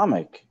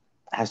autonomic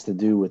has to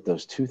do with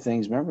those 2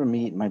 things. Remember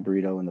me eating my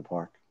burrito in the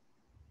park?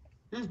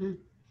 Mm-hmm.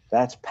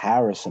 That's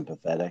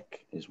parasympathetic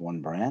is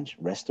one branch,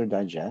 rest or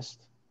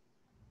digest.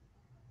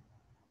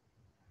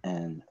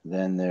 And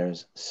then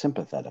there's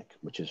sympathetic,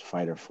 which is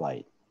fight or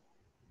flight.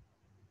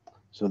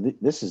 So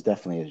this is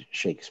definitely a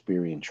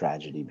Shakespearean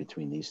tragedy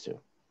between these 2,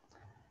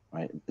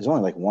 right? There's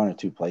only like 1 or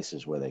 2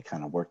 places where they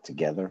kind of work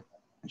together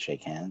and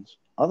shake hands.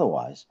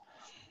 Otherwise,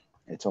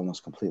 it's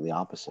almost completely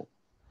opposite.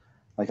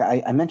 Like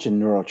I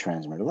mentioned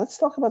neurotransmitter. Let's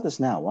talk about this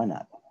now. Why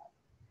not?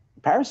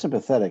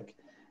 Parasympathetic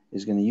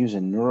is going to use a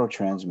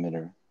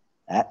neurotransmitter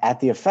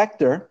at the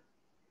effector.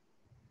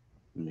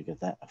 Let me get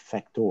that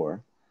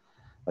effector.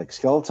 Like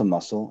skeletal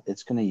muscle,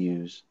 it's going to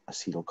use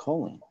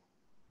acetylcholine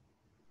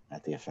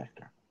at the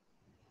effector.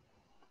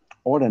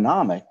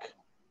 Autonomic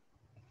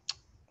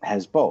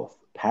has both.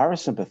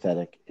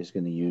 Parasympathetic is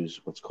going to use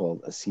what's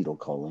called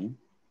acetylcholine.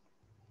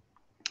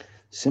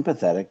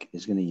 Sympathetic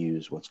is going to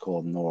use what's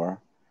called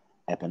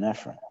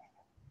norepinephrine.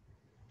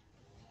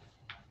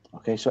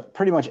 Okay, so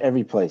pretty much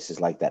every place is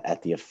like that.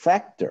 At the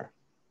effector,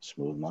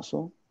 smooth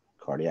muscle,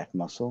 cardiac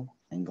muscle,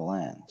 and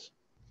glands.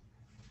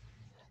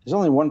 There's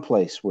only one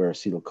place where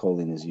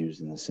acetylcholine is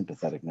used in the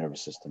sympathetic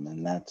nervous system,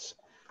 and that's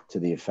to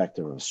the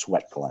effector of a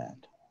sweat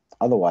gland.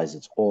 Otherwise,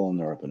 it's all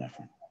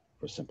norepinephrine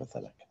for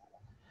sympathetic.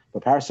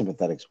 But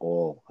parasympathetic's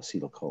all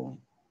acetylcholine.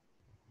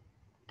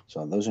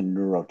 So those are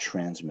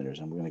neurotransmitters,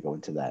 and we're going to go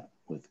into that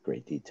with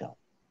great detail.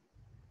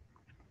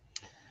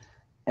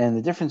 And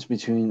the difference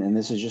between, and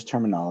this is just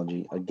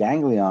terminology, a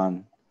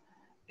ganglion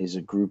is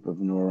a group of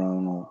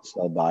neuronal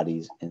cell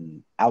bodies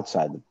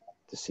outside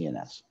the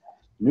CNS.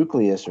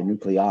 Nucleus or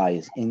nuclei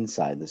is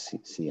inside the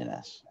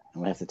CNS.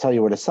 And we have to tell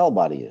you what a cell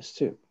body is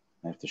too.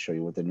 I have to show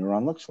you what the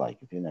neuron looks like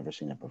if you've never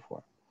seen it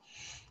before.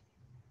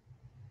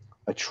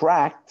 A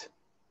tract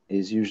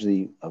is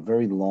usually a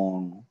very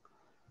long,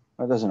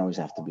 or it doesn't always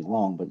have to be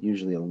long, but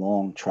usually a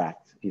long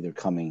tract, either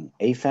coming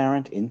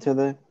afferent into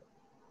the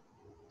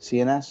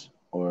CNS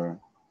or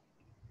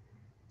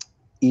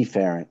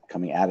efferent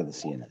coming out of the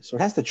CNS. So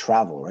it has to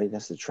travel, right? It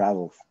has to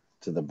travel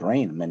to the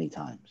brain many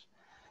times.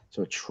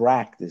 So a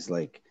tract is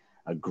like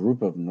a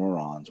group of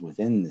neurons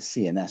within the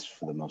CNS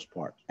for the most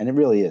part. And it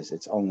really is.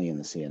 It's only in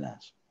the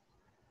CNS.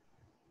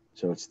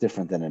 So it's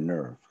different than a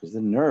nerve because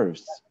the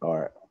nerves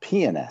are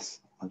PNS.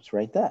 Let's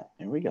write that.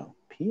 There we go.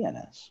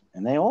 PNS.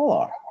 And they all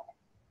are.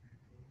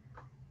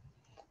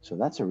 So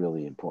that's a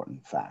really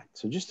important fact.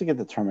 So just to get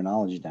the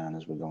terminology down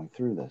as we're going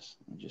through this,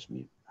 let me just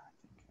mute.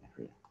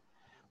 At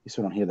least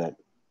we don't hear that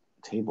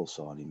table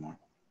saw anymore.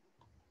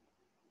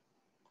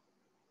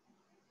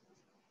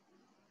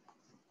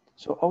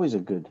 So always a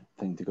good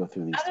thing to go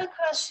through these. I have a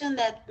question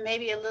that may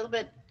be a little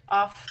bit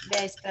off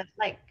base, but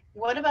like,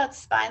 what about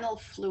spinal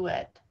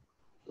fluid?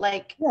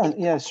 Like,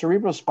 Yeah,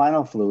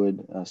 cerebrospinal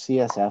fluid,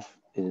 CSF,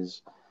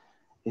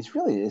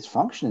 its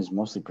function is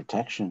mostly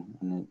protection,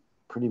 and it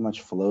pretty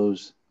much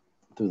flows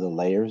through the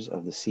layers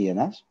of the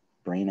CNS,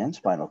 brain and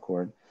spinal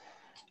cord.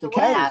 so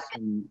what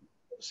happens?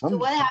 So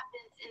what happens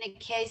in a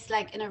case,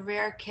 like in a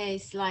rare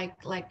case, like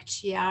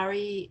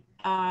Chiari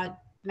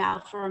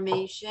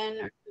malformation?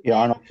 Or the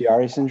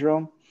Arnold-Chiari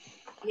syndrome?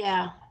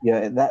 Yeah.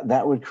 Yeah,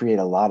 that would create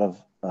a lot of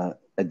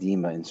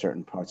edema in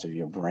certain parts of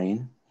your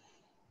brain,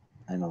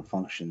 and it'll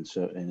function,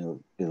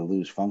 and it'll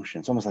lose function.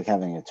 It's almost like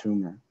having a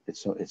tumor.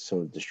 It's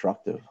so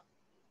destructive.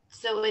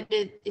 So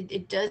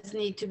it does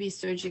need to be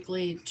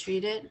surgically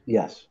treated?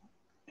 Yes.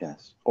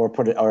 Or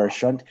a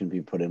shunt can be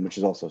put in, which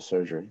is also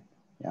surgery.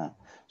 Yeah.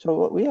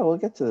 So we'll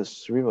get to the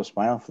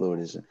cerebrospinal fluid.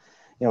 Is,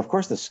 of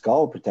course, the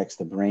skull protects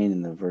the brain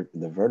and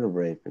the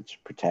vertebrae, which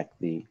protect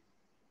the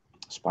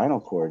spinal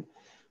cord,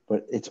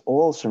 but it's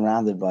all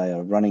surrounded by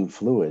a running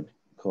fluid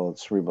called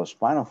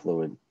cerebrospinal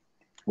fluid,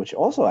 which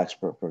also acts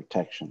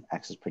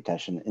as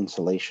protection,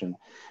 insulation.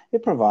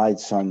 It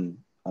provides some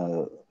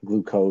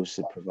glucose.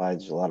 It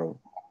provides a lot of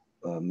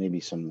maybe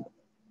some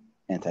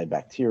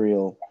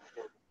antibacterial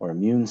or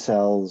immune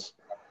cells,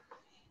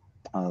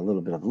 a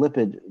little bit of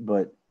lipid,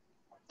 but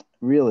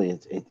really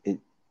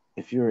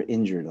if you're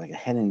injured, like a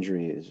head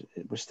injury,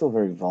 we're still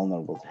very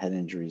vulnerable to head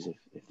injuries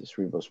if the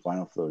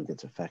cerebrospinal fluid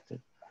gets affected,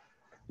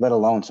 let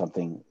alone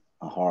something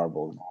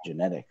horrible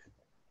genetic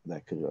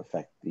that could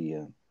affect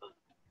the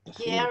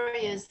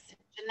Chiari is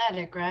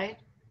genetic, right?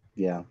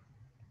 Yeah.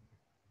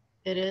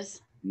 It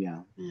is?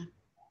 Yeah.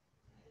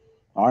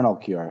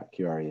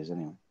 Arnold-Chiari is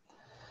anyway.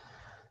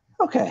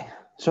 Okay,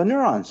 so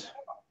neurons.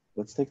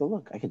 Let's take a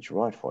look. I could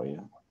draw it for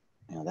you.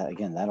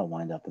 That'll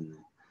wind up in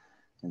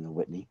the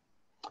Whitney.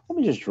 Let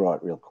me just draw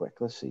it real quick.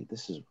 Let's see.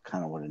 This is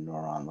kind of what a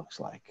neuron looks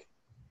like.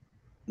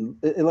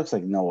 It looks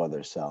like no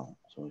other cell.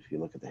 So if you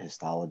look at the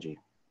histology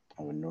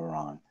of a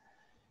neuron,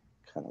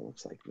 it kind of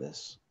looks like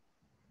this.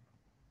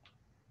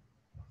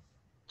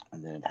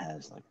 And then it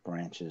has like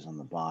branches on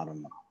the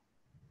bottom.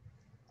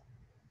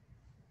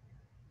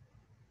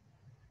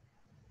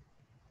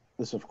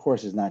 This, of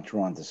course, is not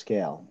drawn to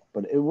scale,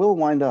 but it will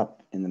wind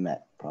up in the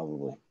Met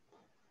probably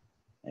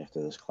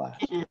after this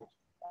class.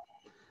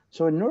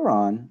 So a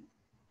neuron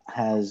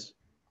has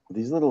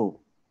these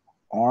little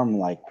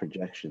arm-like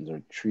projections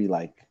or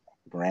tree-like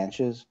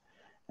branches,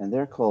 and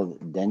they're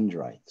called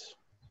dendrites,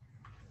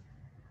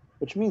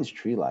 which means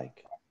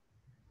tree-like.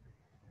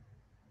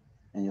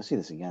 And you'll see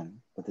this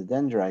again, but the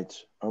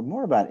dendrites are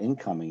more about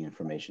incoming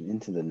information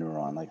into the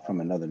neuron, like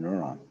from another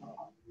neuron,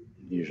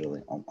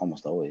 usually,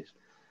 almost always,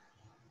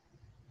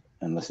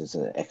 unless it's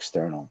an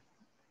external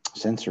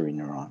sensory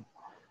neuron.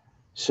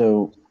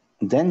 So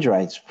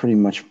dendrites pretty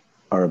much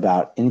are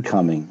about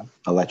incoming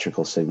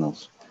electrical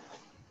signals.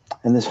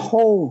 And this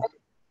whole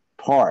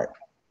part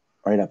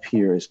right up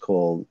here is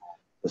called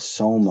the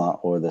soma,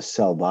 or the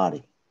cell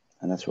body.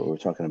 And that's what we were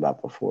talking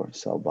about before,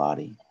 cell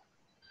body.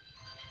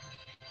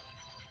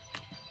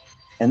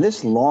 And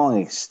this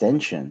long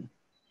extension,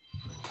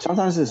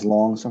 sometimes it's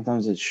long,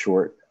 sometimes it's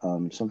short,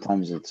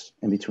 sometimes it's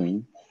in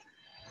between.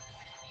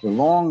 The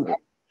long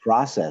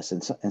process,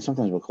 and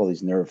sometimes we'll call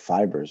these nerve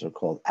fibers, are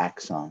called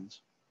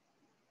axons,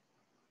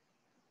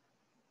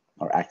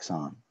 or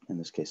axon. In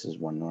this case, is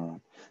one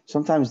neuron.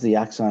 Sometimes the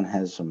axon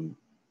has some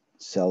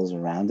cells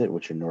around it,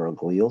 which are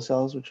neuroglial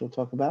cells, which we'll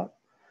talk about.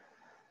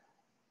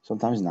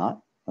 Sometimes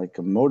not, like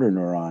a motor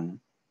neuron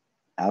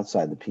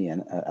outside the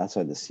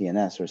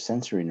CNS, or a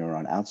sensory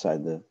neuron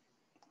outside the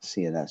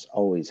CNS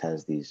always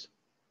has these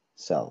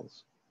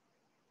cells,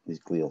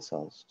 these glial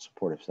cells,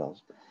 supportive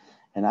cells.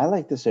 And I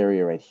like this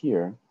area right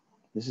here.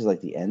 This is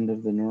like the end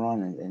of the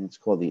neuron, and it's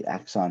called the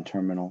axon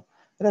terminal.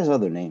 It has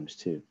other names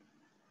too,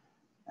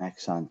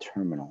 axon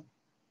terminal.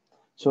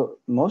 So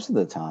most of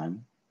the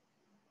time,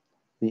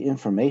 the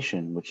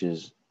information, which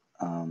is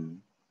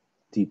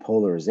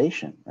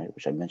depolarization, right,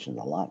 which I mentioned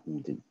a lot when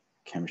we did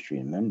chemistry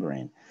and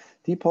membrane,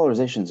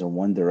 depolarization is in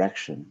one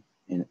direction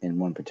in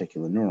one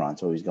particular neuron.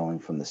 It's always going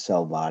from the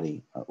cell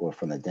body or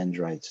from the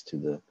dendrites to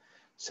the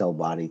cell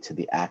body to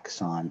the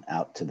axon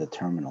out to the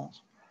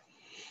terminals.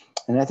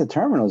 And at the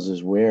terminals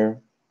is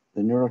where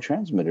the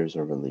neurotransmitters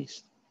are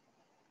released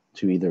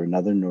to either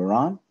another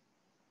neuron,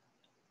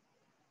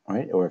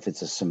 right? Or if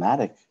it's a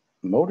somatic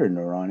motor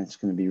neuron, it's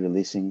going to be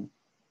releasing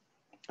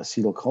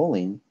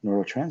acetylcholine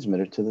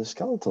neurotransmitter to the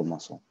skeletal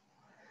muscle.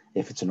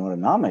 If it's an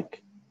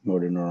autonomic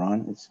motor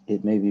neuron,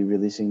 it may be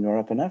releasing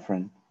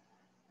norepinephrine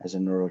as a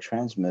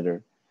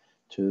neurotransmitter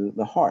to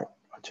the heart,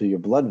 or to your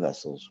blood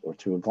vessels, or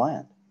to a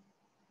gland.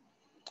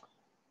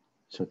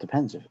 So it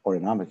depends if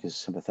autonomic is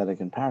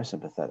sympathetic and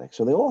parasympathetic.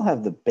 So they all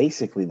have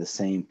basically the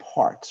same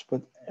parts,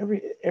 but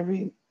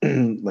every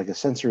like a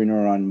sensory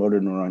neuron, motor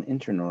neuron,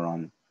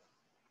 interneuron,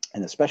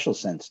 and a special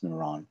sense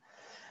neuron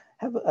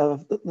have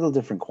little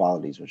different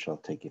qualities, which I'll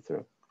take you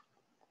through.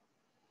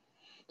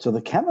 So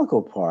the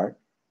chemical part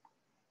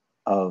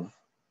of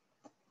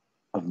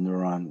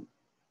neuron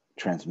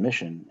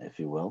transmission, if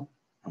you will,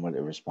 and what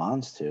it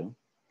responds to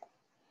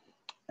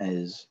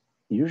is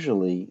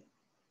usually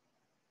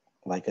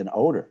like an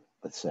odor,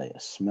 let's say a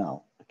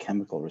smell, a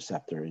chemical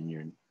receptor in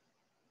your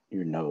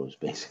nose,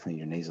 basically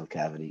your nasal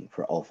cavity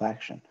for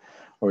olfaction,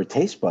 or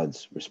taste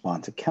buds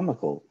respond to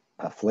chemical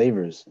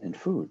flavors in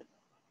food.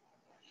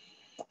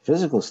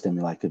 Physical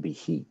stimuli could be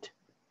heat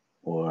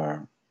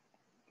or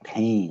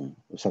pain,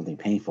 or something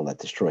painful that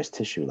destroys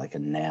tissue, like a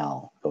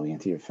nail going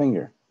into your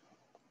finger,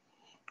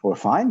 or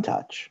fine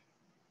touch,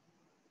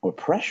 or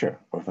pressure,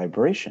 or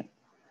vibration.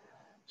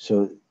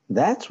 So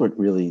that's what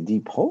really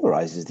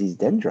depolarizes these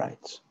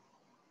dendrites,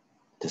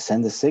 to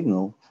send a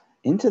signal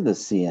into the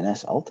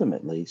CNS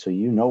ultimately, so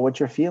you know what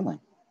you're feeling.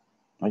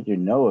 Right? You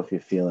know if you're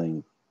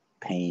feeling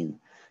pain,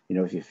 you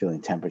know if you're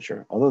feeling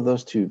temperature, although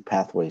those two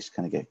pathways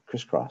kind of get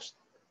crisscrossed.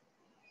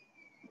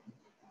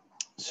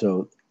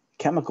 So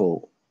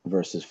chemical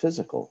versus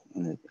physical,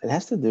 and it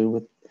has to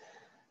do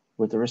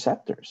with the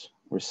receptors.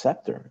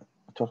 Receptor,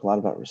 I talk a lot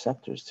about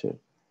receptors too.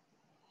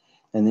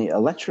 And the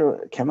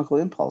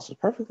electrochemical impulses,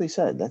 perfectly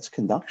said, that's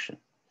conduction.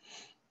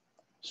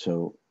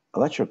 So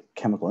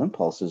electrochemical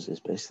impulses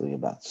is basically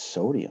about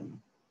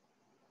sodium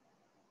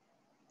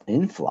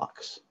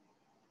influx,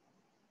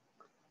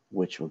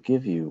 which will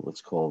give you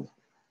what's called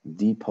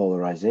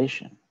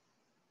depolarization.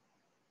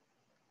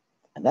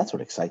 And that's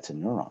what excites a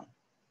neuron.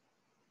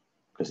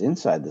 Because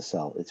inside the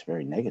cell, it's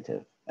very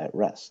negative at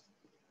rest.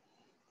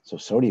 So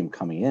sodium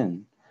coming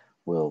in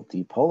will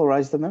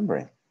depolarize the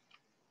membrane.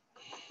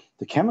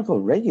 The chemical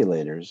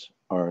regulators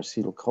are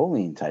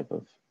acetylcholine type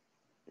of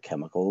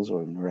chemicals,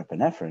 or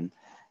norepinephrine,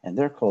 and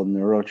they're called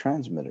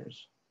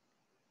neurotransmitters.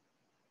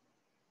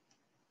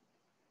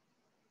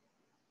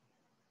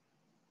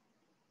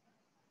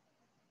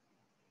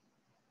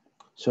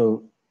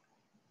 So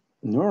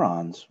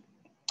neurons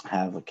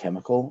have a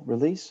chemical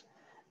release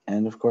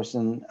and, of course,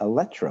 an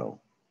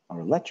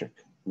electric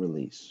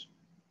release,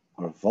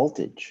 or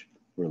voltage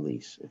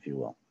release, if you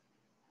will.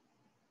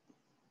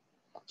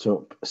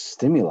 So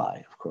stimuli,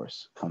 of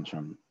course, comes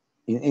from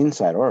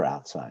inside or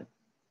outside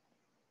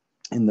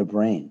in the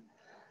brain,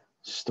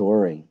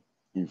 storing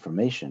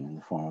information in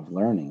the form of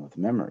learning with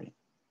memory.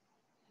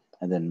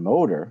 And then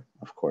motor,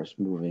 of course,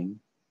 moving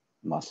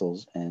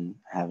muscles and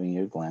having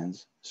your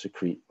glands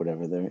secrete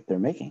whatever they're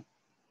making.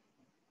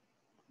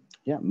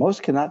 Yeah,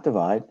 most cannot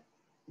divide,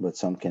 but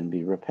some can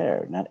be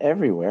repaired. Not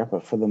everywhere,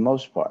 but for the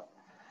most part.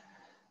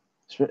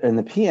 In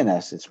the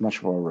PNS, it's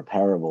much more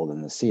repairable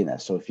than the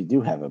CNS. So if you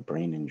do have a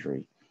brain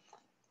injury,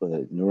 where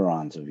the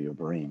neurons of your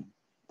brain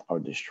are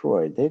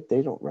destroyed,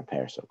 they don't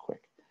repair so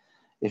quick.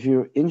 If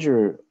you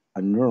injure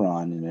a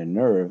neuron in a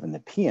nerve in the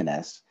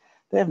PNS,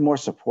 they have more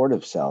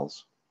supportive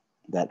cells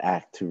that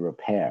act to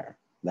repair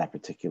that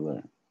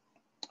particular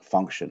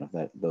function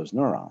of those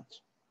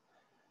neurons.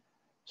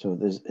 So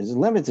there's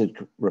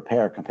limited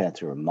repair compared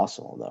to a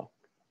muscle, though.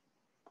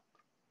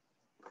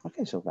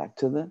 Okay, so back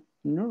to the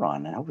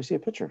neuron. I hope we see a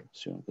picture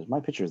soon, because my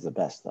picture is the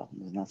best, though.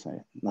 There's not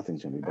saying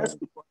nothing's going to be better.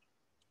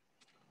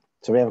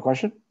 So we have a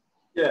question?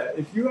 Yeah,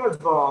 if you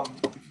have,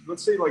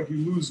 let's say like you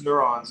lose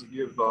neurons, if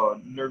you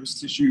have nervous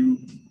tissue,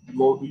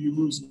 you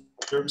lose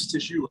nervous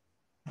tissue,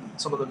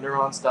 some of the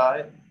neurons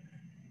die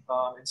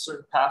in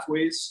certain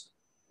pathways.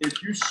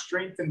 If you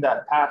strengthen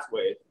that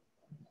pathway,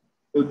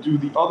 do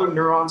the other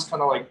neurons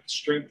kind of like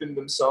strengthen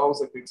themselves,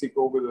 like they take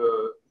over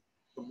the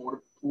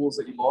motor pools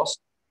that you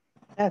lost?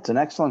 Yeah, it's an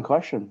excellent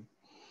question.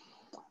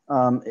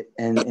 And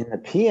in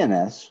the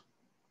PNS,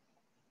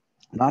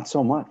 not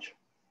so much.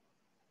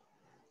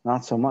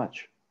 Not so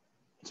much.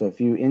 So if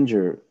you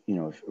injure,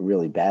 if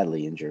really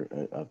badly injure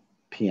a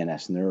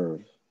PNS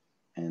nerve,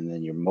 and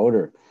then your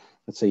motor,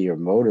 let's say your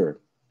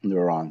motor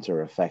neurons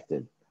are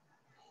affected,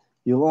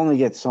 you'll only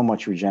get so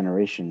much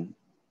regeneration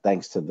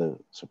thanks to the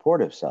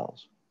supportive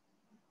cells.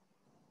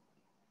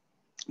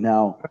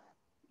 Now,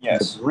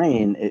 yes, the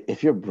brain,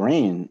 if your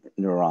brain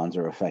neurons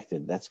are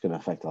affected, that's going to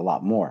affect a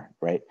lot more,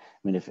 right?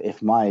 I mean,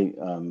 if my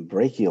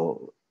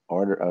brachial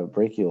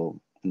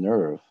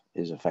nerve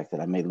is affected,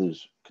 I may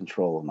lose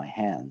control of my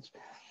hands.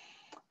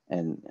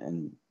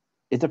 And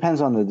it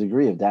depends on the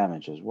degree of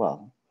damage as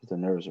well. If the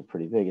nerves are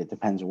pretty big, it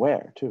depends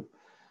where too.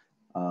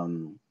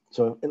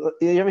 So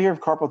you ever hear of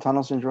carpal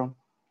tunnel syndrome?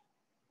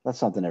 That's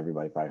something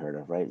everybody probably heard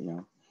of, right?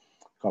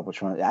 Carpal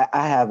tunnel.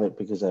 I have it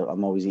because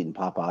I'm always eating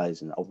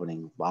Popeyes and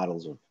opening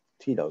bottles of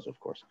Tito's, of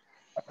course.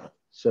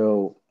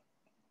 So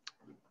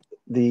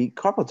the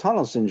carpal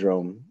tunnel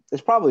syndrome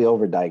is probably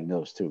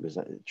overdiagnosed too, because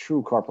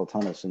true carpal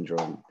tunnel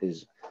syndrome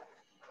is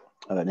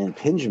an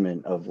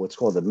impingement of what's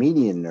called the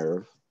median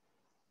nerve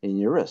in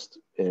your wrist.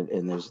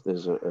 And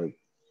there's a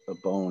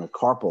bone, a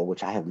carpal,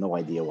 which I have no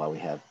idea why we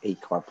have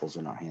 8 carpals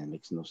in our hand. It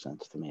makes no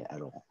sense to me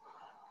at all.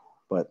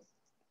 But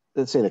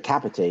let's say the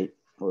capitate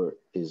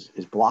is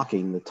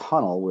blocking the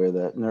tunnel where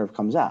the nerve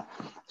comes out.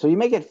 So you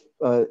may get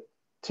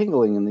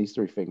tingling in these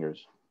 3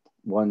 fingers,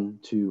 1,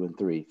 2, and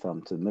 3,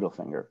 thumb to the middle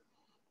finger.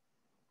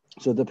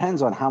 So it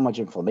depends on how much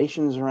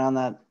inflammation is around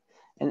that.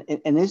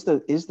 And is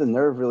the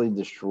nerve really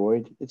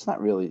destroyed? It's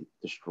not really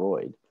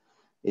destroyed.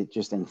 It's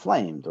just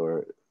inflamed,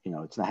 or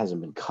it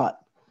hasn't been cut.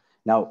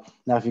 Now,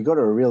 if you go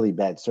to a really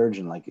bad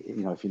surgeon, like,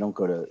 if you don't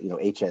go to,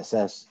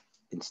 HSS,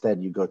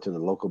 instead you go to the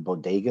local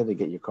bodega to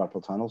get your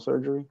carpal tunnel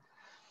surgery,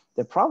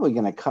 they're probably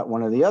going to cut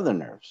one of the other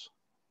nerves,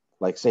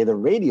 like say the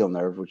radial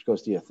nerve, which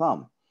goes to your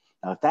thumb.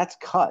 Now, if that's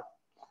cut,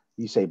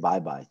 you say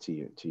bye-bye to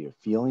your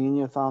feeling in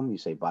your thumb. You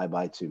say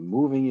bye-bye to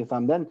moving your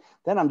thumb. Then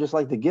I'm just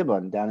like the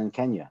gibbon down in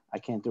Kenya. I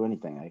can't do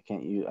anything.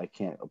 I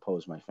can't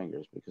oppose my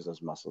fingers because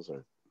those muscles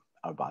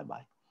are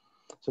bye-bye.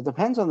 So it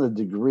depends on the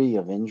degree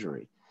of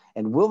injury.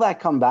 And will that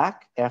come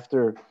back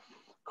after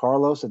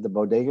Carlos at the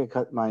bodega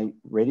cut my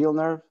radial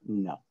nerve?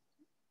 No.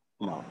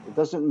 It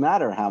doesn't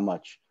matter how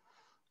much,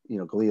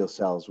 glial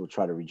cells will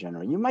try to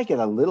regenerate. You might get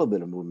a little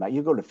bit of movement.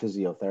 You go to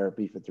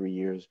physiotherapy for 3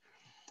 years.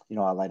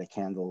 I light a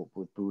candle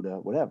with Buddha,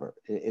 whatever.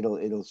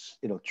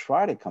 It'll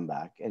try to come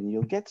back, and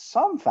you'll get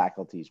some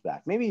faculties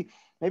back. Maybe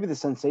the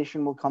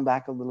sensation will come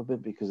back a little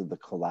bit because of the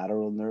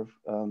collateral nerve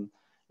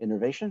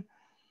innervation,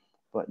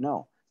 but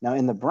no. Now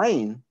in the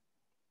brain,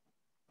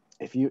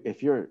 if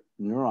your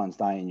neurons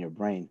die in your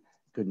brain,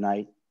 good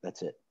night.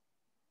 That's it.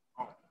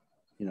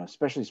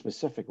 Especially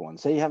specific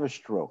ones. Say you have a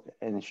stroke,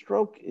 and a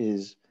stroke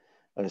is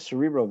a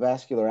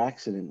cerebrovascular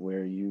accident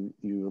where you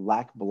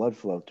lack blood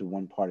flow to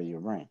one part of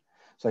your brain.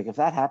 So like if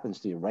that happens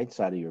to your right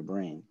side of your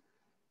brain,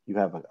 you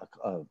have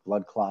a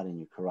blood clot in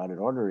your carotid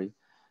artery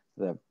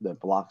that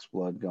blocks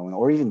blood going,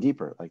 or even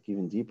deeper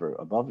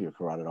above your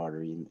carotid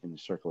artery in the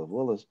circle of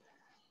Willis,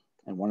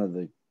 and one of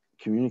the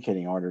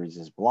communicating arteries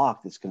is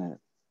blocked.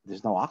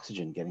 There's no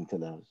oxygen getting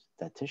to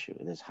that tissue.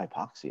 There's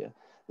hypoxia,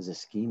 there's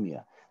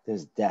ischemia,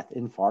 there's death,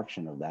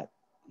 infarction of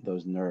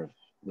those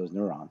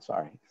neurons.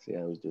 Sorry, see,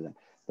 I always do that.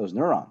 Those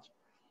neurons.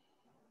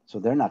 So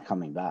they're not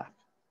coming back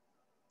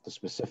to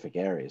specific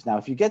areas. Now,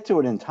 if you get to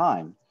it in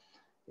time,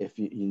 if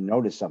you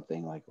notice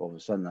something like all of a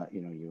sudden,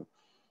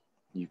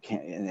 you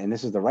can't, and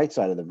this is the right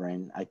side of the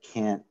brain, I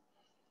can't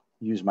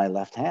use my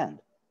left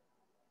hand.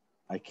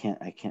 I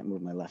can't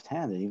move my left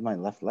hand, and even my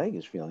left leg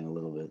is feeling a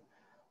little bit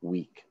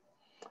weak.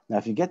 Now,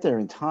 if you get there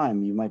in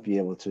time, you might be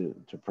able to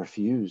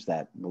perfuse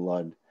that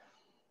blood.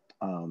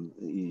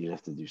 You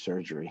have to do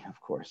surgery,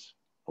 of course,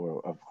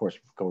 or of course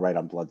go right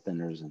on blood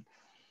thinners and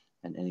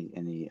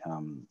any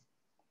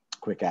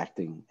quick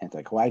acting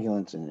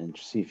anticoagulants and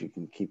see if you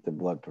can keep the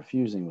blood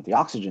perfusing with the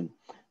oxygen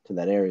to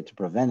that area to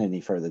prevent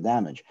any further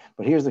damage.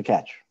 But here's the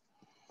catch.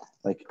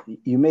 Like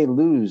you may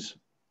lose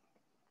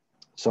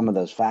some of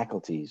those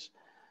faculties,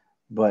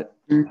 but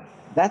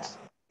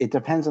it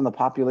depends on the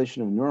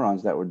population of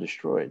neurons that were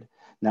destroyed.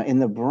 Now in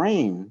the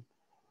brain,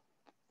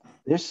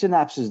 there's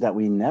synapses that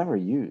we never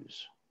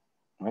use,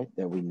 right?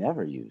 That we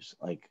never use.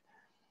 Like,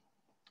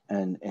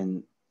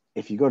 and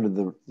if you go to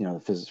the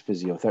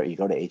physiotherapy, you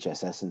go to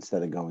HSS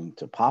instead of going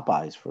to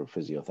Popeyes for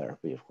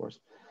physiotherapy, of course,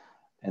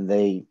 and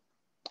they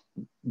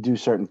do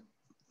certain,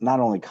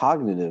 not only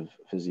cognitive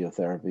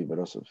physiotherapy, but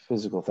also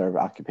physical therapy,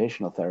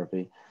 occupational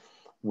therapy,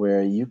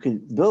 where you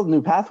could build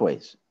new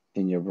pathways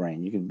in your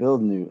brain. You can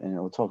build new, and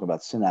we'll talk about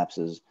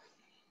synapses.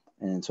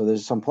 And so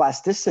there's some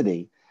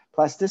plasticity.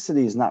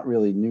 Plasticity is not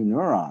really new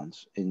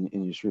neurons in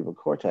your cerebral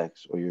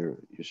cortex or your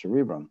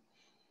cerebrum,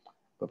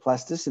 but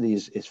plasticity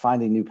is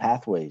finding new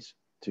pathways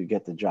to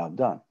get the job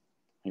done.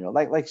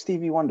 Like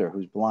Stevie Wonder,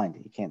 who's blind,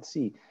 he can't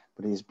see,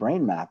 but his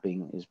brain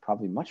mapping is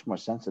probably much more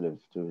sensitive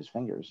to his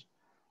fingers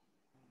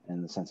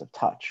in the sense of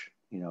touch,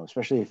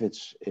 especially if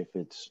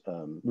it's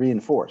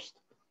reinforced.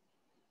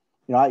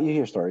 You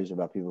hear stories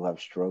about people who have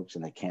strokes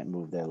and they can't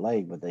move their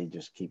leg, but they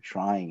just keep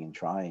trying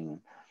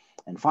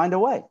and find a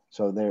way.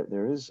 So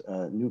there is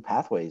new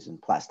pathways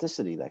and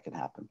plasticity that can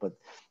happen, but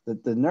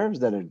the nerves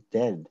that are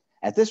dead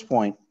at this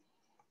point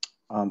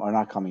are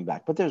not coming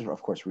back. But there's,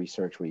 of course,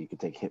 research where you could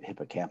take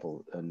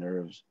hippocampal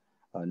neurons,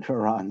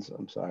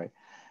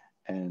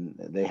 and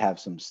they have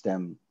some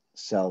stem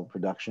cell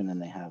production and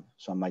they have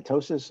some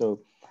mitosis. So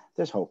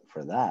there's hope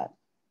for that.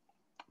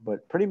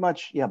 But pretty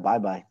much,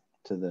 bye-bye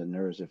to the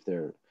nerves if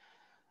they're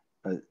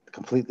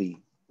completely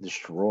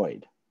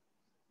destroyed.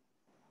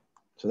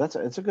 So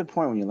it's a good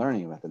point when you're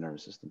learning about the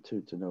nervous system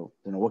too, to know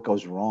what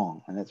goes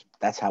wrong. And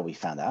that's how we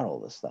found out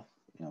all this stuff,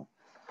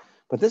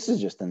 But this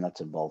is just the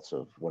nuts and bolts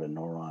of what a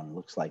neuron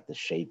looks like, the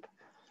shape,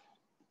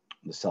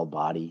 the cell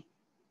body,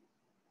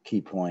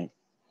 key point.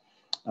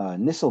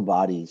 Nissl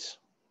bodies,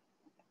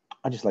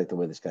 I just like the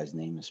way this guy's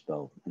name is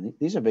spelled. And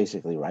these are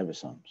basically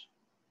ribosomes,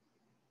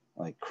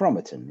 like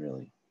chromatin,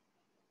 really.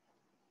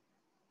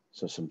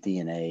 So some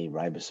DNA,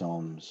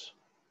 ribosomes,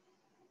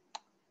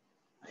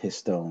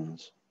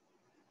 histones,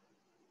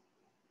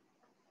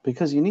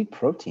 because you need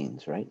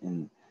proteins, right?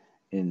 In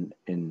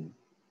the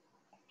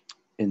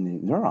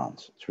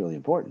neurons, it's really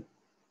important.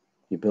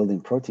 You're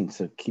building proteins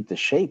to keep the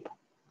shape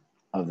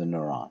of the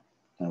neuron.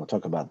 And we'll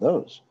talk about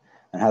those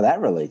and how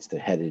that relates to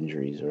head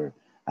injuries or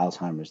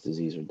Alzheimer's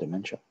disease or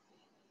dementia.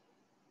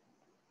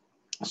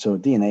 So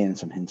DNA and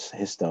some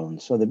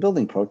histones. So they're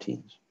building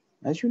proteins,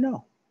 as you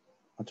know.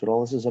 That's what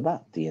all this is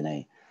about,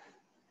 DNA,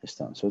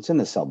 histones. So it's in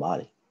the cell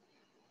body.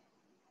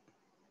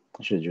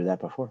 I should have drew that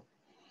before.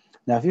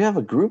 Now, if you have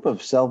a group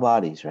of cell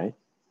bodies, right?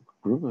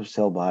 Group of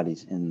cell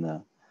bodies in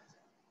the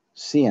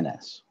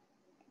CNS,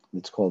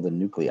 It's called the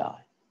nuclei.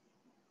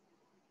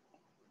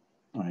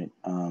 All right,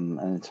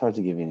 and it's hard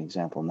to give you an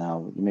example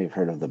now. You may have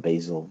heard of the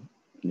basal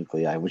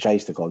nuclei, which I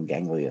used to call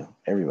ganglia.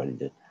 Everybody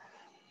did.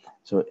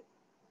 So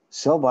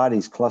cell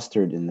bodies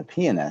clustered in the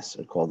PNS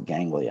are called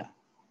ganglia.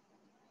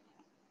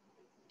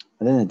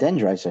 And then the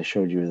dendrites, I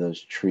showed you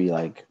those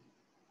tree-like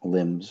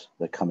limbs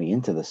that are coming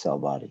into the cell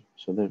body.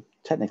 So they're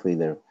technically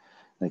an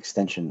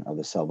extension of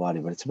the cell body,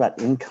 but it's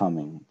about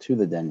incoming to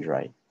the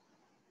dendrite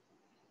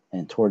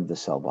and toward the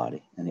cell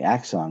body. And the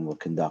axon will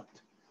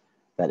conduct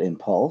that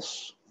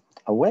impulse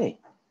away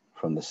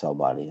from the cell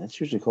body. That's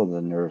usually called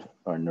the nerve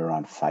or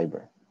neuron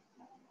fiber.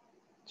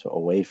 So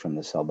away from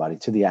the cell body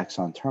to the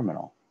axon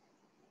terminal.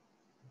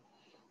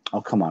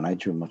 Oh, come on, I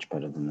drew much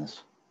better than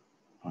this,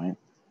 all right?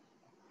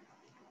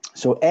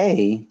 So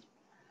A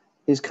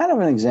is kind of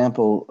an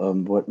example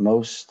of what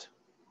most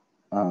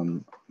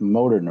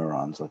motor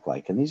neurons look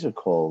like, and these are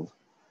called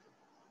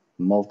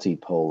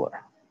multipolar.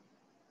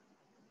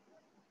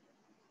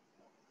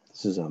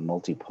 This is a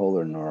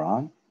multipolar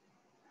neuron,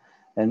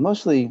 and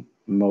mostly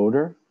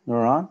motor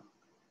neuron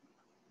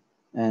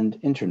and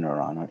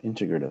interneuron or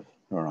integrative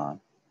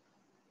neuron.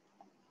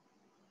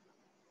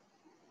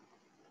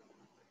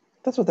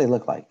 That's what they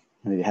look like.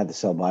 You have the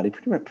cell body,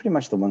 pretty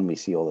much the one we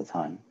see all the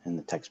time in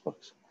the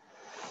textbooks.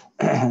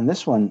 And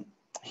this one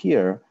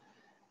here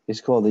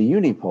is called a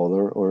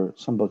unipolar, or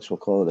some books will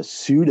call it a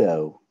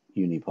pseudo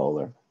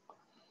unipolar.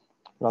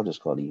 But I'll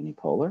just call it a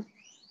unipolar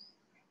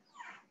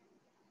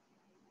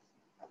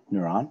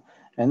neuron.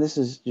 And this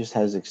is just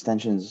has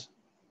extensions.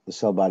 The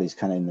cell body is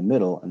kind of in the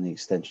middle and the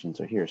extensions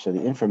are here. So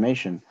the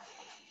information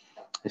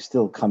is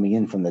still coming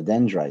in from the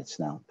dendrites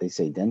now. They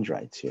say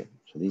dendrites here.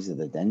 So these are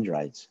the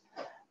dendrites.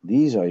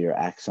 These are your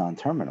axon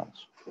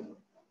terminals.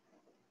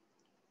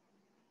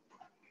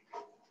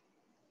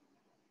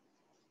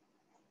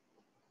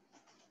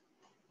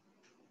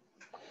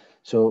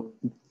 So,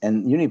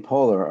 and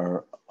unipolar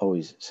are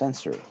always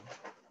sensory,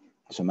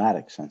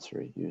 somatic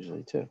sensory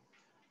usually too,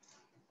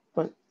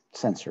 but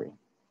sensory.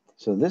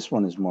 So this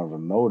one is more of a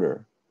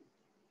motor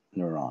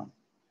neuron.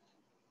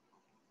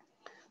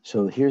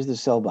 So here's the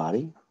cell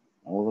body.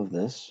 All of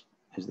this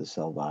is the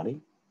cell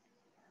body.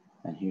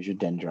 And here's your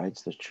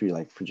dendrites, those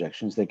tree-like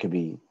projections. There could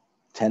be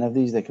 10 of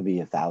these, there could be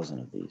 1,000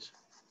 of these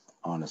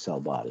on a cell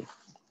body,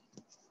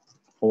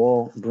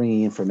 all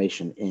bringing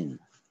information in.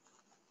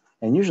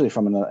 And usually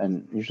from a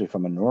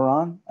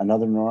neuron,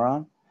 another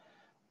neuron,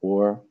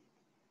 or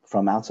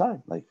from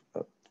outside, like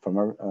from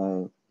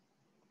a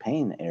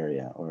pain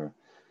area or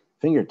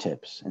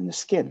fingertips in the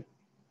skin,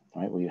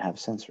 right, where you have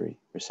sensory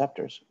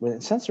receptors.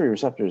 Well, sensory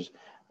receptors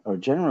are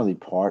generally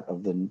part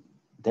of the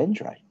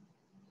dendrite.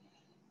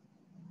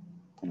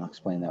 And I'll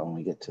explain that when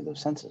we get to those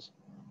senses.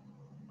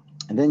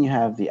 And then you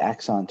have the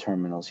axon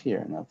terminals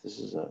here. Now, this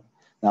is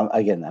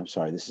I'm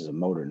sorry, this is a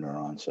motor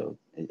neuron, so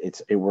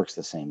it works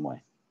the same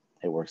way.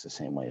 It works the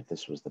same way if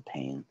this was the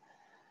pain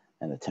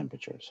and the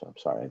temperature. So I'm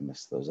sorry I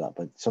messed those up.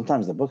 But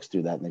sometimes the books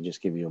do that and they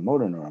just give you a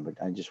motor neuron. But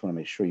I just want to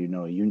make sure you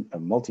know a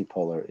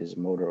multipolar is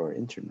motor or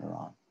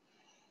interneuron.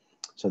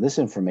 So this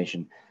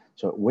information,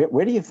 so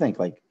where do you think,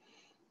 like,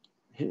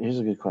 here's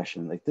a good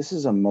question. Like, this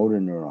is a motor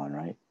neuron,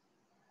 right?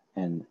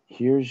 And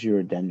here's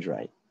your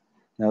dendrite.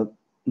 Now,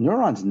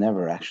 neurons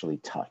never actually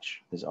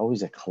touch. There's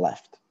always a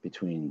cleft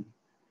between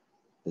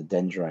the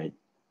dendrite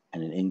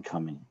and an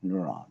incoming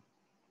neuron.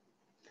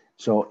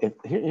 So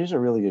here's a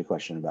really good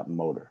question about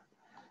motor.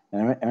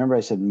 And I remember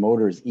I said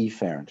motor is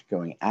efferent,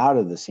 going out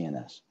of the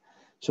CNS.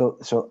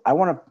 So I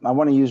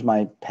want to use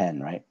my pen,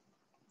 right?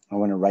 I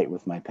want to write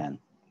with my pen.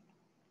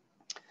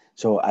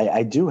 So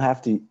I do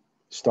have to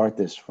start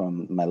this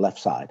from my left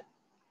side.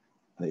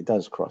 It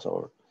does cross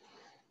over.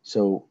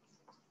 So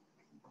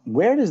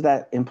where does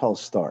that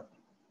impulse start?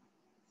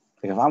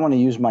 Like if I want to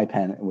use my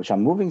pen, which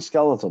I'm moving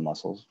skeletal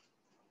muscles,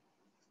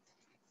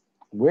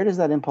 where does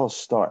that impulse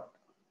start?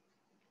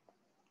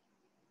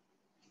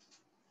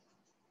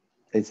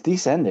 It's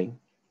descending,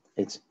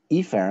 it's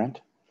efferent,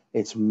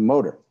 it's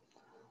motor.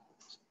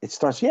 It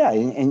starts,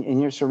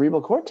 in your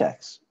cerebral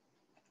cortex.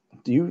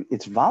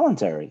 It's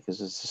voluntary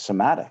because it's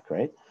somatic,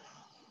 right?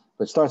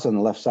 But it starts on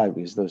the left side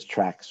because those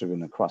tracks are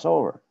going to cross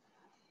over.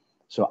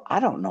 So I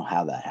don't know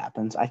how that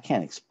happens. I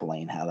can't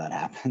explain how that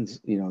happens.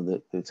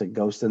 It's a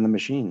ghost in the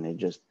machine. They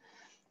just,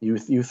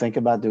 you think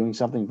about doing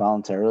something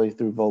voluntarily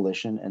through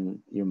volition and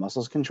your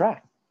muscles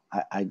contract.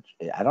 I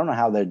don't know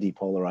how they're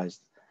depolarized,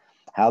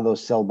 how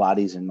those cell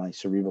bodies in my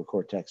cerebral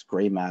cortex,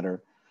 gray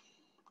matter,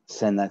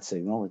 send that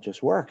signal. It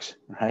just works,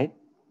 right?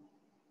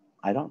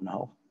 I don't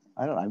know.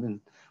 I've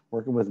been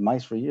working with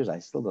mice for years. I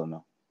still don't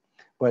know.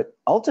 But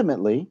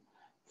ultimately,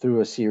 through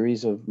a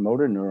series of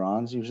motor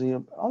neurons,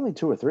 usually only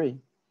 2 or 3,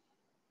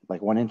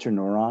 like one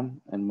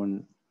interneuron and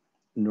one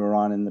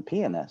neuron in the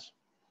PNS,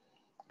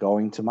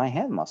 going to my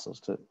hand muscles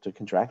to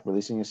contract,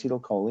 releasing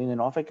acetylcholine,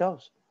 and off it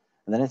goes.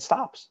 And then it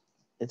stops.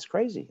 It's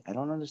crazy. I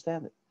don't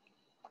understand it.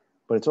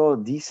 But it's all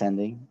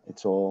descending.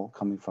 It's all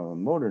coming from a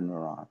motor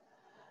neuron.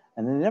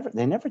 And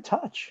they never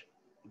touch.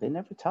 They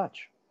never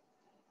touch.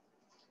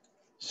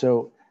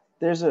 So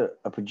there's a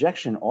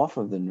projection off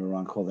of the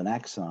neuron called an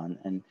axon,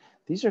 and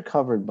these are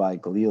covered by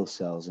glial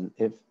cells. And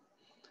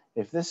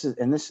if this is,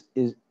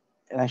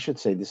 and I should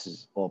say this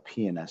is all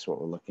PNS,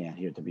 what we're looking at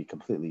here, to be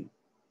completely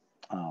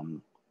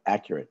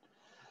accurate.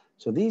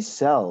 So these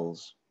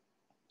cells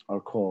are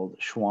called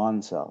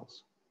Schwann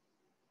cells.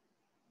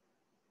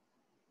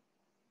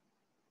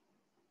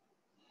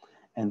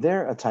 And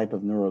they're a type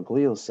of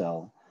neuroglial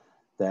cell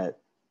that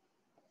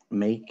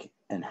make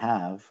and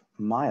have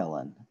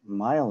myelin.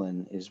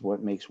 Myelin is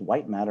what makes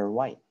white matter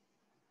white.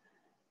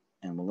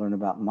 And we'll learn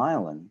about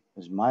myelin,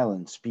 because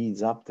myelin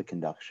speeds up the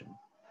conduction.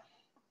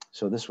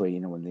 So this way,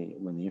 when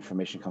the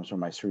information comes from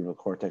my cerebral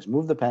cortex,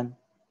 move the pen,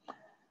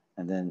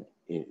 and then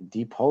it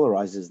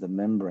depolarizes the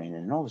membrane,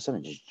 and all of a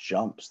sudden it just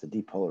jumps. The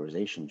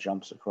depolarization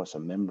jumps across a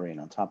membrane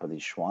on top of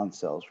these Schwann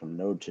cells from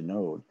node to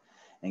node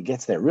and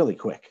gets there really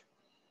quick.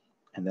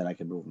 And then I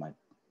can move my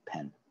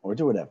pen or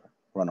do whatever,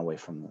 run away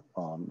from the,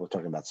 we're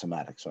talking about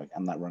somatic, so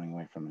I'm not running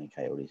away from any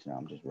coyotes now.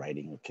 I'm just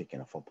riding or kicking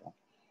a football.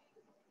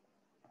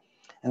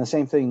 And the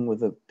same thing with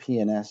the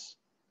PNS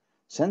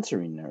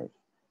sensory nerve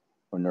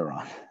or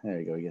neuron. There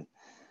you go again.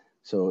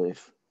 So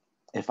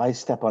if I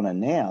step on a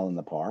nail in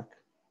the park,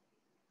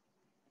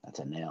 that's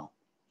a nail,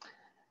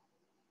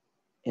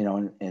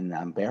 and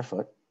I'm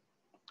barefoot,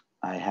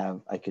 I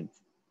have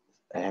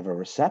a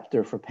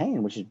receptor for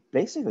pain, which is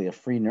basically a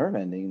free nerve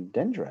ending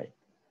dendrite,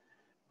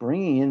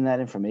 bringing in that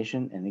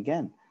information. And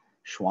again,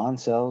 Schwann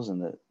cells,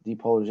 and the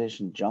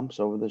depolarization jumps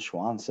over the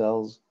Schwann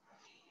cells,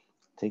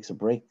 takes a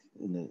break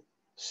in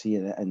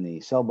the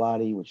cell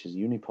body, which is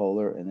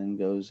unipolar, and then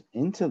goes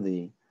into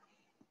the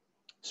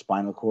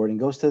spinal cord and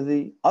goes to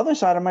the other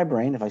side of my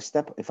brain.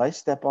 If I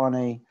step on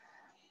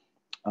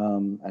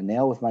a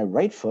nail with my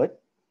right foot,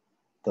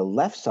 the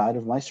left side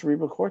of my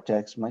cerebral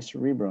cortex, my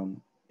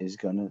cerebrum, is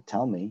going to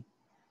tell me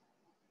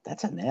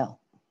that's a nail.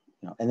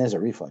 And there's a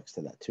reflex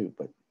to that too,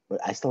 but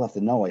I still have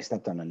to know I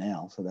stepped on a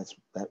nail. So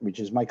that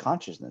reaches my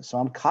consciousness. So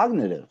I'm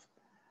cognitive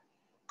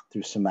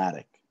through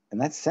somatic, and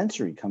that's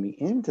sensory coming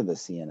into the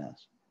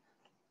CNS.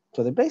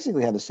 So they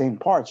basically have the same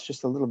parts,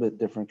 just a little bit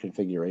different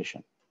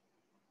configuration.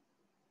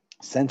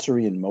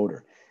 Sensory and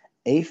motor,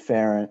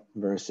 afferent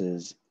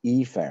versus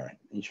efferent.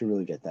 You should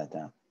really get that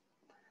down.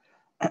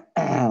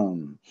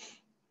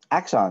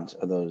 Axons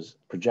are those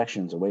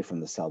projections away from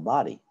the cell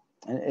body,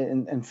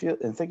 and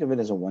think of it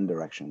as a one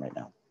direction right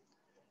now,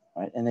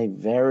 right? And they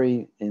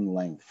vary in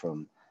length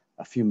from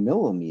a few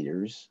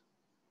millimeters,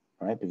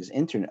 right? Because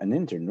an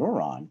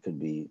interneuron could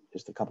be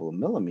just a couple of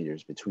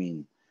millimeters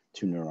between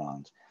two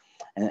neurons,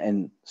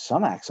 and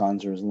some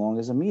axons are as long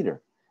as a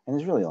meter. And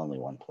there's really only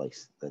one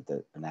place that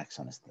an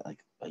axon is like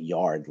a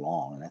yard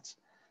long, and that's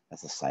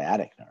a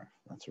sciatic nerve.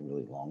 That's a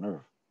really long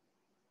nerve.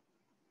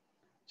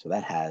 So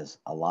that has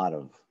a lot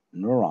of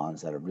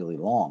neurons that are really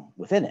long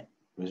within it.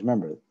 Because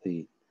remember,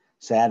 the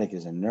sciatic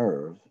is a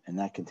nerve, and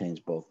that contains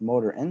both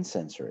motor and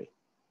sensory.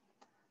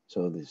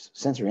 So the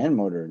sensory and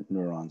motor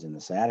neurons in the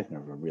sciatic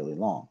nerve are really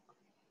long.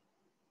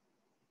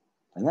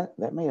 And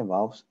that may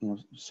involve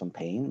some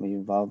pain, may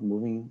involve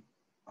moving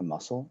a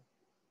muscle,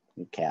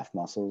 your calf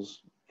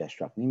muscles,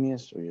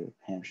 gastrocnemius, or your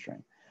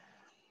hamstring.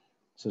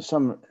 So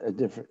some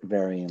different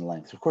vary in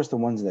length. Of course, the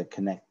ones that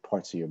connect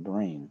parts of your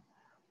brain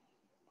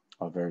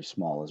are very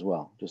small as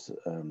well, just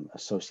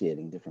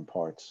associating different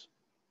parts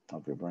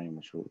of your brain,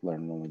 which we'll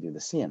learn when we do the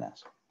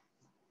CNS.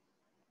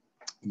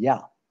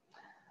 Yeah.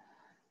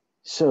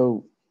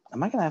 So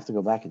am I going to have to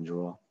go back and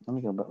draw? Let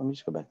me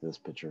just go back to this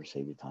picture,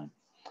 save you time.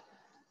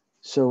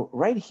 So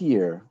right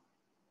here,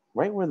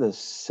 right where the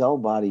cell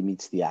body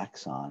meets the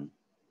axon,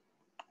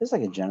 it's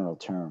like a general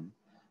term,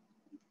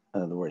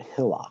 the word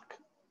hillock.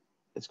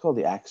 It's called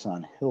the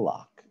axon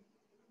hillock.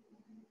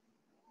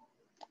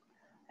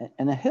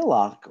 And a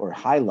hillock or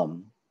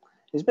hilum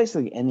is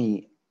basically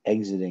any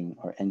exiting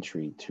or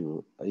entry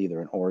to either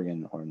an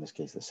organ or, in this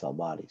case, the cell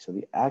body. So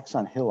the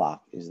axon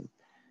hillock is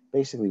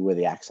basically where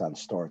the axon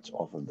starts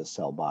off of the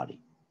cell body.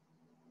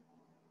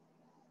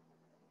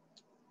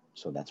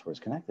 So that's where it's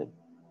connected.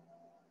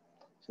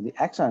 So the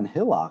axon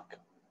hillock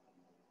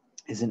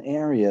is an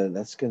area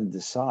that's going to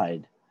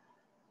decide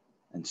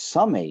and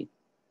summate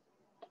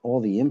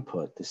all the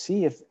input to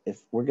see if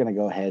we're going to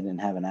go ahead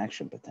and have an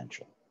action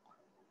potential.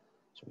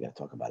 So we got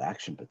to talk about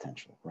action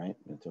potential, right?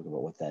 We're going to talk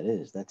about what that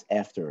is. That's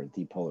after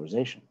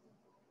depolarization.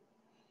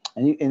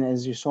 And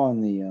as you saw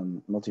in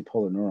the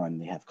multipolar neuron,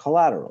 they have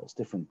collaterals,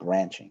 different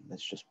branching.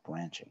 That's just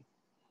branching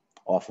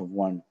off of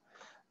one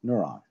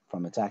neuron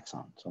from its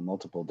axon. So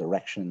multiple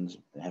directions,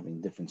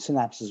 having different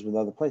synapses with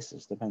other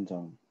places, depends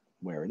on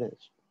where it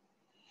is.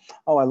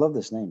 Oh, I love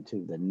this name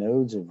too, the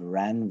nodes of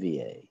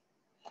Ranvier.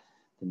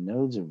 The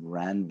nodes of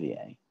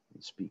Ranvier. I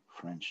speak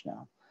French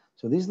now.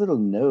 So these little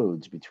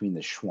nodes between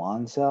the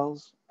Schwann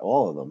cells,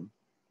 all of them,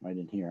 right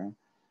in here,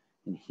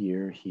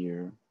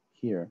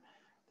 here,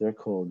 they're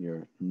called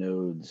your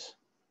nodes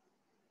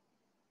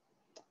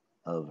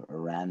of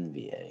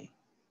Ranvier.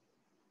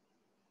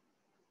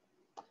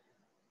 I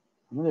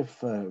wonder if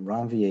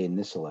Ranvier and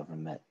Nissel ever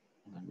met.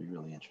 That'd be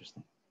really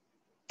interesting.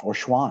 Or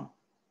Schwann.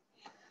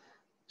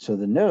 So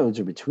the nodes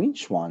are between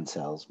Schwann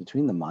cells,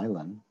 between the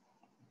myelin,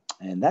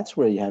 and that's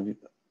where you have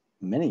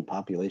many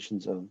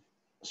populations of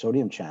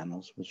sodium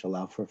channels, which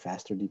allow for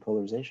faster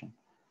depolarization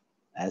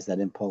as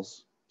that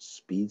impulse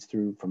speeds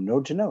through from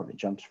node to node. It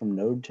jumps from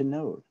node to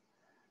node.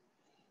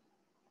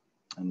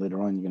 And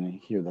later on, you're going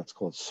to hear that's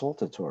called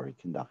saltatory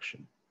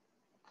conduction,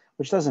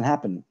 which doesn't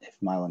happen if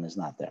myelin is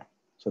not there.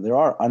 So there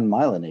are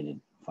unmyelinated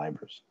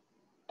fibers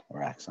or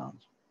axons.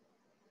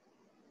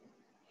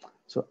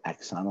 So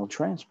axonal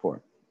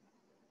transport.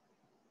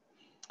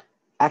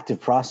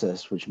 Active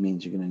process, which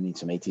means you're going to need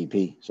some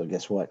ATP. So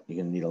guess what? You're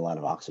going to need a lot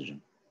of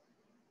oxygen,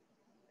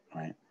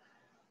 right?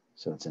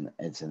 So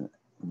it's a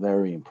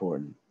very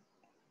important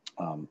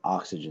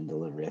oxygen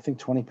delivery. I think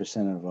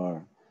 20% of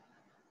our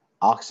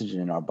oxygen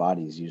in our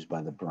body is used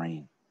by the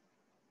brain,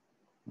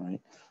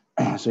 right?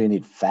 So you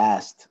need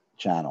fast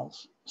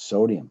channels,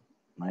 sodium,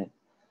 right?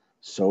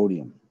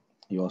 Sodium.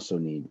 You also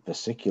need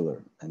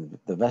vesicular, and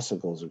the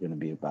vesicles are going to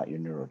be about your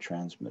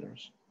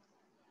neurotransmitters.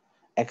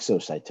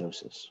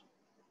 Exocytosis,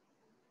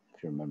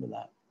 if you remember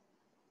that.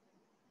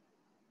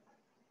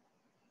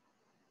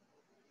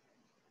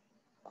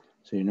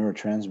 So your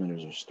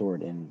neurotransmitters are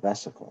stored in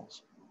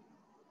vesicles.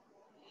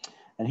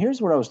 And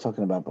here's what I was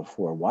talking about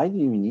before. Why do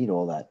you need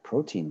all that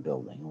protein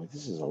building? Well,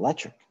 this is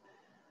electric.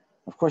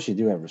 Of course, you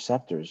do have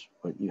receptors,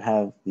 but you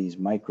have these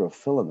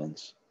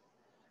microfilaments,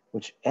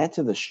 which add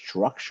to the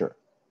structure,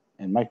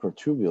 and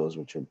microtubules,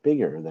 which are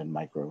bigger than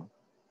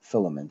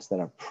microfilaments, that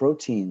are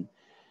protein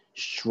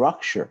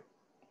structure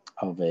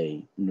of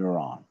a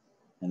neuron.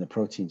 And the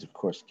proteins, of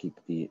course, keep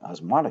the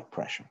osmotic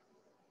pressure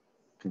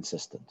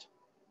consistent.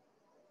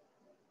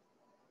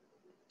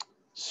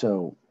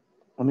 So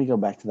let me go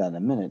back to that in a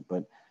minute,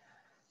 but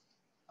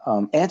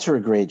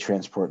anterograde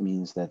transport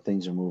means that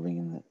things are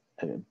moving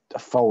in a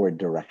forward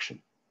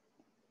direction,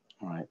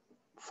 all right?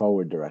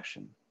 Forward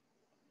direction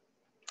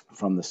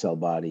from the cell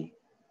body,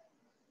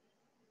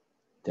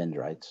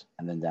 dendrites,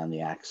 and then down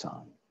the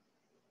axon.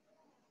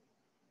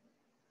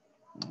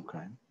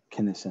 Okay,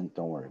 kinescent,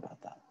 don't worry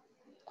about that.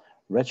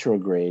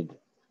 Retrograde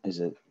is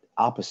an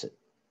opposite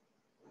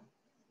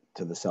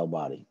to the cell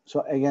body.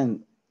 So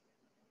again,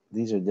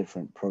 these are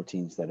different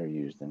proteins that are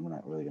used, and we're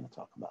not really going to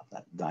talk about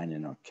that,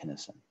 dynin or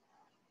kinescent.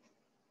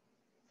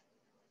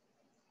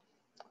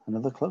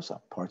 Another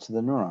close-up, parts of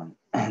the neuron.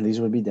 These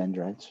would be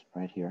dendrites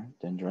right here,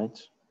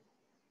 dendrites.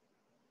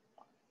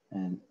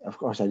 And of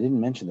course, I didn't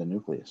mention the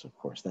nucleus, of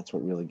course. That's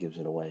what really gives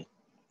it away,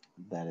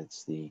 that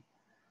it's the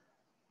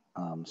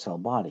cell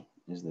body,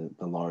 is the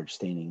large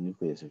staining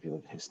nucleus if you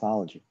look at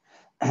histology.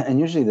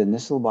 And usually the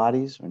nissl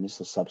bodies or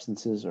nissl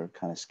substances are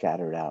kind of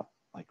scattered out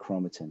like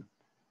chromatin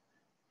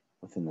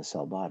within the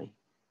cell body.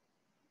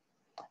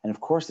 And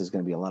of course, there's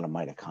going to be a lot of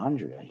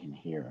mitochondria in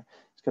here.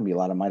 There's going to be a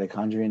lot of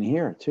mitochondria in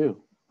here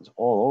too. It's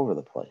all over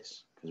the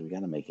place because we got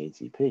to make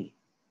ATP.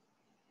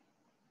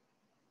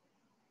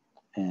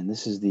 And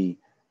this is the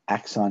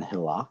axon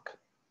hillock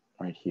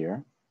right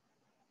here.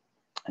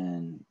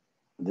 And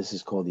this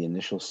is called the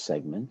initial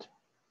segment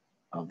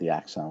of the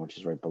axon, which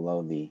is right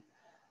below the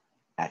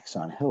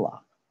axon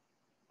hillock.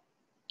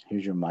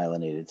 Here's your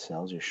myelinated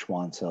cells, your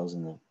Schwann cells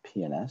in the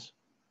PNS.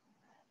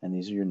 And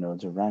these are your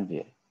nodes of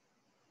Ranvier.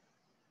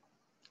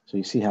 So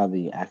you see how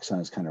the axon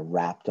is kind of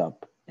wrapped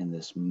up in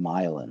this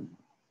myelin,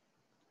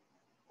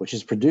 which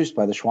is produced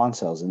by the Schwann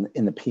cells in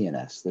the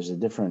PNS. There's a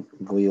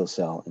different glial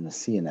cell in the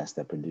CNS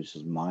that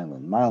produces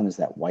myelin. Myelin is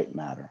that white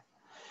matter.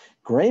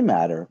 Gray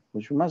matter,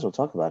 which we might as well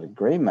talk about it,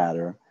 gray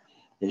matter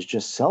is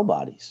just cell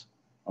bodies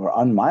or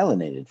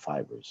unmyelinated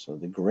fibers. So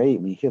the gray,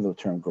 when you hear the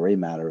term gray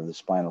matter of the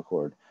spinal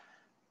cord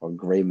or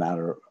gray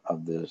matter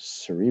of the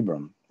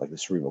cerebrum, like the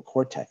cerebral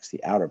cortex,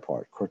 the outer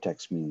part,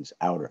 cortex means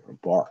outer or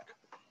bark.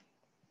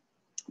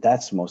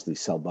 That's mostly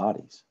cell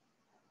bodies.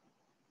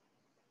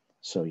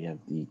 So you have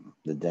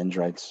the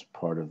dendrites,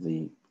 part of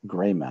the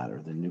gray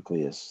matter, the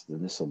nucleus, the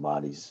nissl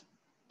bodies,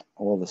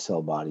 all the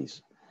cell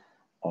bodies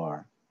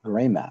are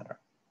gray matter.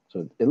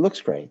 So it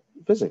looks great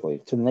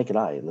physically. To the naked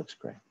eye, it looks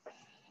great.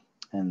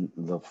 And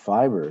the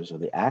fibers or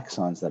the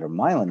axons that are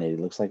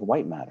myelinated looks like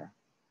white matter.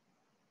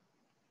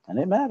 And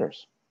it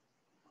matters.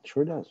 It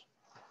sure does.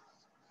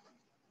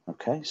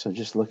 Okay, so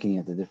just looking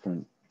at the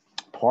different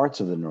parts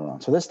of the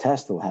neuron. So this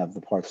test will have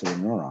the parts of the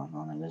neuron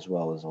on it as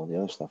well as all the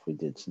other stuff we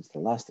did since the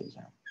last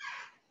exam.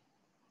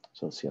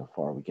 So let's see how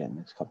far we get in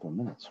the next couple of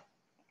minutes.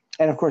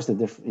 And of course, the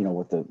different, you know,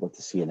 what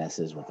the CNS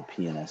is, what the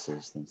PNS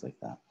is, things like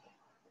that.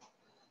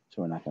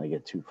 So we're not going to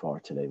get too far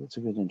today, but it's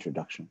a good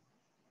introduction.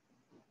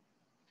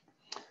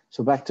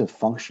 So back to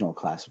functional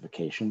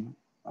classification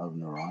of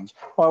neurons.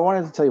 Oh, I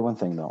wanted to tell you one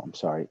thing though, I'm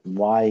sorry.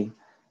 Why,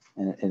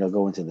 and I'll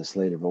go into this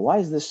later, but why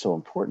is this so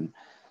important?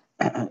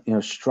 You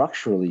know,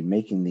 structurally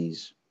making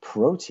these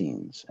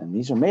proteins, and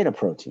these are made of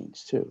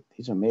proteins too.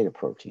 These are made of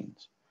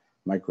proteins,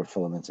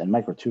 microfilaments and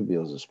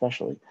microtubules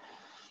especially.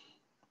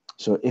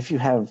 So if you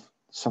have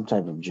some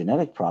type of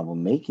genetic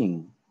problem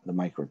making the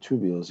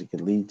microtubules, it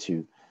could lead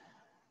to,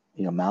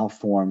 you know,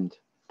 malformed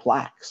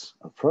plaques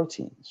of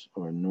proteins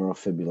or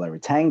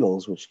neurofibrillary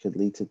tangles, which could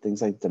lead to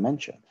things like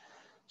dementia.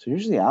 So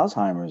usually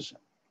Alzheimer's,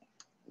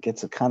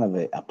 gets a kind of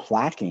a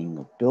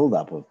plaquing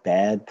buildup of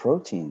bad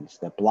proteins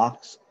that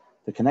blocks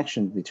the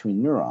connection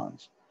between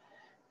neurons.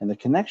 And the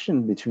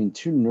connection between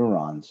two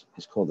neurons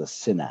is called a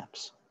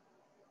synapse.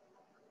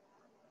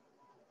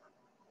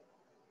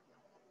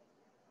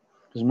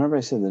 Because remember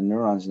I said the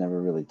neurons never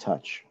really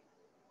touch.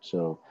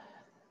 So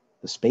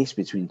the space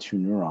between two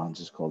neurons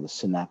is called the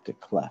synaptic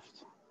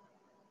cleft.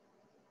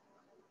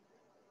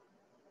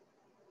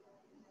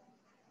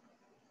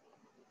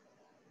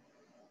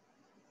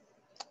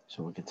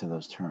 So we'll get to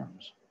those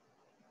terms.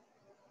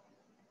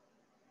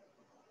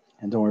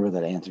 And don't worry about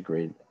that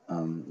antegrade,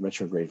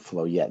 retrograde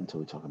flow yet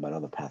until we talk about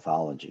other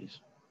pathologies.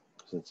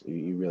 Because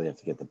you really have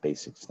to get the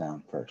basics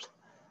down first.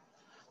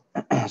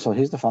 So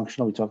here's the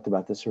functional. We talked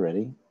about this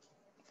already.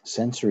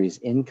 Sensory is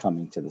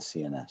incoming to the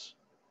CNS.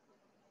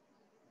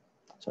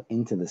 So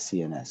into the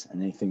CNS.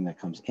 And anything that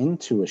comes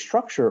into a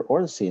structure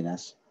or the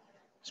CNS,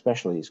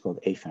 especially, is called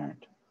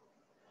afferent.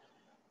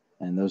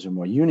 And those are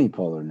more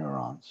unipolar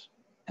neurons.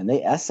 And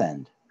they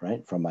ascend,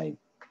 right, from my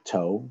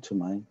toe to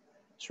my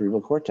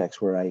cerebral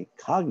cortex, where I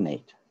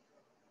cognate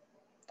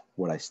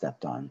what I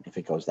stepped on if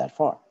it goes that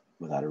far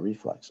without a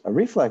reflex. A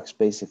reflex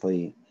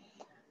basically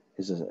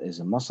is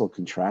a muscle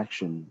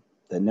contraction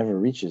that never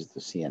reaches the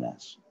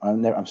CNS.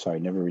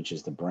 Never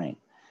reaches the brain.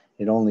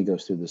 It only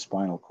goes through the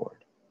spinal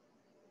cord.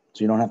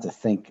 So you don't have to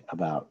think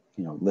about,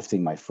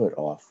 lifting my foot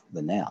off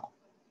the nail.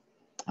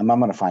 I'm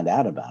going to find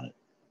out about it,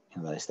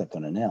 that I stepped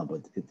on a nail,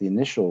 but the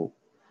initial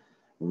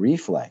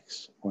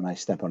reflex when I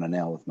step on a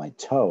nail with my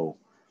toe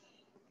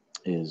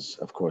is,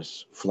 of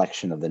course,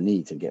 flexion of the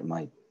knee to get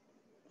my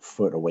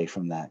foot away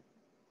from that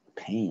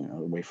pain,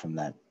 away from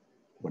that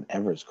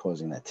whatever is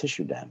causing that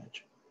tissue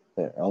damage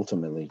that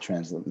ultimately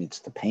transmits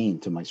the pain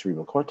to my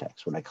cerebral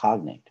cortex when I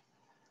cognate.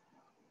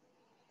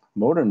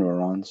 Motor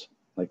neurons,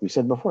 like we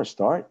said before,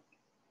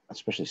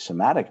 especially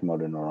somatic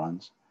motor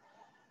neurons,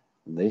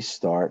 they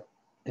start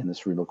in the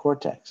cerebral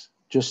cortex.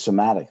 Just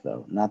somatic,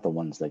 though, not the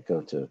ones that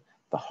go to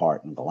the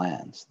heart and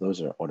glands.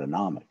 Those are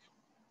autonomic.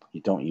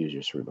 You don't use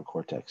your cerebral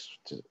cortex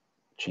to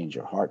change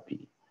your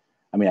heartbeat.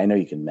 I mean, I know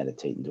you can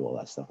meditate and do all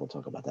that stuff. We'll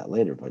talk about that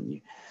later, but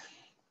you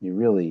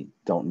really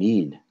don't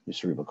need your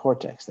cerebral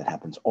cortex. That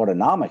happens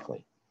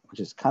autonomically, which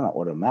is kind of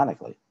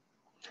automatically.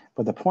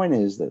 But the point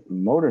is that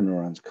motor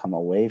neurons come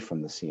away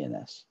from the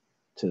CNS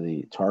to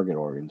the target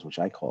organs, which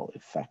I call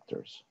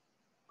effectors.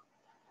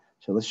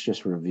 So let's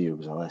just review,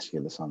 because I'll ask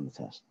you this on the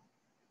test,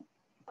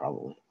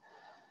 probably.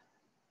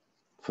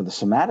 For the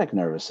somatic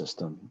nervous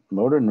system,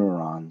 motor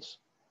neurons,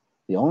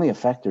 the only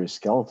effector is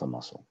skeletal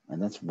muscle,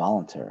 and that's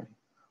voluntary.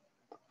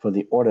 For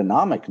the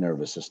autonomic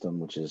nervous system,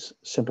 which is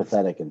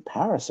sympathetic and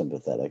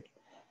parasympathetic,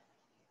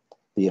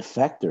 the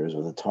effectors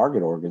or the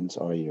target organs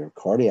are your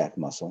cardiac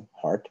muscle,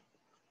 heart,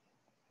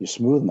 your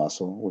smooth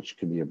muscle, which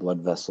could be your blood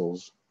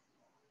vessels,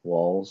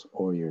 walls,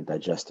 or your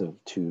digestive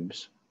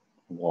tubes,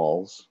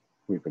 walls,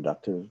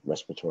 reproductive,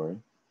 respiratory,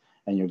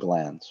 and your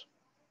glands.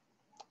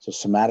 So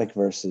somatic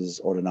versus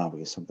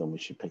autonomic is something we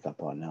should pick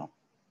up on now.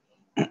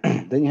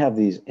 Then you have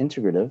these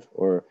integrative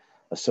or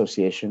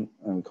association,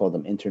 and we call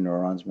them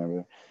interneurons.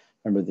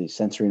 Remember the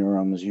sensory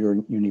neuron was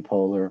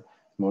unipolar,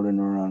 motor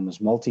neuron was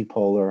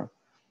multipolar.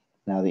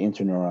 Now the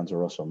interneurons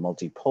are also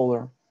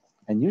multipolar.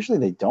 And usually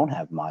they don't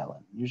have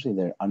myelin. Usually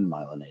they're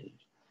unmyelinated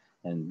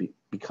and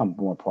become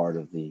more part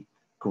of the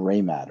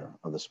gray matter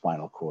of the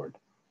spinal cord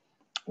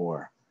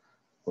or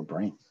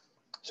brain.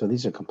 So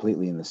these are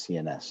completely in the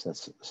CNS.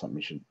 That's something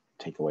we should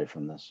take away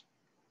from this.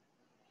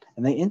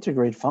 And they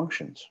integrate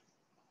functions.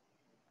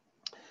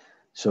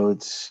 So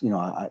it's,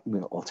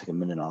 I'll take a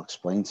minute and I'll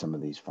explain some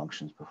of these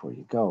functions before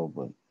you go.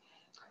 But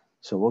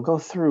so we'll go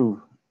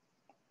through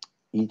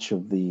each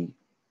of the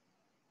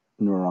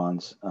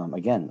neurons.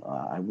 Again,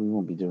 we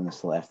won't be doing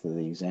this till after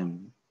the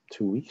exam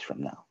 2 weeks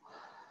from now.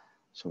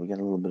 So we got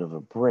a little bit of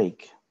a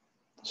break.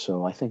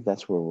 So I think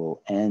that's where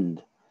we'll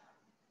end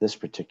this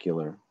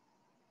particular,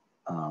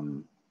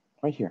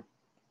 right here,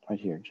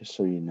 just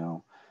so you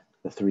know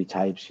the three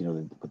types,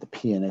 what the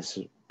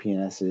PNS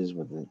is,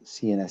 what the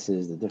CNS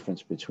is, the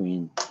difference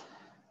between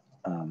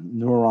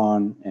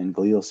neuron and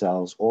glial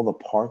cells, all the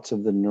parts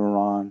of the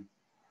neuron.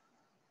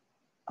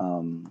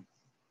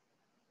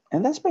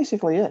 And that's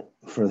basically it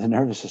for the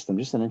nervous system,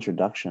 just an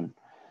introduction.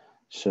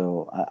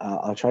 So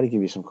I'll try to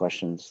give you some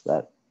questions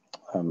that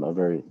are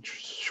very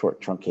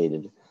short,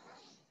 truncated.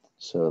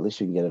 So at least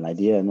you can get an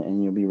idea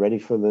and you'll be ready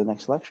for the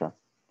next lecture.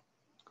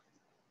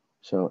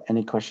 So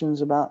any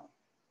questions about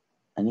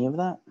any of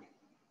that?